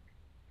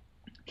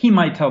 He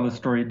might tell the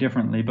story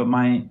differently, but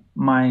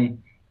my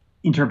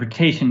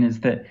interpretation is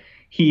that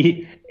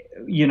he,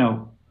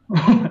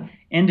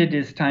 ended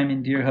his time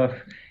in Deerhoof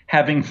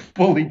having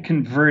fully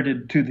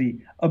converted to the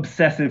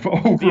obsessive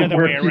overwork. The other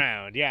way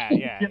around, yeah.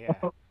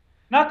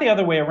 Not the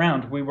other way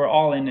around. We were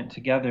all in it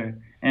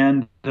together.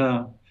 And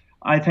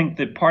I think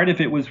that part of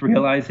it was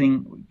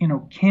realizing,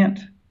 can't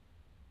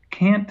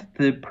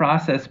the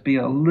process be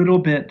a little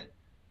bit,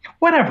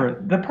 whatever.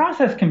 The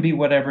process can be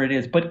whatever it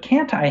is, but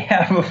can't I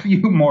have a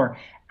few more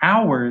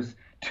hours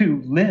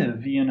to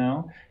live,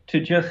 to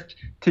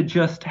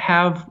just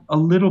have a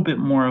little bit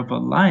more of a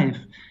life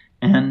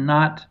and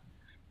not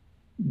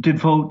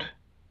devote.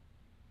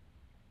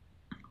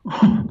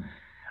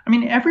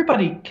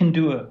 Everybody can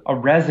do a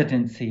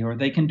residency, or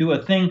they can do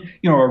a thing,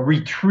 a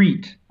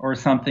retreat or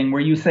something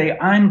where you say,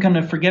 I'm going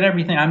to forget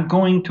everything. I'm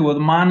going to a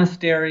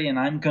monastery and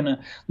I'm going to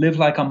live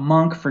like a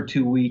monk for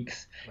 2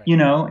 weeks,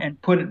 right.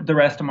 And put the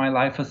rest of my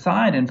life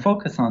aside and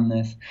focus on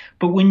this.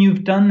 But when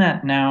you've done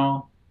that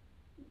now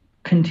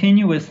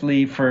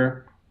continuously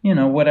for,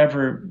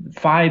 whatever,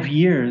 5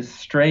 years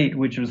straight,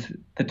 which was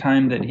the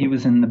time that he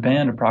was in the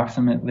band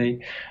approximately,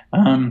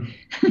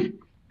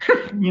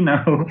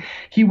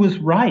 he was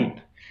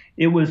right.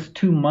 It was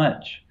too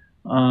much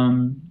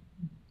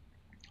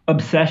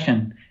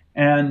obsession,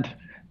 and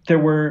there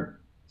were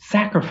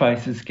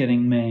sacrifices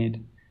getting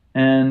made.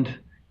 And,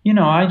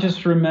 I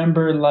just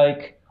remember,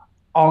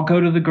 I'll go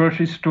to the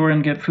grocery store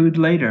and get food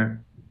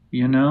later,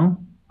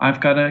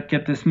 I've got to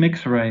get this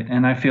mix right,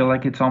 and I feel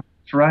like it's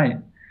almost right.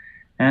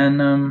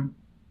 And,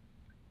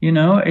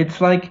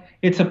 it's like,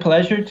 it's a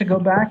pleasure to go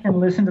back and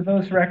listen to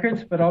those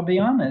records, but I'll be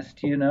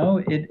honest,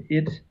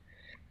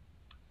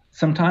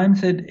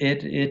 sometimes I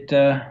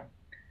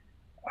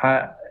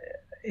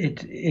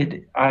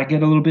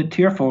get a little bit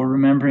tearful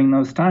remembering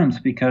those times,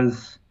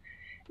 because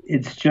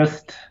it's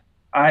just,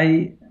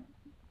 I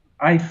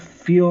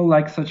feel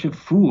like such a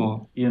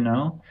fool,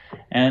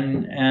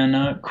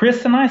 and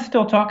Chris and I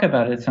still talk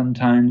about it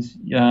sometimes.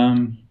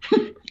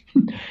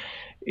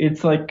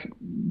 It's like,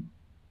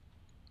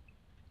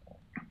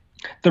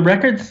 the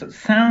records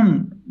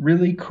sound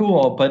really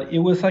cool, but it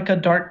was like a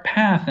dark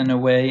path in a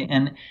way,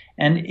 and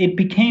it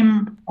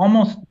became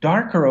almost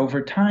darker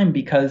over time,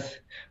 because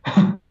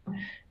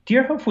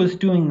Deerhoof was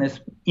doing this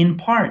in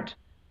part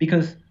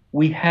because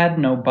we had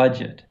no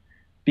budget,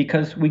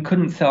 because we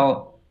couldn't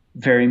sell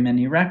very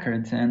many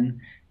records, and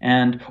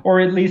or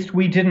at least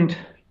we didn't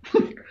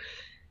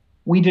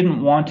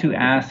want to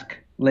ask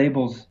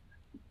labels.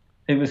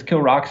 It was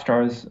Kill Rock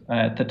Stars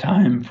at the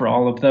time for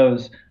all of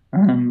those.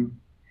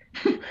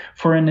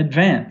 For an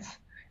advance,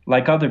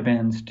 like other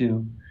bands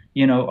do,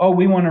 we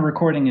want a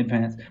recording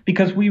advance,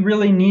 because we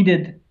really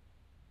needed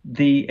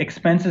the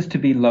expenses to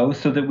be low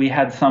so that we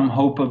had some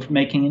hope of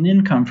making an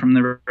income from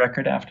the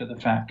record after the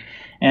fact.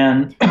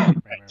 And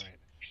right.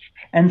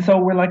 And so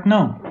we're like,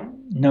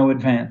 no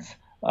advance.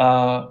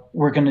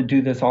 We're going to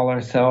do this all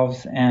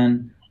ourselves.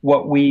 And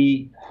what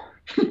we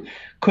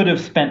could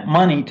have spent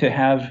money to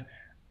have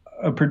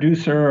a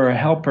producer or a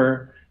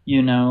helper,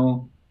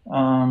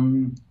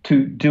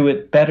 to do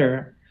it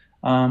better,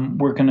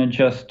 we're going to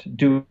just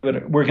do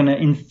it. We're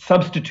going to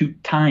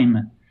substitute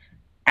time,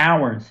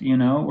 hours, we're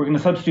going to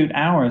substitute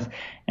hours.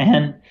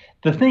 And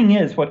the thing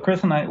is, what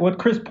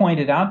Chris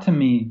pointed out to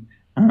me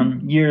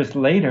years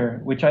later,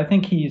 which I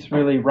think he's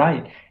really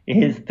right,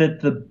 is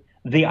that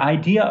the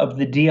idea of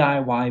the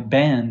DIY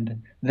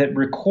band that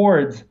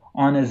records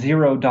on a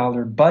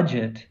 $0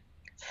 budget,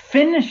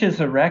 finishes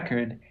a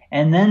record,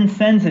 and then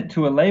sends it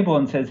to a label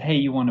and says, "Hey,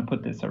 you want to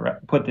put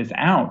this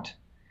out,"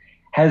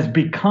 has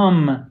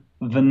become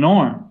the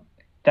norm.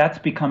 That's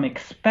become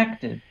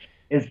expected.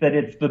 Is that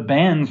it's the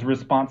band's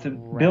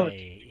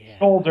responsibility to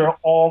shoulder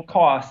all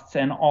costs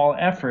and all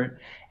effort,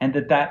 and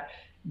that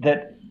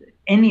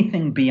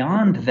anything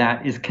beyond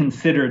that is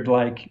considered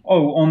like,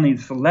 oh, only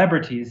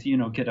celebrities,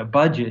 get a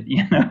budget,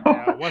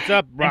 What's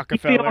up,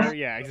 Rockefeller?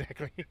 Yeah,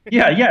 exactly.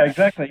 yeah,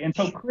 exactly. And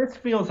so Chris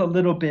feels a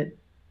little bit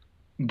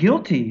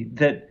guilty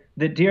that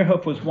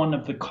Deerhoof was one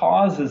of the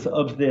causes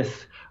of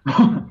this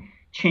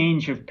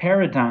change of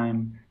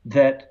paradigm,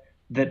 that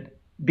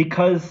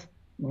because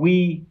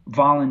we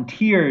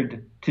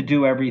volunteered to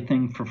do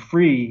everything for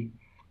free,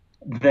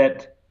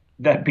 that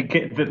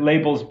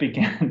labels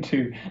began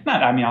to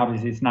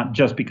obviously it's not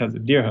just because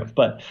of Deerhoof,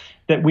 but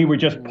that we were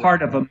just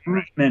part of a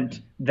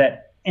movement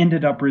that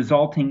ended up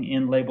resulting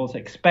in labels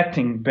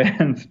expecting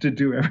bands to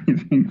do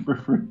everything for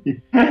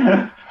free.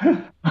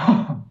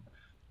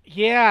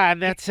 Yeah,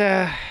 and that's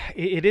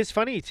it is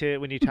funny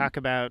when you talk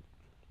about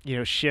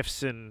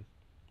shifts in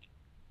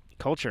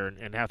culture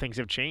and how things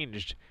have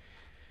changed.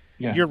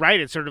 Yeah. You're right.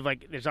 It's sort of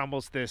like there's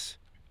almost this,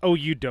 oh,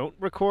 you don't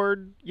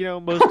record,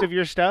 most of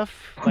your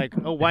stuff? Like,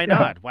 oh, why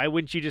not? Why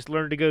wouldn't you just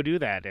learn to go do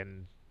that?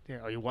 And,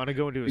 you want to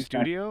go into a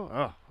studio?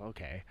 Oh,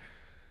 okay.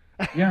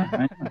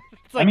 Yeah.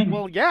 It's like,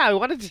 well, yeah, I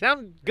want it to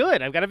sound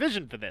good. I've got a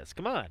vision for this.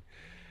 Come on.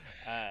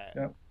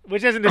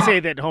 Which isn't to say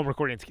that home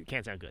recordings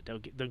can't sound good.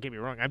 Don't get me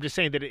wrong. I'm just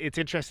saying that it's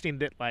interesting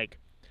that, like,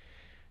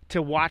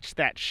 to watch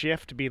that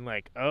shift being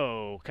like,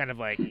 oh, kind of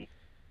like,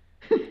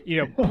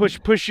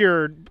 push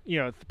your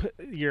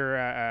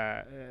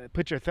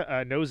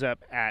nose up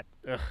at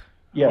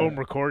home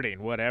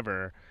recording,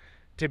 whatever,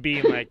 to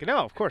being like, no,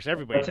 of course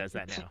everybody does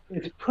that now.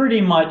 It's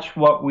pretty much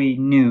what we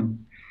knew.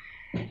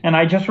 And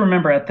I just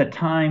remember at the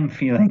time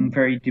feeling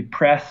very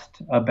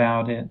depressed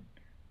about it.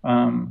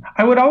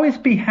 I would always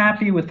be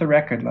happy with the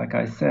record, like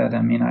I said.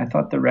 I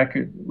thought the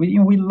record, we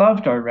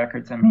loved our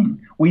records.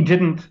 We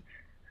didn't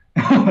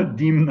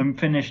deem them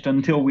finished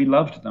until we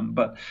loved them,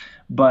 but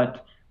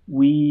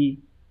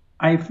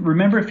I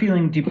remember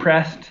feeling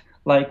depressed,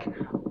 like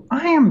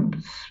I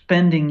am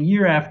spending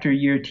year after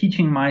year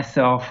teaching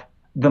myself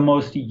the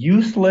most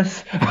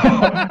useless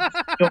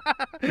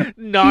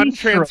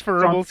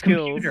non-transferable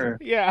skills.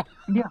 Yeah.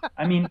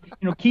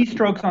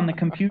 Keystrokes on the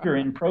computer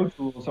in Pro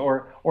Tools,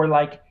 or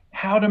like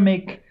how to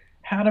make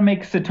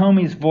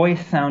Satomi's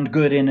voice sound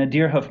good in a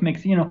Deerhoof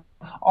mix,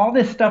 all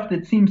this stuff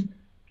that seems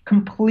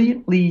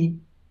completely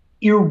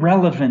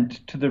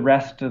irrelevant to the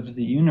rest of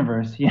the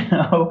universe,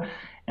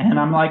 And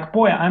I'm like,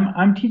 boy,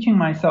 I'm teaching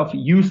myself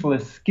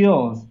useless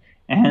skills.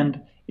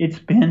 And it's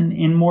been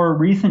in more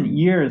recent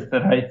years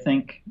that I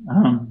think,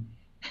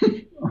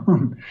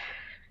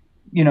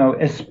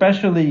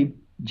 especially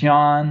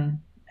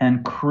John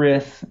and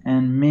Chris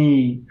and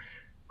me,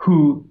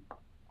 who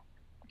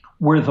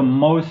were the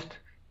most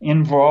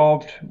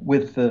involved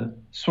with the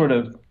sort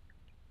of,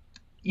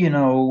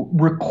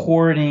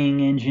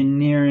 recording,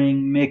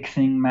 engineering,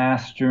 mixing,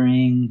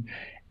 mastering,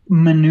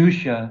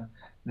 minutia,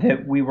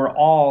 that we were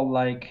all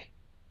like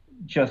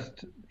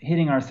just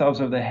hitting ourselves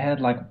over the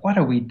head, like, what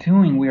are we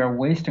doing? We are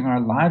wasting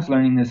our lives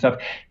learning this stuff.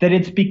 That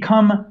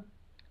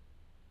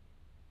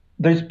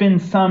there's been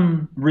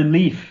some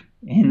relief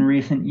in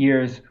recent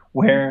years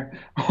where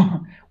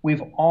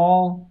we've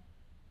all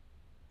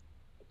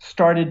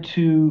started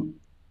to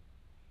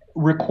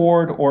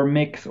record or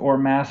mix or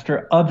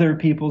master other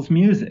people's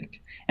music.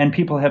 And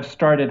people have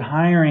started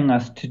hiring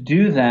us to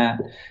do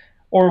that.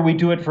 Or we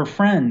do it for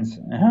friends,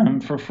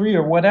 for free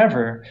or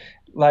whatever.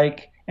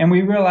 And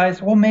we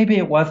realize, well, maybe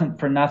it wasn't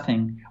for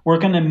nothing. We're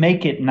going to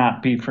make it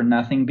not be for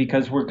nothing,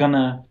 because we're going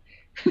to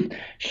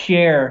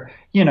share,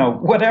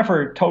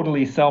 whatever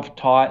totally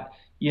self-taught,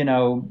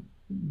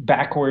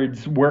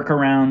 backwards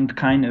workaround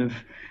kind of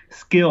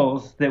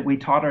skills that we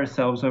taught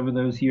ourselves over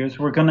those years.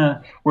 We're going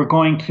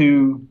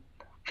to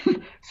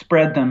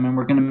spread them, and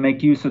we're going to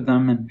make use of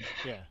them,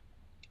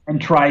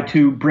 and try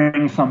to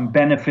bring some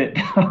benefit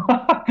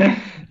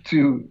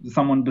to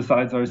someone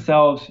besides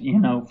ourselves,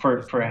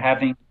 for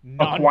having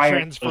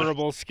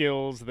non-transferable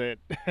skills that.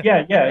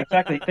 yeah,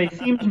 exactly. They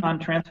seemed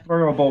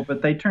non-transferable,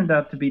 but they turned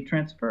out to be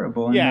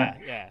transferable. And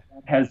that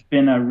has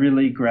been a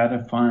really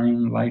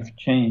gratifying life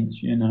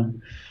change.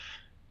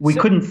 We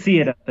couldn't see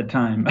it at the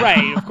time.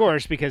 Right, of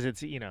course, because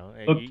it's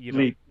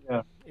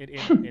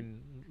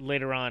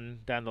later on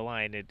down the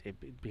line,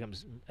 it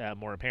becomes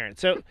more apparent.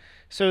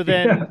 So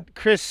then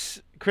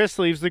Chris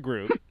leaves the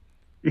group.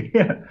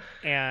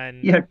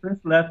 Chris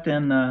left,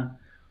 and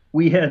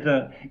we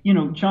had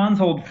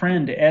John's old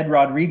friend Ed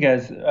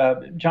Rodriguez.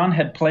 John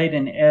had played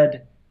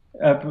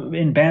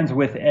in bands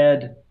with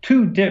Ed,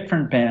 2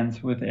 different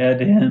bands with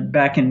Ed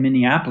back in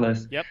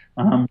Minneapolis. Yep.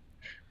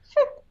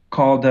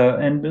 Called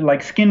and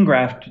like skin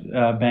graft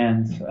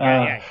bands.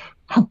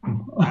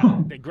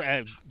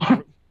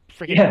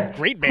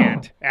 Great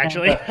band,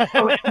 actually.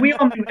 We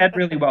all knew Ed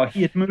really well.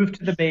 He had moved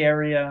to the Bay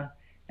Area,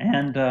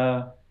 and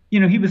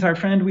he was our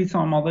friend. We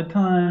saw him all the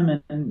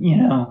time, and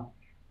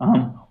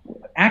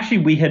actually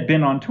we had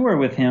been on tour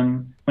with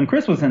him when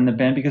Chris was in the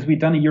band because we'd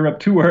done a Europe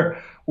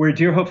tour where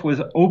Deerhoof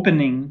was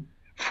opening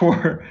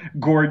for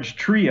Gorge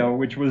Trio,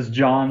 which was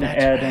John,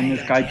 Ed, and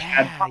this guy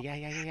Chad.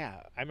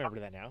 Yeah. I remember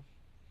that now.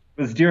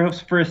 It was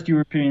Deerhoof's first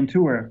European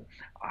tour.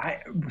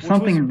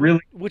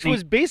 Which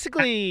was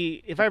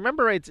basically, if I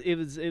remember right, it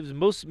was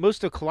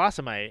most of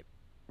Colossamite,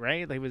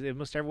 right? Like it was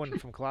most everyone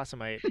from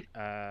Colossamite.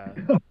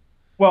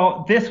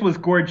 Well, this was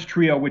Gorge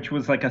Trio, which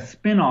was like a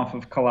spin-off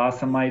of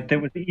Colossamite that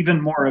was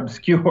even more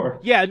obscure.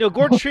 Yeah, no,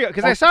 Gorge Trio,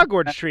 because I saw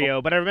Gorge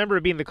Trio, but I remember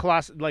it being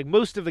like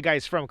most of the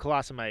guys from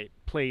Colossamite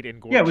played in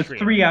Gorge Trio. Yeah, it was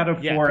 3 out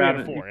of 4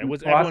 out of 4. It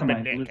was everyone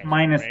but Nick, it was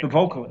minus the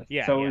vocalist,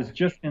 so it was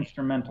just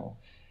instrumental.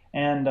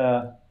 And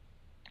a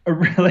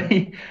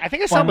really I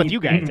think I saw him with you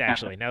guys,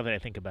 actually, now that I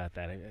think about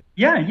that.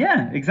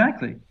 Yeah,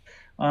 exactly.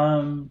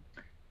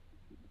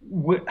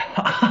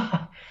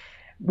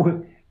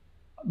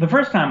 The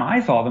first time I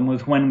saw them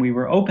was when we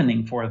were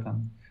opening for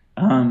them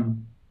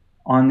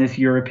on this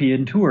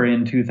European tour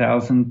in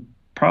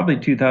probably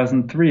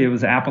 2003. It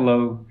was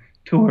Apollo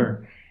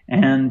tour.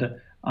 And,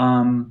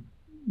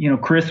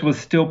 Chris was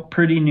still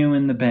pretty new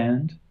in the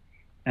band.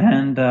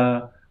 And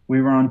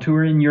we were on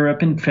tour in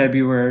Europe in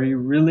February,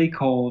 really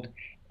cold.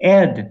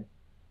 Ed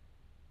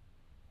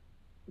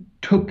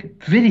took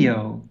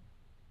video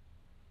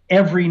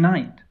every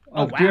night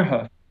of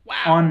Deerhoof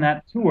on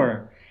that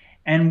tour.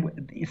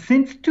 And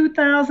since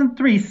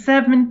 2003,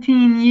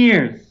 17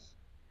 years,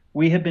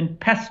 we have been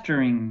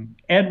pestering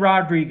Ed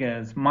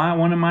Rodriguez,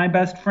 one of my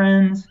best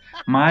friends,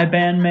 my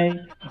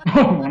bandmate,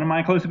 one of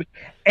my closest.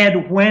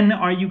 Ed, when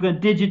are you going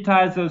to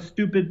digitize those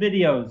stupid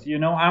videos?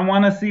 I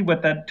want to see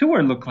what that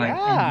tour looked like.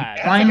 Yeah, and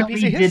he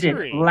finally did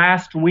it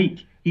last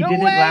week. He did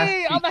it last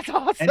week. Oh, that's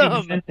awesome. And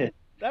he sent it.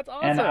 That's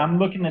awesome. And I'm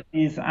looking at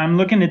these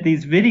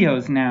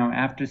videos now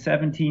after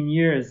 17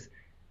 years.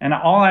 And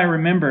all I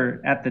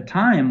remember at the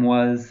time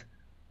was,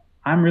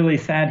 I'm really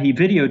sad he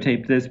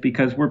videotaped this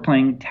because we're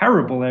playing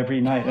terrible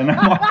every night. And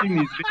I'm watching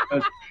these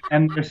videos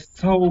and they're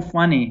so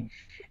funny.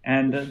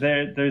 And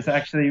there's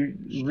actually,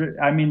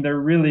 they're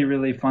really,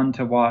 really fun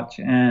to watch.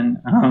 And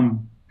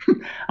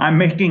I'm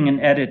making an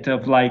edit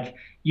of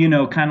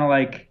kind of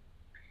like,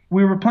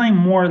 we were playing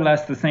more or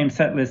less the same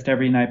set list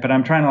every night, but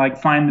I'm trying to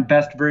find the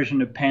best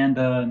version of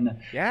Panda and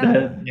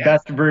the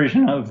best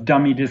version of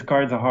Dummy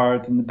Discards a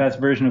Heart and the best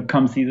version of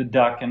Come See the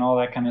Duck and all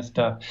that kind of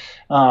stuff.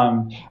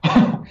 Well,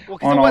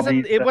 because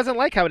it wasn't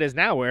like how it is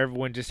now, where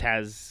everyone just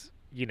has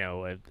an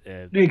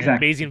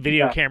amazing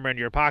video camera in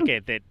your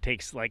pocket that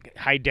takes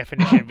high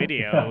definition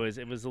video.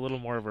 It was a little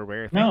more of a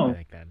rare thing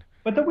back then.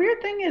 But the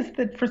weird thing is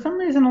that for some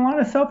reason, a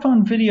lot of cell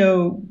phone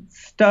video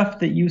stuff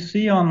that you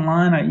see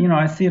online,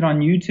 I see it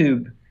on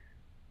YouTube.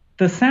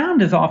 The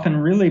sound is often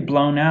really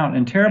blown out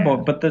and terrible,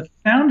 but the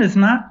sound is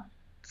not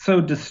so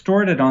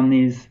distorted on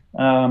these.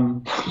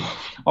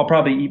 I'll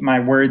probably eat my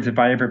words if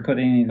I ever put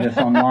any of this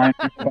online.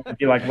 People will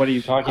be like, what are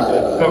you talking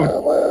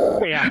about?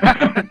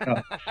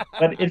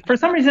 But for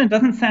some reason, it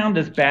doesn't sound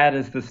as bad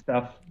as the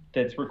stuff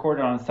that's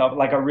recorded on itself,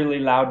 like a really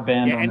loud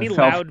band. Any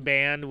loud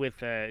band with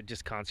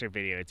just concert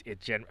video,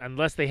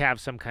 unless they have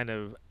some kind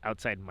of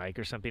outside mic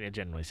or something, it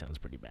generally sounds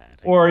pretty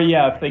bad. Or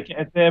if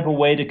they have a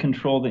way to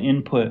control the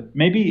input.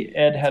 Maybe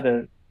Ed had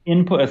a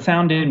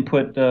sound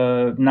input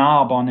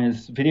knob on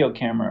his video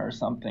camera or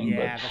something.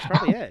 Yeah, that's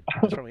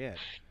probably it.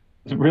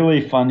 It's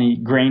really funny,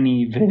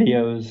 grainy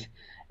videos.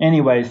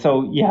 Anyway,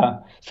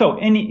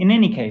 in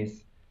any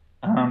case,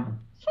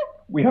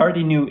 we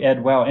already knew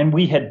Ed well, and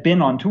we had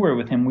been on tour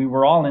with him. We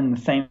were all in the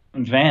same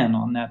van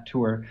on that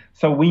tour,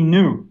 so we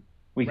knew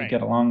we could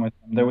get along with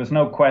him. There was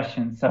no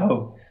question.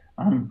 So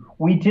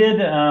we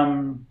did.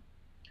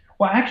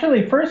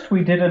 Actually, first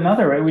we did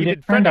another. We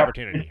did Friend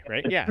Opportunity,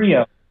 right? Yeah.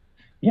 Trio.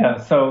 Yeah.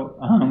 So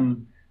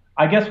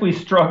I guess we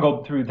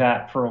struggled through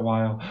that for a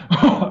while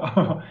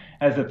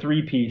as a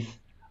 3-piece.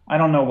 I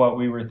don't know what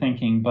we were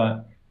thinking,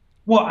 but.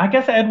 Well, I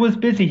guess Ed was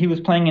busy. He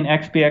was playing in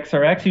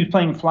XBXRX. He was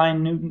playing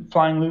Flying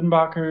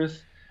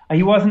Ludenbachers.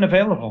 He wasn't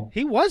available.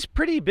 He was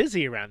pretty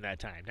busy around that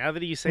time. Now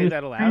that you say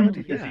that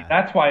aloud. Yeah.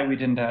 That's why we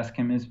didn't ask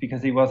him, is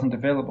because he wasn't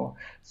available.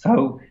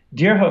 So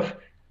Deerhoof,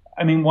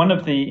 one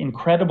of the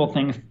incredible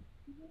things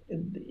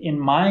in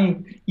my,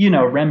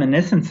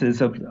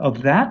 reminiscences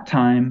of that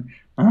time,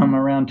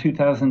 around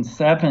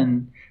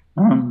 2007,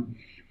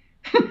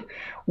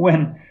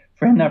 when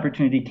Friend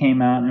Opportunity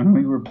came out and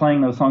we were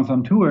playing those songs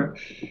on tour.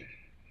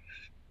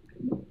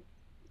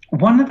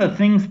 One of the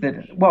things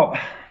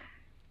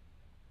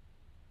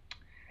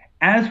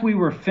as we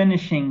were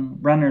finishing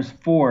Runners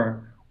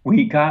 4,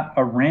 we got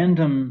a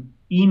random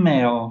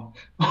email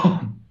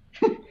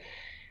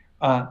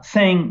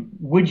saying,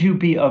 would you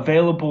be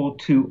available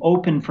to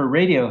open for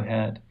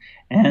Radiohead?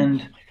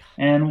 And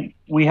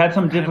we had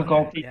some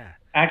difficulty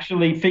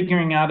actually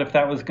figuring out if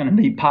that was going to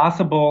be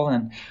possible.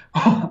 And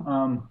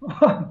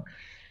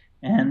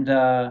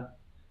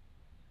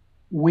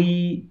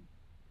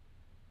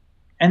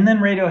And then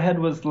Radiohead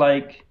was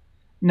like,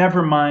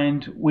 never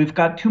mind, we've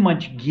got too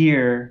much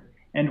gear.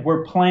 and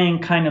we're playing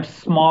kind of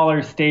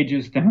smaller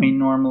stages than we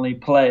normally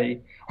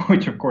play,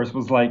 which of course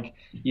was like,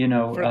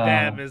 for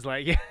them is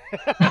like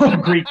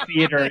Greek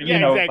theater,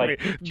 exactly.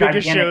 like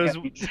biggest shows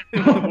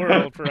in the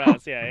world for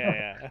us.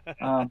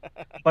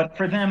 But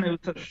for them, it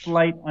was a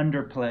slight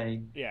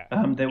underplay.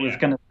 That was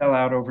going to sell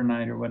out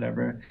overnight or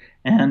whatever.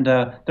 And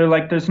they're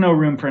like, there's no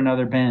room for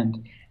another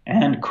band.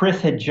 And Chris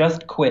had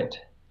just quit.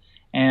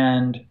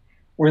 And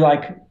we're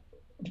like,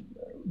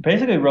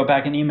 basically wrote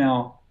back an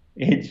email.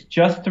 It's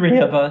just 3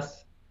 of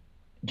us.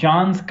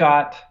 John's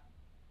got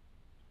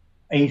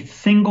a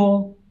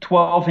single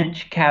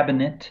 12-inch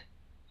cabinet.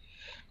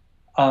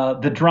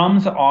 The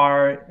drums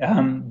are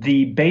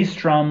the bass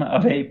drum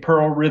of a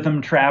Pearl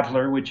Rhythm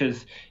Traveler, which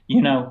is,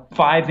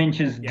 5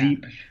 inches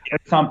deep or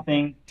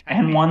something,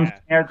 and one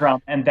snare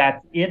drum, and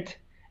that's it.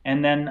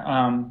 And then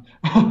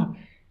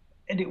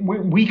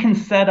we can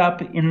set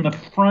up in the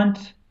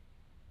front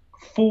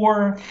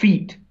 4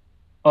 feet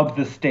of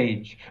the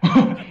stage.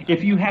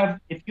 If you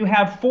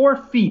have 4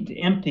 feet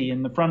empty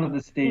in the front of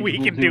the stage, we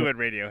can do it,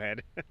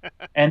 Radiohead.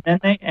 and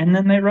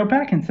then they wrote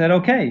back and said,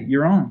 okay,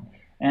 you're on.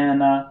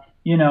 And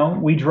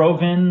we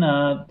drove in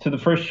to the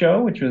first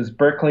show, which was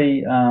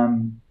Berkeley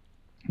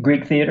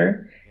Greek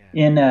Theater,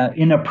 in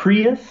a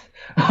Prius.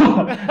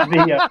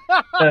 The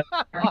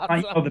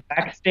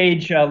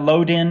backstage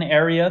load-in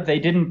area. They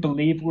didn't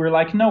believe. We were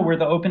like, no, we're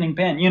the opening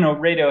band.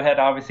 Radiohead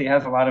obviously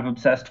has a lot of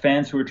obsessed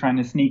fans who are trying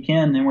to sneak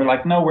in, and we're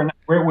like, no, we're not.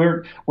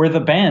 We're the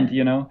band,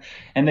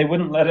 and they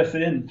wouldn't let us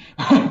in.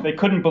 They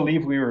couldn't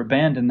believe we were a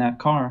band in that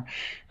car.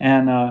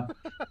 And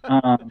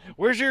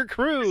where's your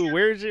crew?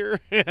 Where's your?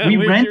 We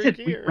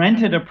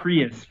rented a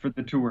Prius for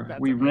the tour.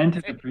 We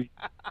rented a Prius.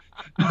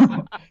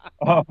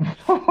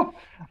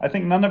 I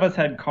think none of us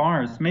had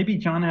cars. Maybe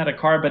John had a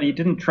car, but he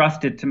didn't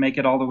trust it to make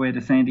it all the way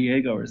to San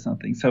Diego or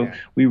something. So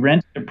we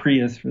rented a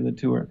Prius for the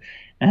tour,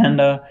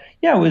 and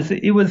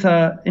it was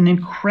an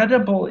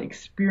incredible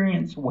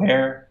experience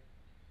where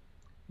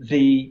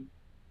the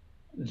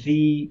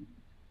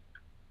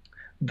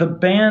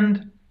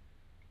band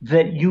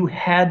that you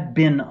had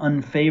been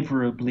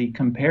unfavorably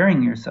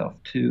comparing yourself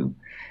to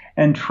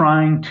and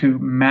trying to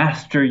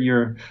master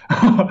your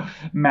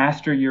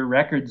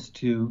records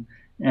to,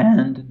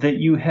 and that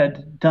you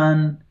had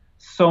done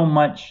so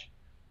much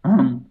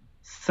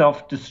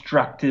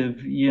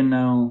self-destructive,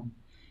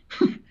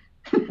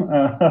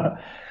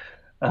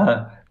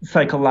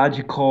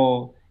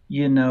 psychological,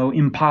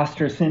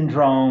 imposter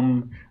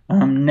syndrome,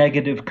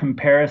 negative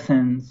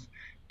comparisons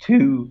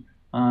to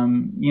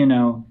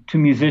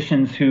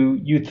musicians who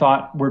you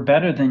thought were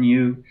better than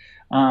you,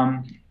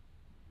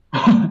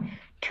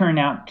 turn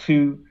out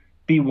to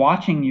be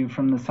watching you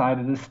from the side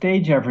of the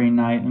stage every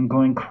night and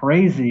going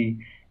crazy,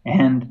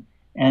 and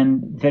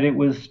that it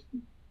was,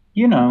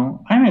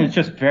 it's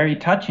just very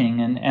touching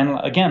and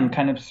again,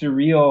 kind of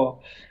surreal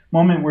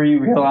moment where you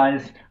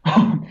realize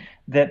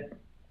that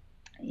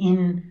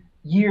in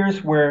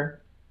years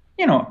where,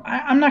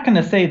 I'm not going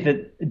to say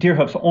that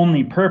Deerhoof's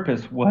only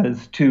purpose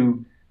was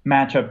to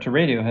match up to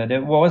Radiohead.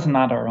 It was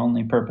not our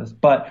only purpose,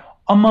 but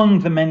among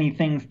the many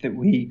things that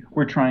we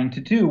were trying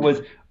to do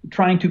was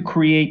trying to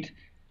create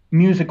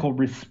musical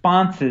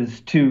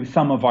responses to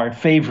some of our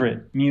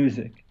favorite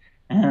music,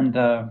 and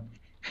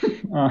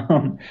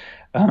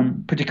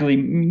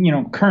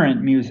particularly,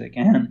 current music.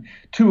 And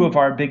 2 of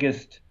our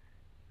biggest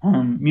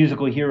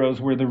musical heroes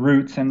were the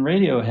Roots and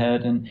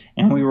Radiohead,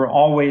 and we were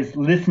always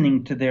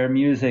listening to their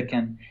music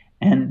and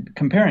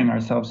comparing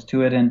ourselves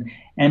to it,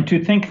 and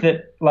to think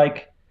that,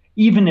 like,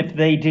 even if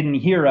they didn't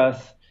hear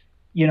us,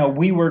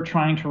 we were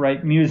trying to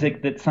write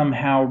music that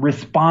somehow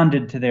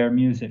responded to their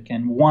music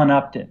and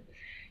one-upped it.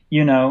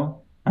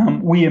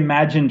 We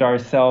imagined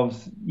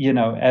ourselves,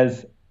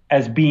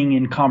 as being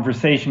in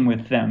conversation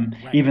with them,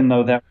 right, even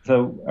though that was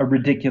a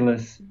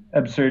ridiculous,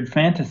 absurd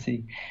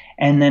fantasy.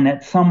 And then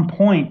at some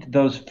point,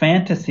 those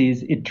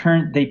fantasies,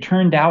 they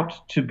turned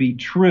out to be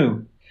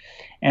true,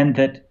 and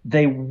that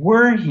they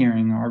were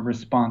hearing our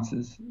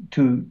responses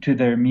to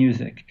their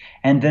music,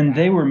 and then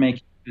they were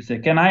making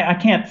music. And I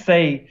can't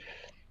say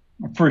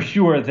for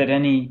sure that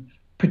any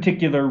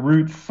particular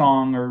Roots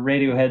song or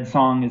Radiohead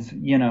song is,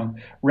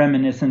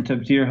 reminiscent of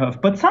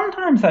Deerhoof, but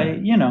sometimes I,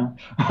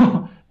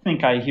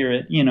 think I hear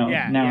it, now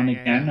and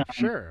again. Yeah.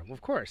 Sure,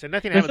 of course. And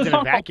nothing happens in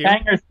a vacuum.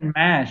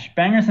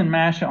 Bangers and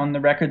Mash on the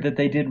record that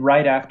they did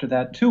right after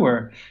that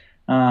tour,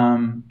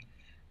 In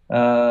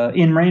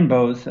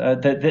Rainbows.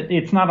 That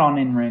it's not on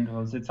In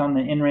Rainbows. It's on the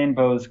In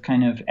Rainbows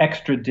kind of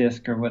extra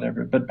disc or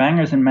whatever. But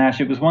Bangers and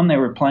Mash, it was one they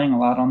were playing a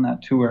lot on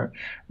that tour.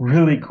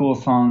 Really cool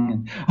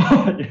song.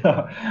 And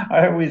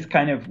I always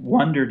kind of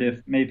wondered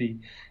if maybe,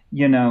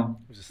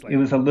 it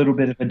was a little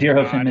bit of a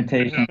Deerhoof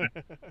imitation.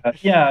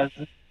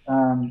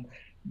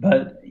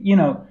 But,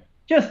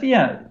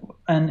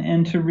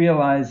 and to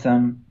realize,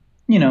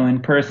 in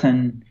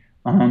person,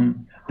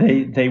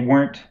 they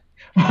weren't,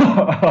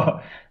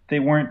 they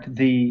weren't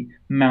the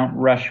Mount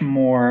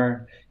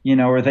Rushmore,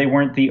 or they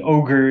weren't the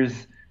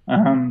ogres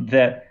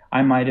that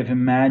I might have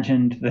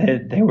imagined.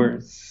 That they were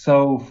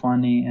so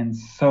funny and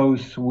so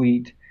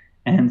sweet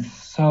and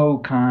so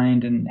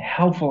kind and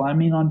helpful. I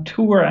mean, on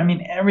tour, I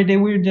mean, every day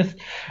we were just,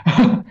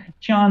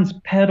 John's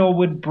pedal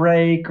would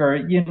break, or,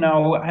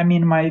 I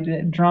mean, my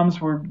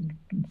drums were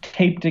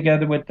taped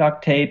together with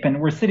duct tape,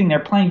 and we're sitting there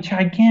playing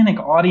gigantic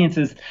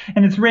audiences,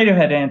 and it's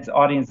Radiohead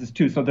audiences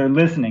too, so they're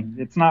listening.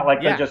 It's not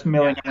like they're just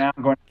milling around,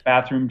 going to the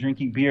bathroom,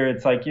 drinking beer.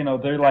 It's like,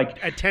 they're like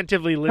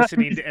attentively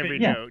listening to every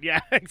note. Yeah,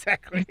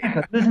 exactly.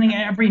 Listening to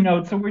every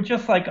note. So we're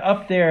just like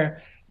up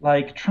there,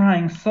 like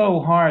trying so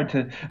hard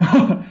to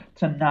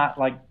to not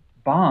like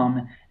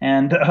bomb,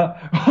 and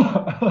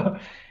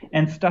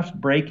and stuff's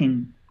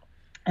breaking,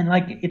 and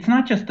like it's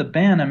not just the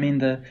band. I mean,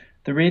 the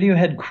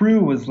Radiohead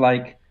crew was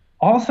like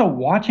also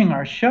watching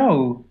our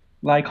show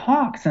like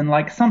hawks, and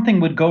like something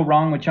would go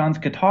wrong with John's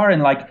guitar,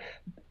 and like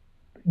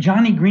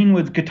Johnny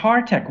Greenwood's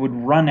guitar tech would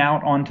run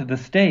out onto the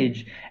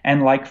stage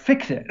and like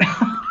fix it.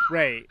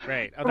 Right.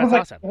 Oh,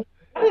 that's awesome.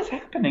 What is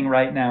happening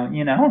right now,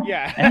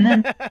 Yeah. And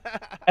then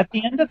at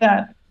the end of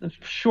that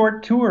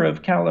short tour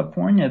of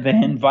California, they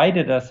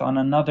invited us on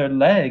another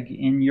leg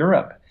in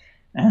Europe,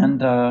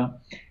 and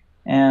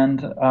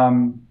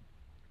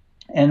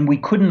we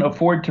couldn't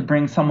afford to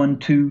bring someone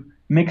to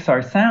mix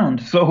our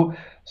sound, so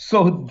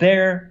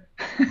their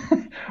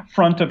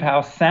front of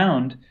house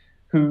sound,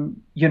 who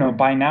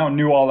by now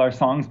knew all our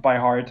songs by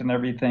heart and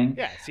everything.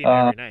 Yeah, seen it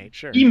every night,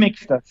 sure. He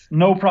mixed us,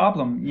 no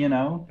problem,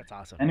 That's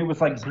awesome. And it was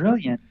like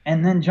brilliant.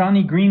 And then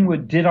Johnny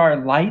Greenwood did our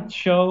light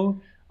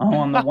show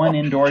on the one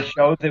indoor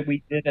show that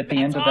we did at the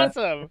end of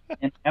that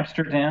in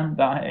Amsterdam,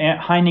 the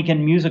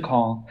Heineken Music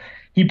Hall.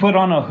 He put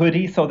on a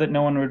hoodie so that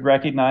no one would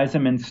recognize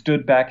him, and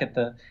stood back at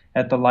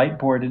the light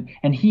board,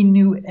 and he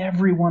knew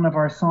every one of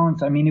our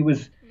songs. I mean,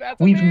 we've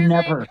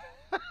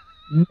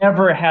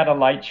never had a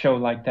light show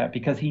like that,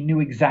 because he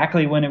knew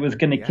exactly when it was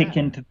going to kick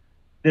into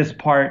this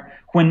part,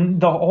 when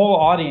the whole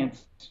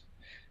audience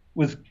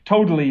was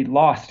totally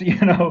lost,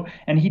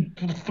 and he'd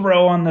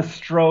throw on the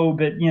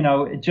strobe at,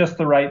 just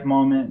the right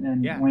moment,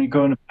 and when you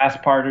go in a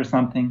fast part or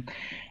something.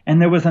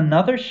 And there was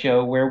another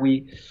show where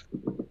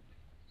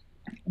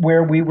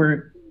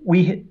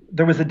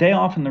there was a day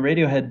off in the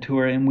Radiohead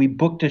tour, and we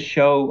booked a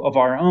show of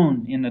our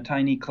own in a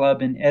tiny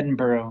club in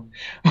Edinburgh.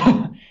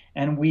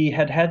 And we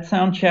had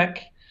sound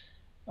check.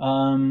 We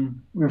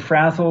were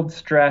frazzled,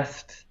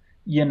 stressed,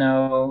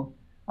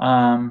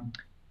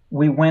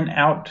 we went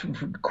out,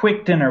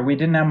 quick dinner. We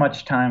didn't have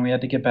much time. We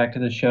had to get back to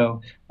the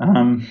show.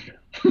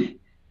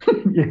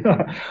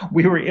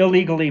 We were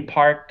illegally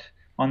parked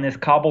on this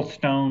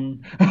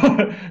cobblestone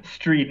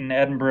street in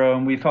Edinburgh,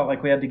 and we felt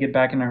like we had to get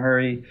back in a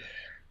hurry.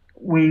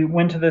 We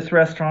went to this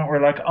restaurant.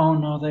 We're like, oh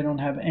no, they don't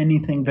have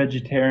anything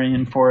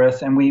vegetarian for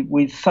us. And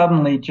we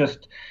suddenly,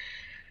 just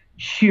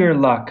sheer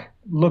luck,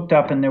 looked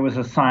up, and there was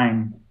a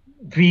sign,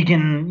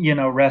 vegan,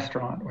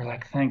 restaurant. We're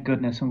like, thank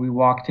goodness. And we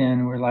walked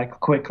in, we're like,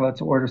 quick, let's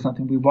order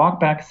something. We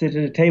walked back, sit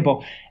at a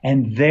table,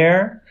 and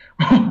there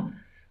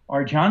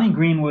are Johnny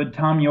Greenwood,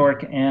 Tom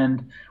York,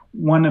 and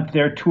one of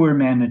their tour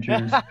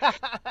managers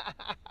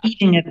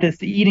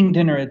eating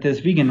dinner at this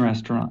vegan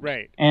restaurant.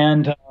 Right.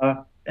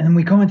 And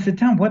we go and sit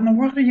down. What in the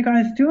world are you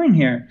guys doing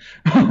here?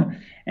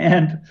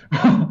 and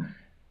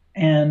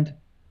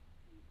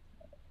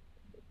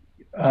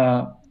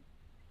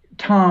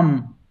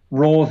Tom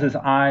rolls his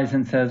eyes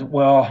and says,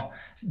 well,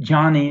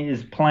 Johnny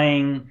is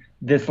playing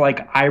this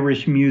like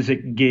Irish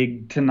music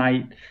gig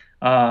tonight,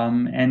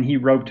 and he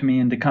roped me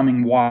into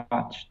coming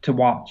to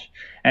watch.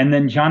 And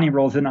then Johnny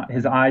rolls in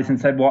his eyes and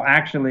said, well,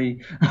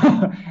 actually,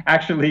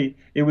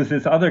 it was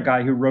this other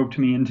guy who roped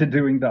me into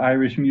doing the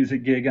Irish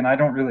music gig, and I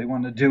don't really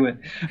want to do it.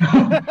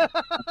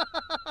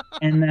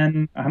 And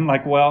then I'm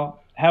like,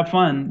 well, have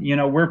fun.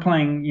 We're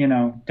playing,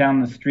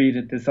 down the street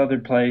at this other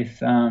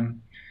place.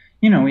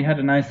 We had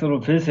a nice little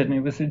visit, and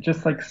it was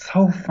just like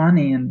so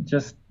funny and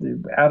just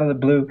out of the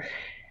blue.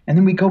 And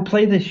then we go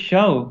play this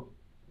show,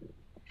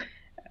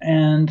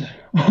 and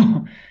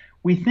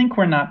we think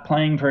we're not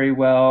playing very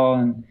well,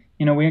 and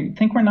we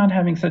think we're not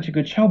having such a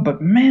good show,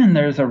 but man,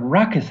 there's a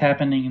ruckus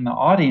happening in the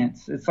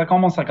audience. It's like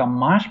almost like a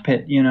mosh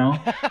pit,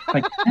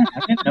 Like, man, I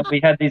didn't know we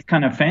had these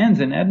kind of fans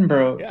in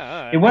Edinburgh.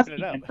 Yeah, it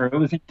wasn't Edinburgh, it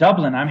was in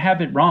Dublin. I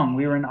have it wrong.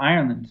 We were in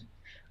Ireland.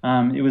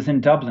 It was in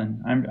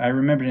Dublin. I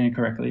remembered it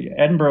incorrectly.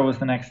 Edinburgh was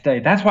the next day.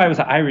 That's why it was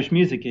an Irish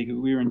music gig.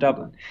 We were in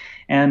Dublin.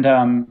 And,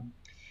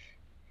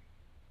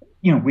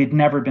 we'd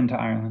never been to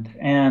Ireland.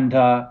 And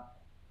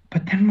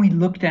but then we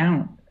looked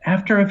out.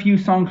 After a few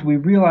songs, we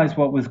realized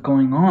what was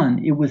going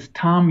on. It was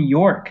Tom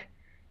York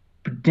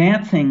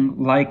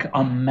dancing like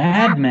a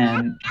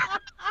madman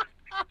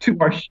to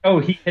our show.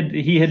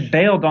 He had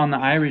bailed on the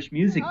Irish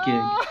music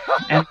gig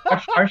and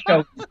watched our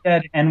show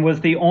instead, and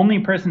was the only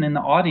person in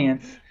the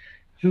audience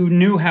who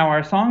knew how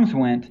our songs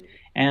went.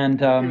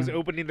 And he was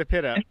opening the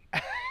pit up.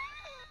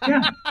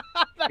 Yeah,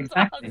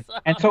 exactly.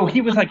 Awesome. And so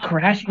he was like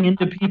crashing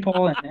into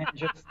people, and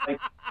just like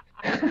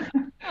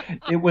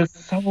it was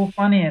so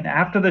funny. And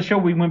after the show,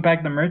 we went back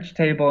to the merch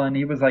table, and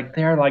he was like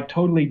there, like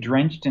totally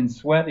drenched in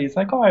sweat. He's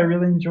like, "Oh, I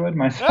really enjoyed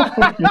myself."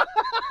 Such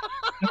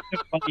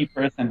a funny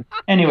person.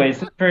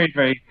 Anyways, very,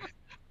 very.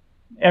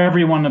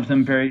 every one of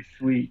them very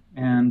sweet,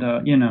 and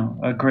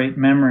a great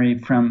memory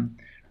from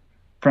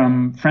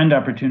Friend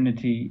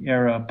Opportunity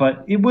era.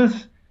 But it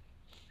was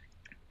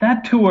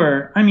that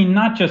tour, I mean,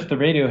 not just the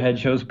Radiohead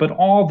shows, but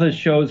all the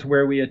shows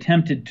where we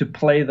attempted to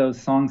play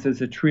those songs as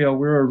a trio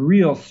were a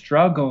real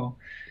struggle.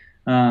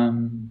 I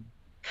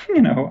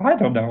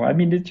don't know. I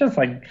mean, it's just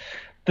like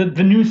the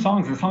new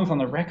songs, the songs on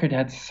the record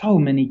had so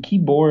many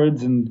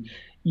keyboards and,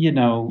 there's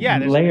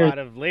layers. a lot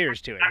of layers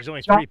to it. There's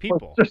only 3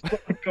 people. Just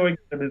like going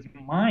through his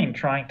mind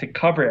trying to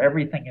cover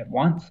everything at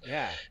once.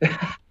 Yeah.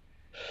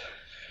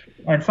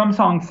 And some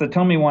songs,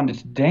 Satomi wanted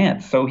to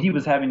dance, so he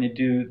was having to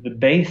do the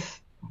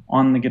bass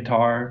on the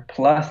guitar,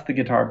 plus the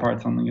guitar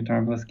parts on the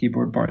guitar, plus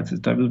keyboard parts and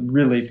stuff. It was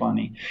really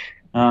funny.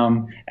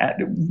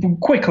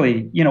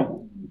 Quickly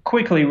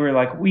we were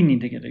like, we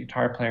need to get a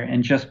guitar player.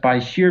 And just by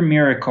sheer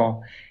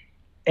miracle,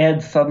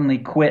 Ed suddenly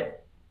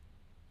quit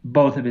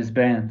both of his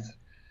bands.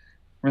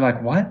 We're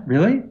like, what?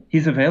 Really?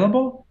 He's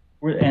available?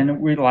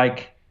 We're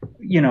like,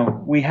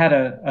 we had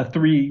a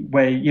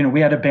 3-way,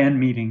 we had a band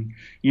meeting,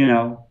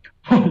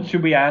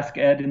 should we ask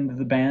Ed into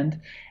the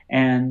band?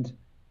 And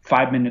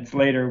 5 minutes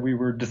later, we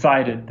were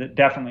decided that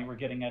definitely we're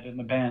getting Ed in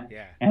the band.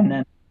 Yeah. And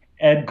then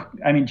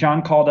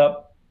John called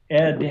up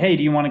Ed, hey,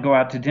 do you want to go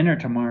out to dinner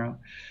tomorrow?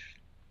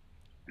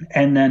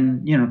 And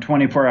then,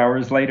 24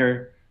 hours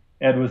later,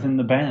 Ed was in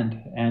the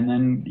band. And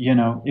then,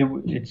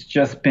 it's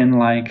just been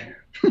like,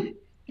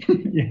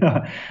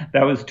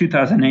 that was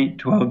 2008,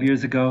 12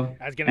 years ago.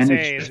 I was going to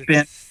say, it's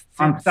been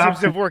seems to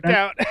have worked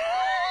out.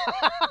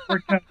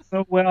 Worked out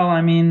so well.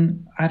 I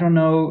mean, I don't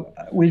know.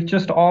 We've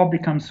just all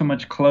become so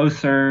much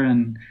closer,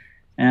 and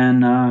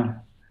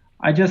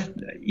I just,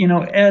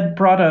 Ed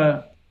brought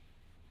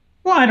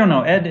I don't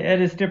know.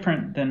 Ed is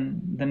different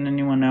than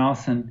anyone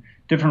else, and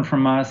different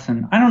from us,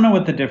 and I don't know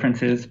what the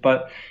difference is,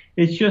 but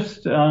it's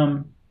just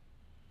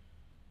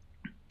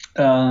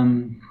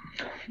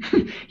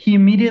he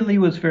immediately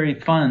was very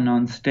fun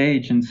on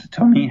stage, and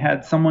Satomi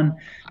had someone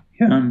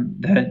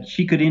that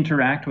she could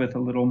interact with a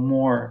little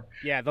more.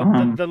 Yeah,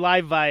 the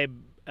live vibe,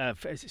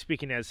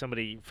 speaking as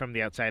somebody from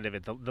the outside of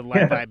it, the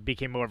live vibe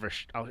became more of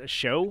a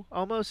show,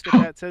 almost, if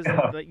that says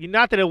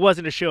not that it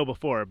wasn't a show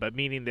before, but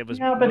meaning there was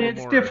but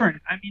it's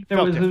different. I mean,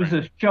 there was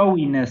a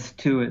showiness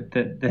to it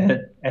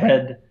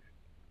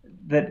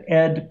that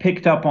Ed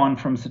picked up on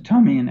from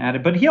Satomi and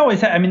added. But he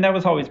always had, that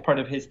was always part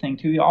of his thing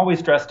too. He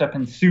always dressed up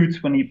in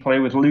suits when he'd play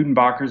with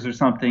Ludenbachers or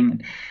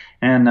something.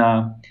 And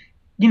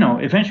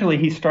eventually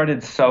he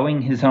started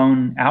sewing his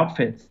own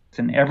outfits.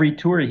 And every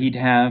tour he'd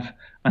have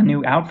a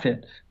new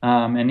outfit.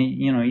 And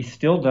he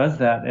still does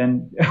that.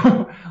 And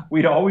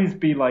we'd always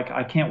be like,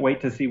 I can't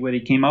wait to see what he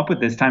came up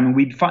with this time. And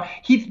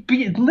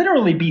he'd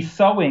literally be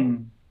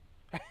sewing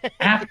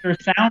after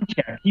sound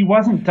check. He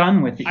wasn't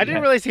done with it. I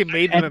didn't realize he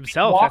made them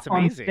himself. That's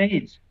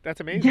amazing.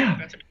 That's amazing.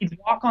 Yeah, he'd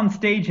walk on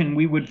stage and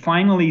we would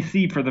finally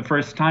see for the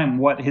first time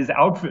what his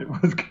outfit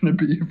was going to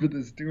be for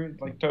this tour.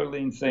 It's like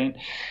totally insane.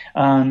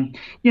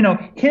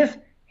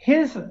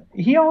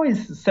 He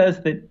always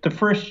says that the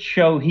first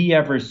show he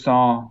ever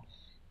saw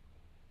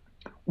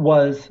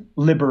was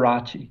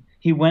Liberace.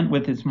 He went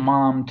with his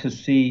mom to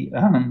see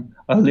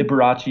a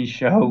Liberace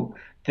show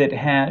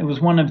it was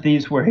one of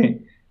these where he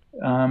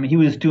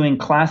was doing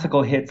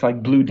classical hits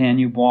like Blue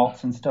Danube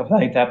Waltz and stuff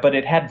like that, but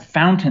it had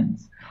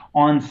fountains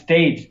on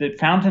stage,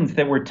 fountains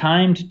that were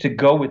timed to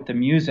go with the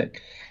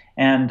music.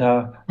 And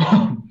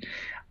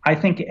I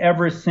think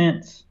ever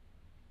since,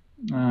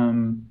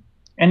 and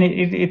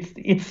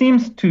it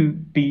seems to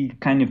be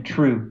kind of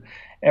true,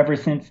 ever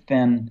since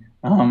then,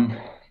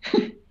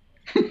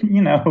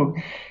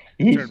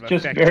 he's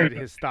just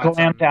very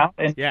glammed out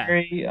and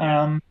very,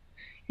 and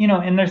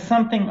there's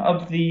something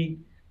of the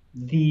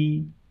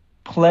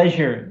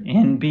pleasure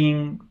in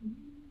being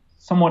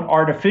somewhat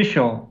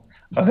artificial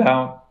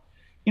about,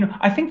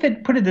 I think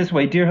that, put it this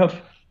way, Deerhoof,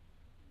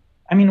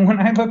 when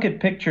I look at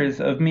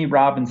pictures of me,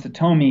 Rob, and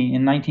Satomi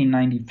in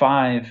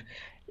 1995,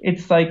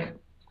 it's like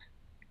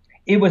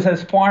it was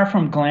as far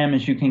from glam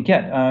as you can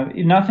get.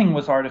 Nothing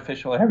was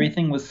artificial.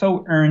 Everything was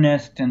so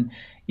earnest, and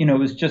it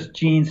was just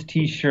jeans,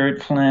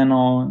 t-shirt,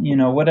 flannel,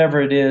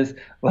 whatever it is,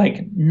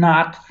 like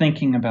not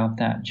thinking about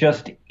that,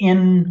 just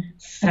in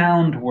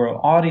sound world,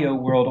 audio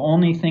world,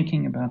 only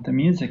thinking about the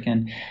music.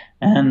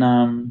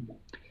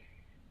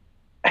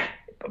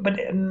 But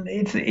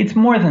it's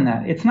more than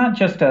that. It's not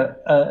just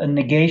a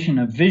negation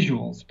of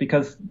visuals,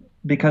 because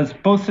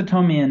both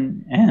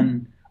Satomi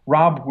and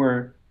Rob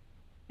were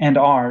and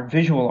are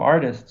visual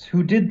artists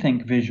who did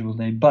think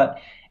visually, but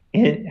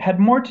it had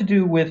more to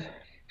do with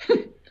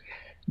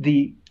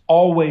the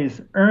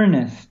always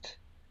earnest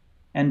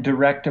and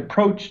direct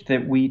approach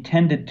that we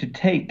tended to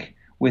take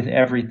with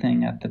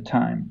everything at the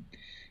time,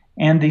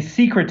 and the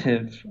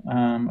secretive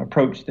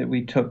approach that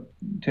we took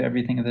to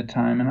everything at the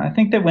time. And I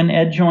think that when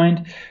Ed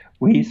joined,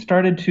 we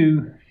started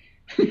to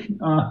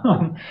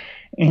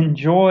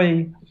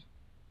enjoy,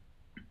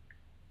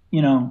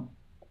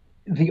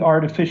 the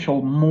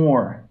artificial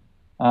more.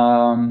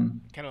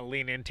 Kind of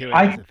lean into it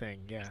as a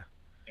thing, yeah.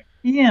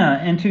 Yeah,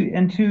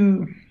 and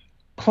to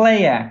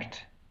play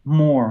act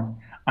more.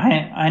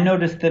 I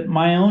noticed that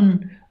my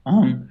own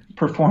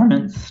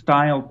performance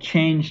style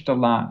changed a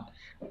lot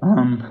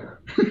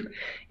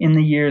in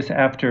the years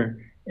after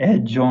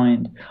Ed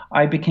joined.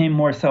 I became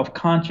more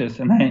self-conscious,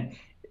 and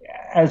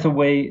as a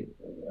way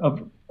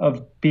of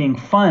being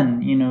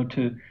fun,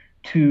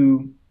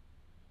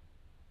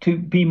 to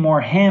be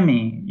more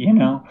hammy,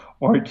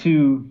 or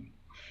to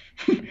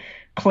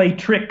play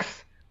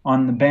tricks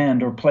on the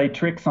band or play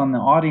tricks on the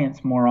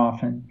audience more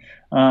often,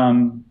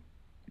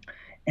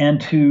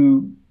 and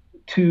to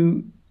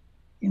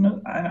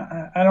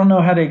I don't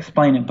know how to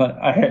explain it, but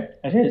I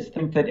just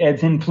think that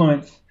Ed's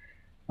influence,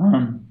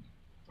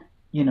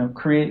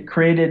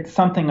 created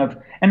something of,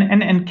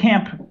 and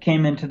Camp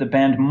came into the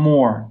band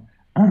more.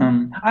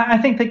 I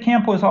think that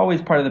Camp was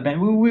always part of the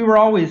band. We were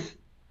always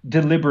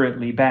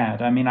deliberately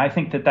bad. I mean, I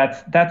think that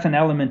that's an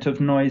element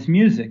of noise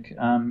music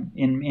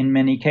in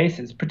many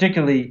cases,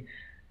 particularly,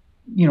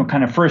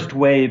 kind of first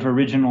wave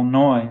original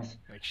noise.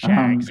 Like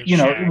Shags and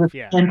Shaft, it was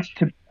meant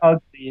to be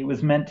ugly. It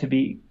was meant to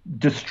be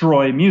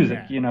destroy music,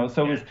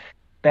 so it was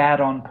bad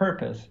on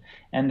purpose.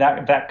 And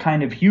that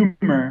kind of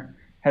humor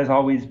has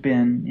always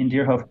been in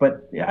Deerhoof.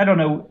 But I don't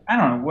know,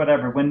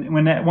 whatever.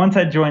 Once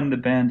I joined the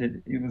band,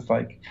 it was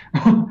like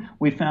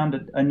we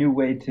found a new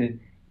way to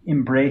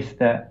embrace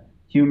that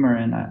humor,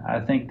 and I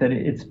think that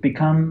it's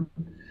become,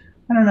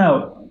 I don't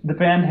know, the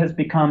band has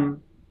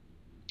become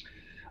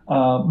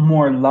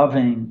more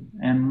loving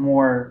and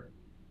more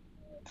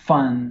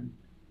fun.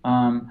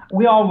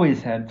 We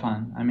always had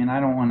fun. I mean, I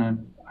don't want to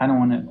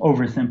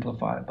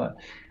oversimplify, but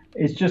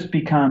it's just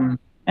become,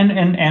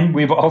 and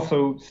we've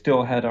also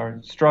still had our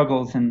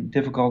struggles and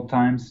difficult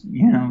times,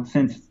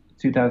 since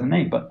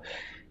 2008. But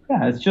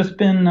yeah, it's just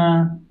been,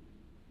 I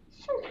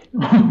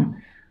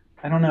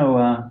don't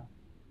know.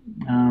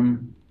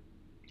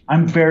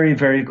 I'm very,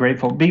 very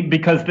grateful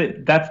because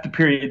that's the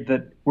period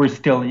that we're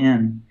still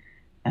in.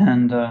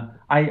 And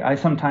I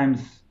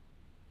sometimes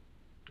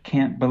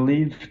can't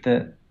believe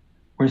that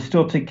we're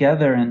still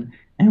together and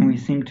we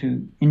seem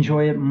to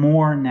enjoy it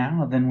more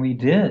now than we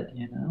did,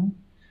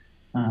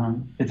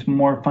 It's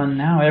more fun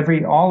now.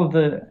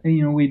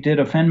 We did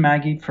Offend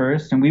Maggie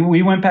first, and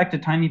we went back to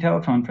Tiny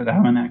Telephone for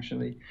that one,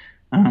 actually,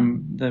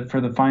 for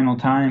the final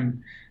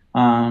time,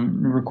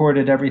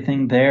 recorded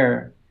everything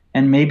there.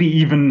 And maybe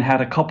even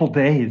had a couple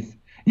days,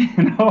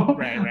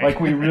 Right. Like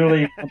we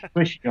really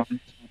pushed on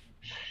it.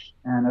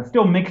 And I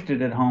still mixed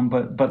it at home,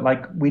 but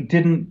like we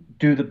didn't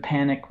do the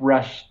panic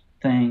rush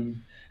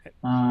thing,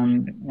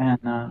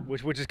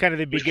 which is kind of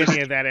the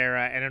beginning of that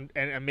era. And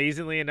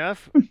amazingly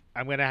enough,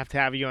 I'm gonna have to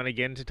have you on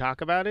again to talk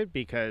about it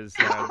because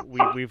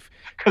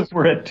because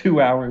we're at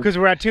 2 hours. Because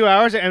we're at 2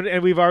 hours,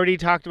 and we've already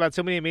talked about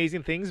so many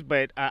amazing things.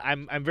 But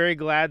I'm very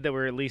glad that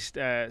we're at least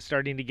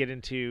starting to get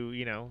into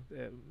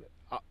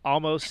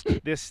almost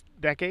this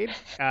decade.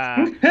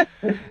 And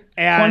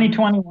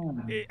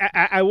 2021.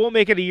 I will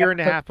make it a year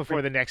and a half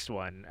before the next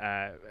one,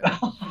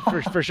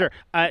 for sure.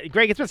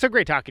 Greg, it's been so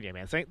great talking to you,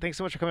 man. Thanks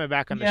so much for coming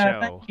back on the show.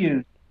 Yeah, thank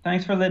you.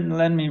 Thanks for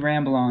letting me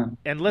ramble on.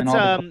 And let's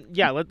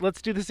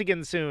let's do this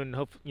again soon.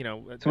 Hope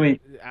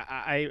Sweet.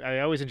 I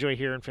always enjoy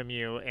hearing from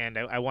you, and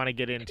I want to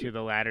get into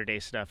the latter-day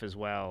stuff as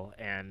well.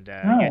 And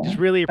just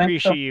really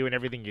appreciate you and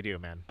everything you do,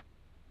 man.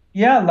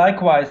 Yeah,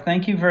 likewise.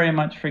 Thank you very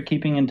much for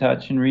keeping in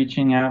touch and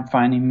reaching out,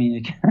 finding me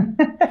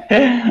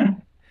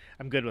again.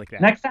 I'm good with that.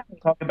 Next time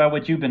we'll talk about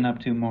what you've been up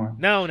to more.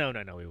 No,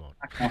 we won't.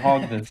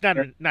 Hog this.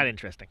 It's not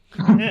interesting.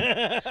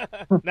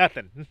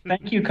 Nothing.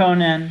 Thank you,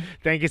 Conan.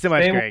 Thank you so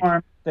much, Greg. Stay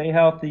warm. Stay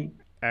healthy.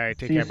 All right,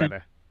 take care,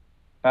 brother.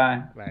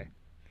 Bye. Bye.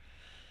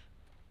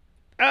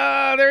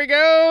 There he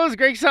goes,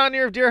 Greg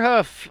Saunier of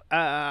Deerhoof.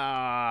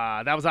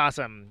 That was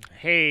awesome.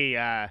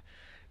 Hey,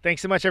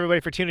 thanks so much,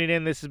 everybody, for tuning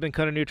in. This has been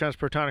Conan Neutron's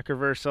Protonic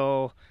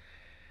Reversal.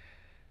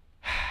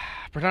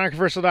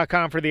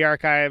 ProtonicReversal.com for the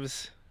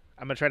archives.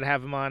 I'm going to try to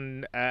have him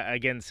on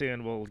again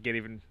soon. We'll get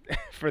even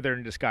further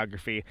in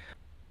discography.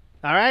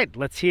 All right,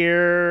 let's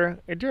hear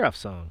a Deerhoof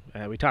song.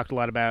 We talked a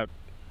lot about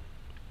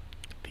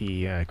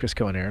the Chris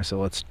Cohen era, so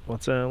let's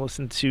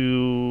listen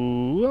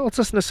to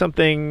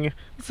something.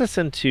 Let's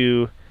listen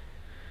to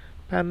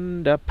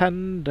Panda,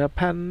 Panda,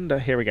 Panda.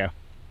 Here we go.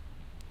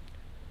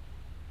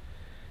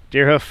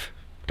 Deerhoof,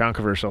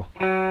 Controversial.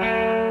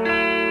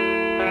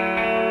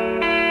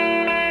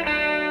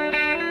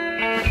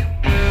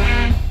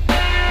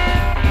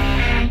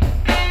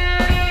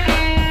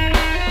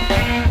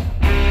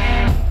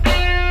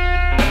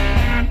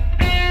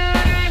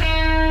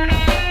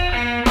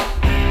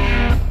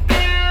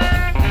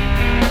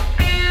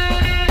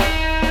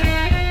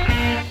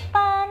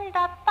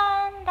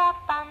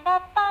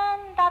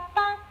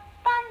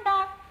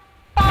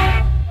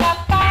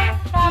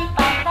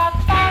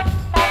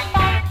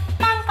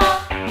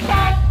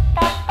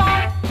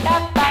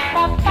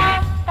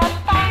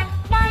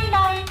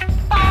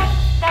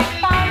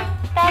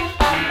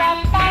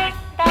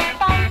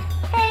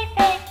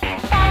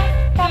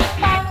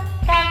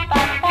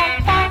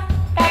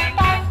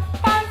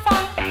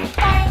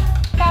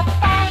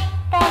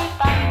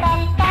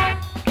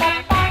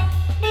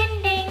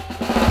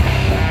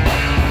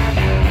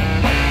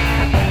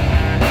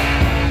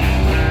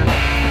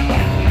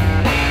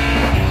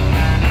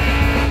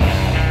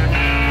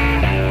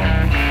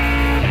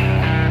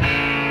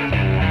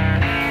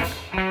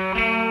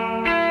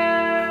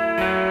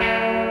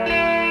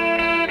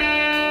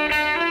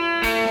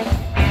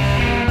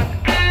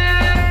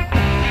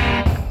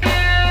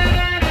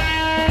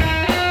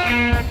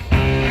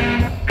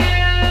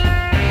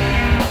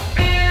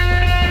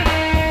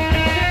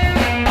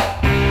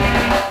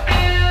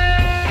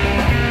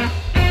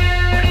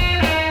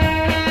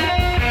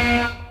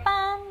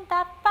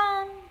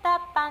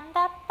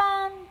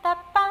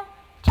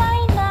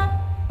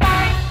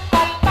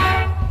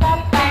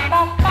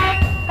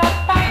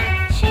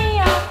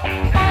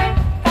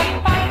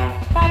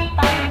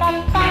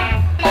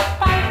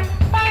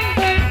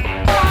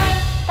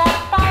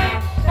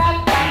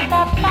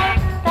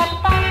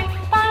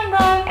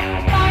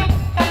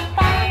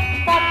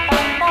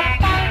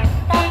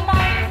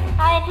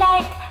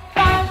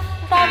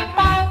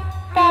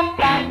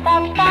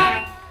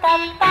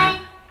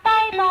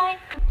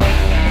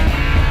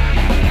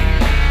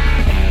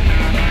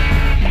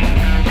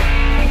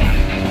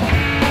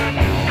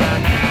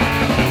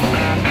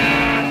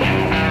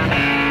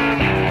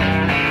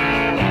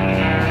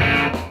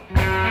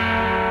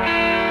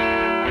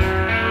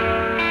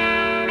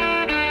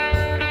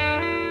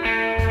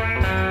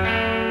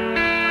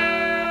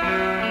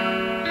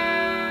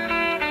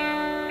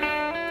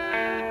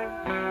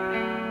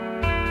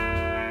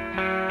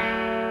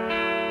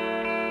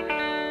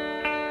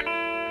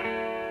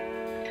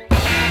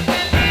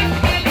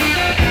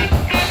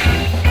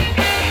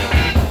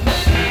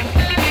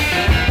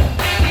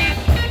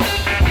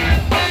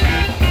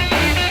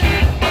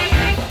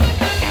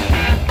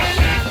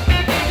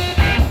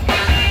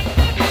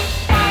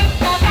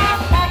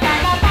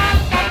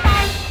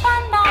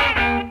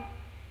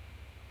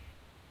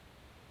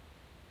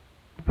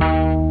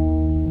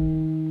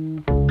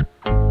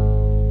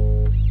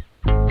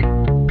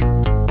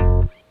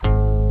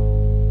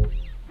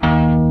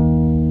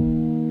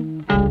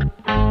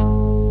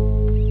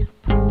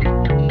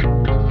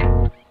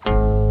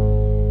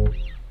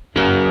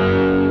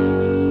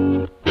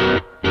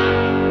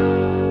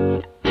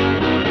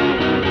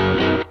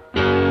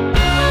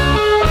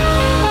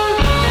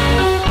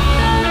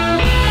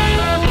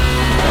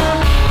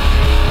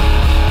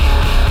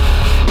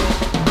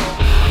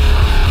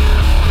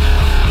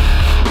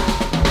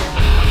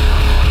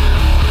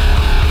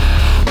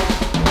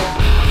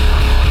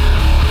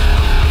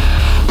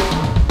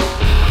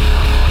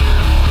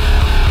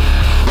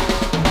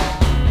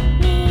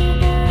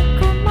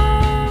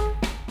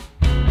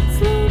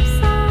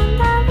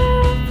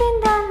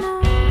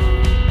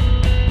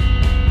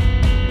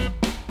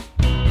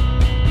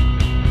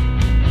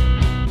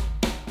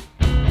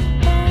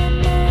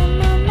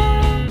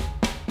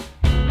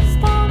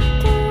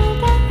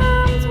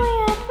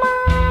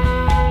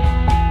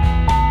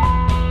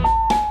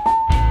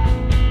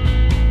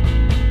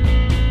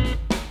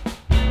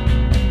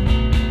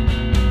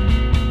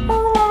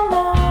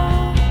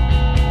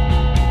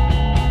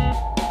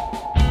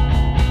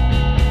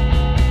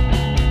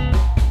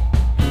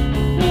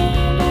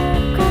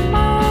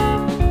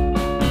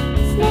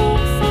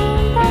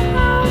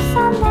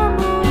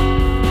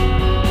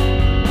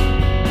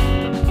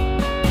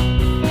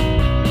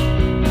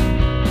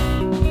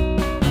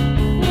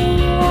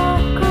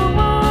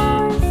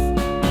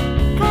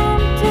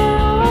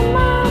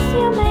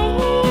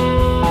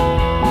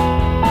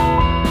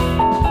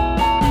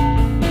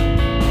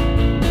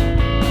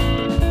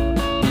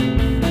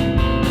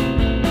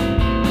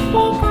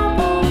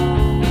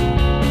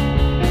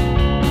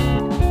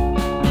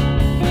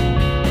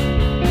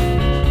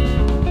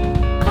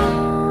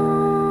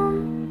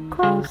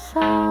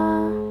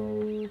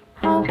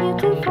 how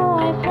beautiful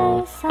I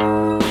play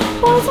some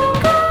boys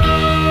and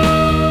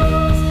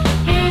girls.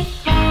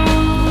 If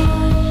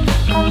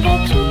I can't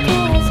get you to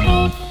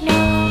escape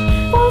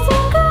now, boys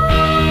and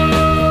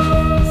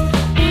girls,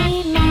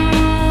 be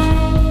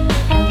mine.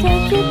 I'll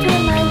take you to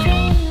my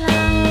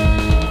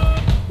dreamland.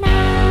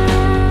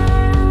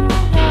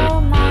 Now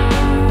you're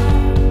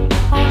mine.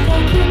 I'll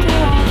take you to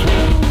our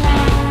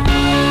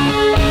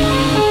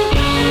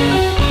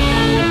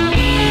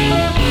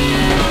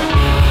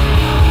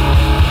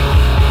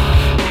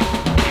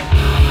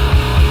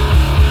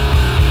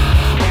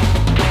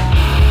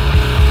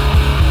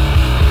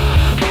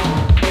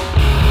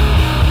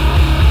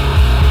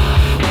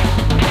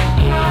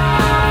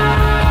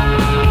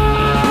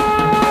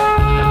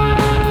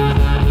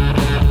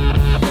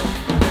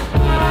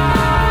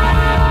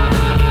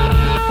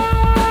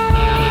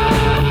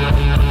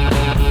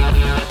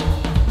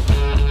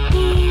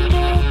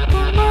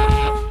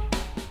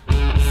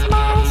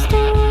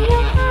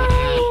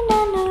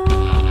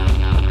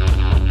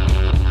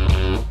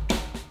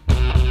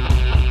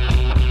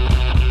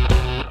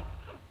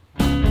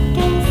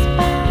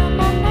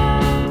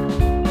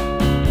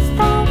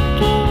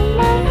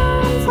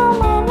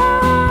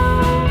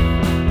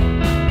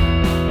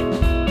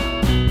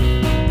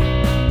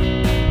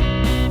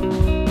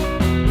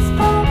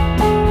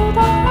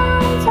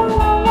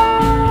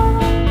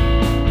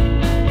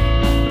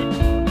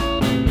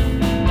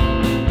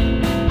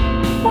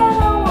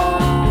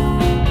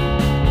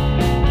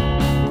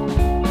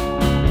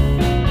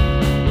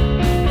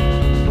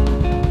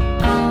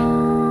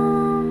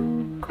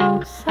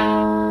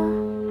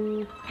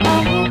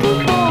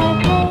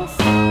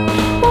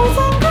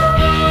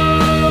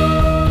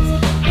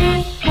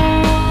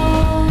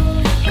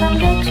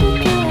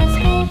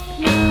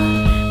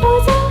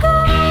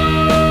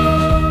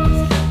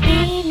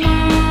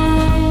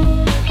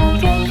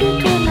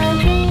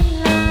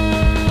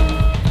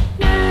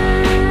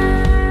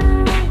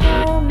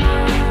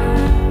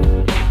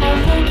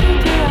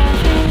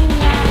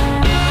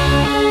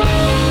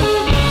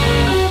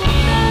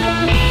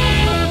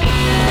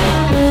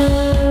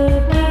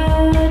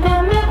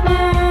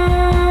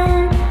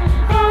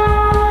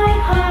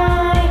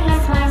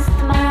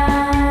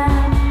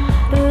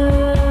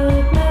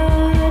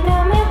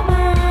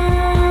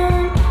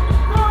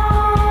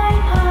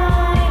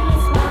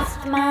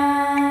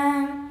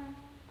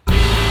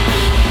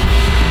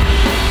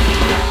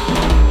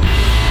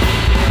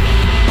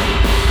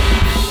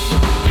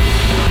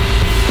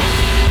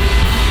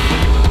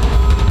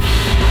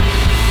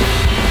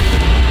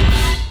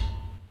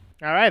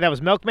All right, that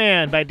was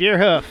Milkman by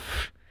Deerhoof.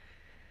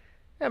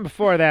 And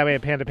before that, we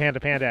had Panda Panda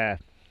Panda.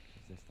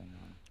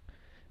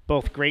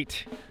 Both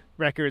great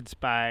records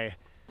by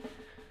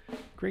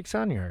Greg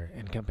Saunier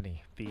and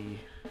company, the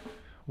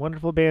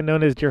wonderful band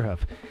known as Deerhoof.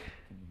 Can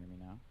you hear me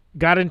now?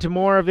 Got into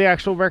more of the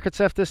actual record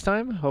stuff this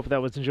time. Hope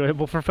that was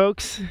enjoyable for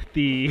folks.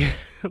 The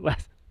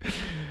last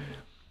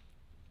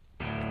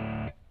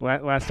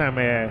time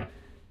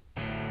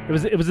it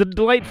was a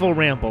delightful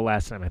ramble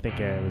last time. I think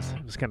it was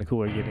kind of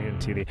cooler getting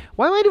into the...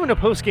 Why am I doing a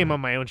post game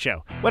on my own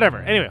show? Whatever.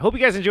 Anyway, hope you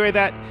guys enjoyed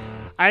that.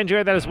 I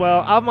enjoyed that as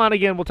well. I'll come on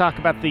again. We'll talk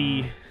about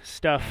the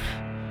stuff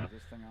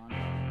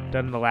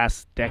done in the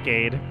last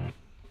decade.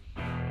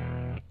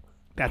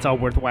 That's all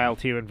worthwhile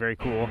too and very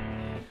cool.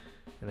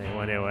 And I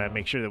want to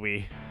make sure that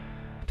we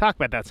talk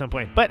about that at some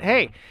point. But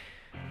hey,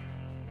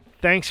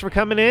 thanks for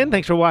coming in.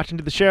 Thanks for watching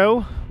the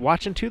show.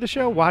 Watching the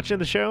show. I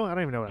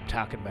don't even know what I'm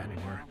talking about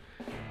anymore.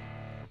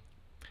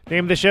 The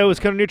name of the show is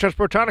Conan Neutron's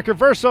Protonic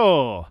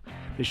Reversal.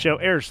 The show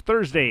airs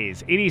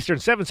Thursdays, 8 Eastern,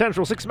 7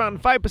 Central, 6 Mountain,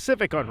 5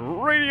 Pacific on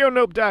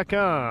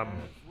RadioNope.com.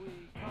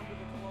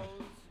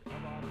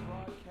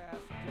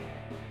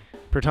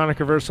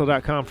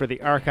 ProtonicReversal.com for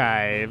the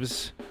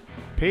archives.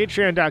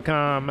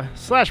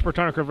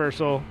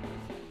 Patreon.com/ProtonicReversal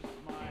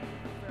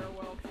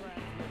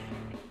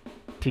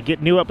to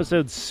get new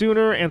episodes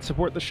sooner and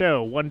support the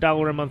show.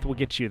 $1 a month will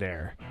get you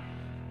there.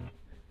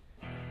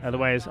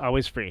 Otherwise,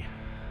 always free.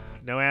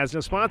 No ads, no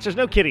sponsors,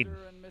 no kidding.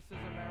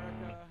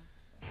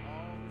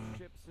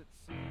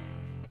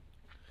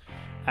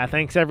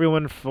 Thanks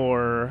everyone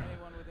for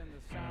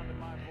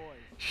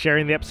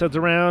sharing the episodes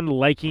around,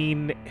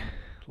 liking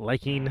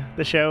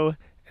the show,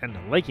 and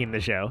liking the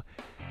show,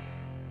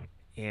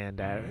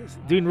 and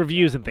doing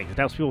reviews and things. It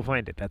helps people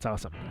find it. That's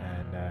awesome,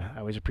 and I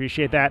always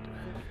appreciate that.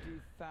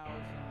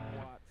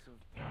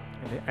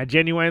 I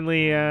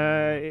genuinely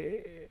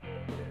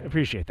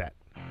appreciate that.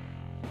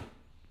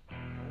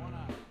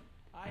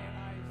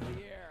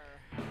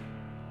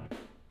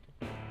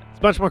 There's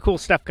a bunch more cool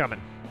stuff coming.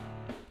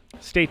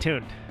 Stay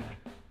tuned.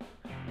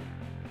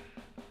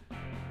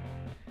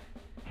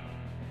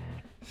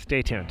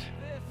 Stay tuned. This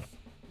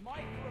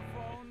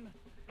microphone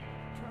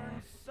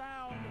turns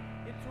sound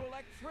into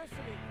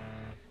electricity.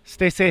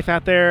 Stay safe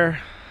out there.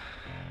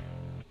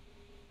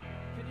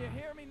 Can you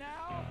hear me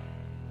now?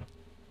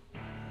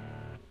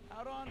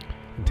 Out on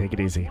And take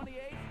it easy.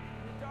 28,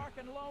 you're dark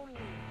and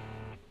lonely.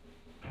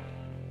 You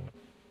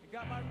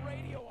got my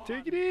radio on.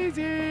 Take it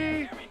easy.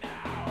 Hear me now.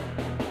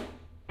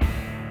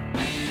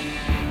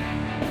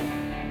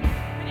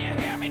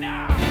 me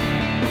now?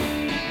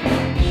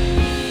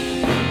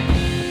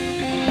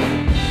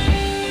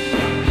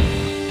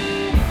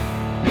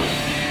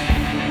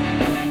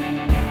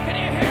 Can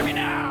you hear me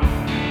now?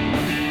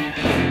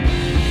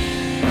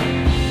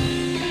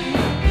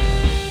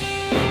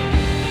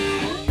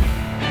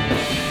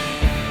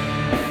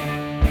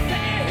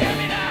 Can you hear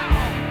me now?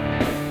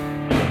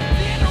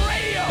 See the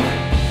radio.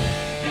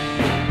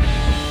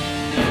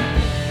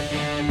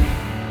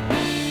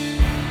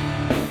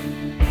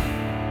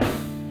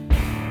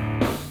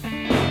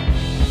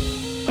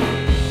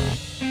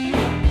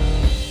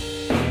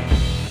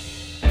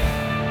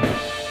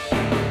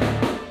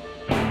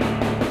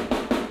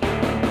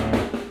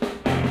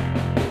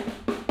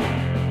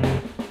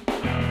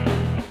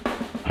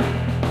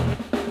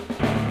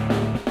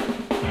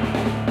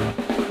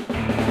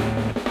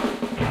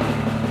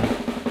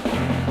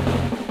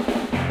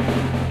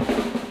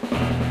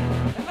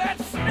 And that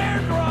snare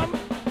drum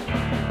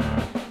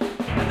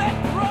and that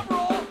drum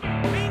roll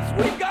means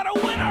we've got a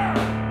winner.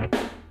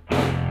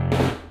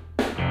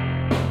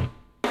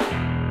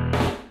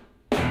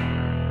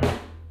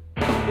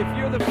 If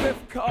you're the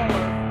fifth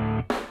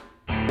caller,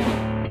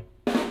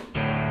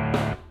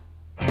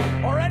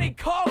 or any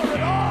caller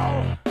at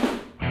all,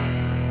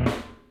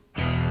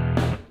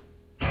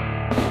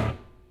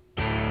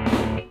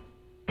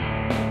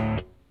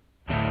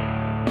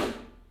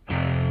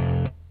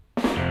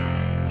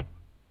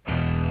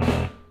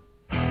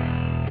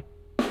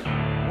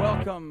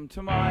 welcome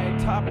to my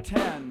top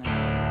 10.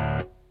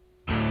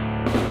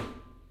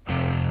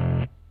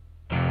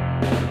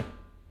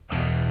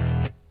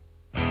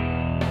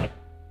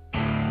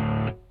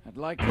 I'd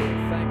like to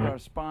thank our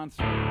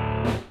sponsor.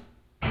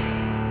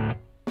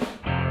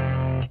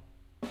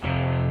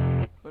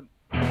 But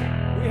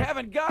we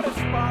haven't got a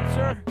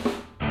sponsor.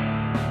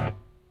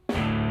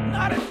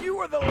 Not if you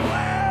were the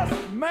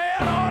last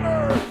man on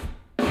earth.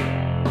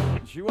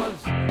 She was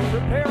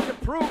prepared to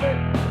prove it.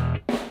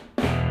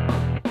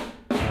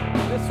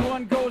 This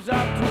one goes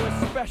out to a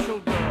special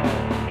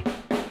girl.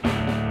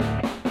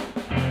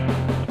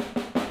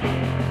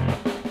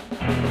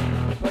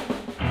 But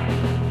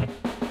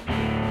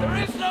there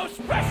is no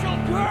special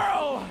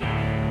girl.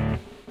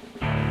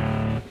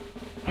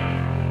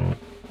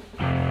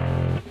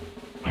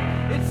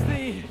 It's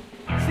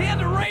the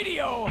end of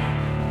radio.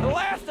 The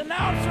last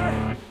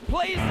announcer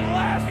plays the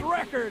last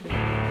record.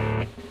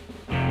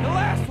 The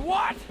last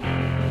what?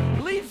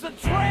 Leaves the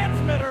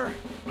transmitter.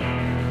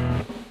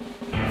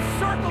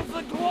 Circles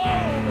the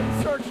globe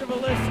in search of a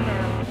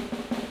listener.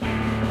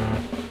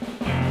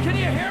 Can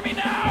you hear me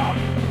now?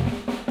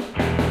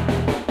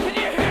 Can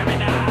you hear me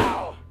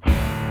now?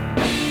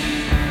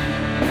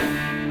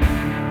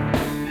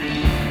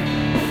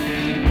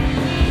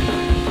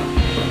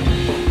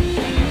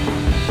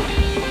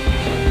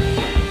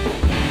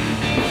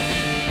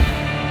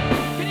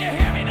 Can you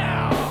hear me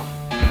now?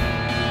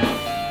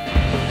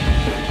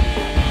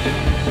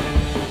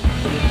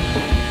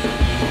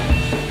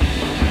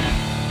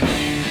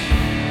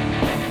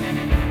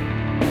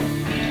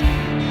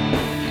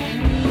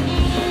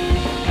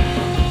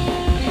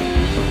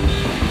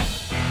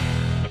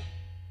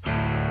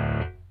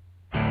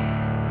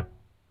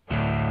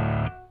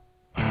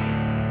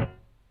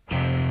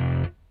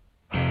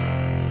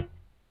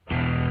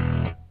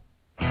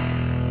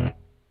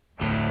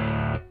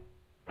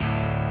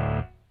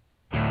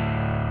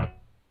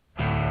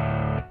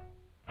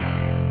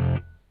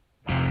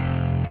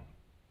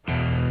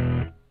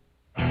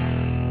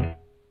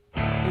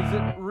 Is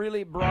it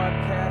really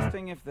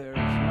broadcasting if there's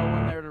no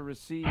one there to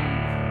receive?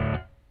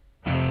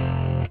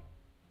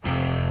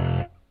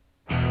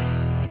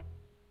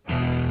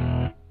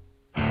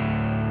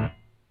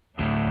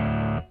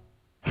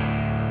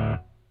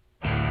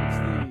 It's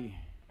the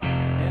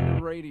end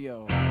of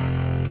radio.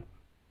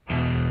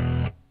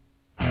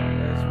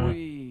 As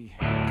we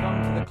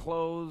come to the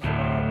close of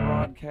our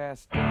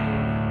broadcast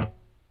day,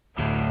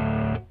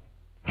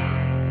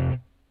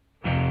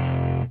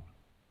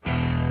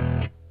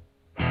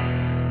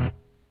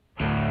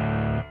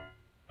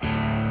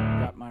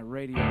 got my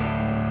radio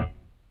on.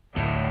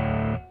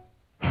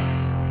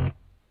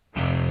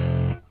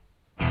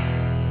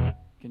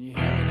 Can you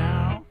hear me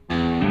now?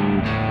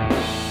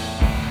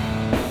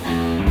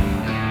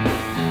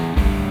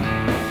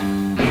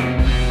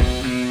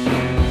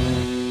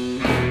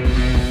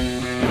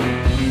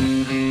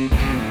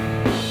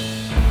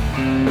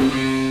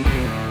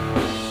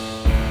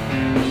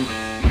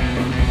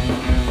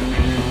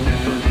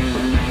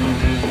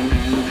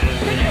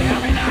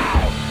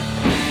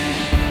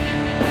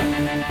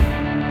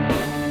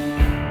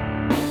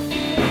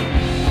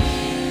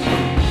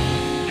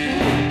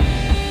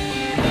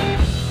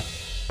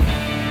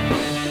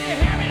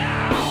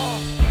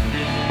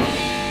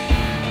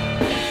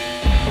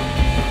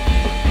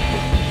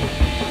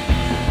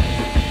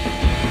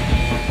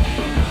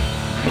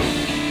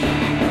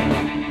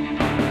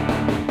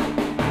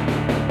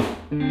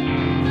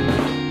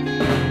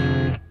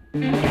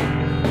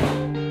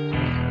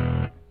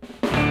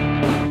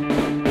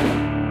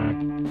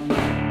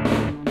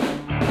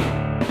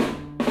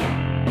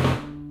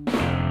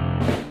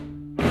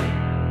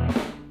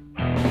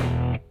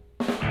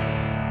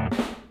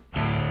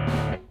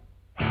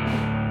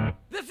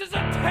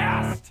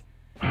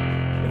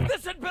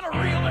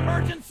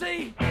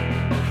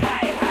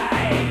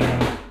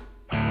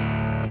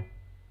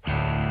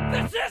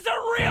 This is a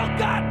real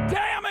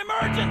goddamn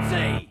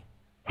emergency!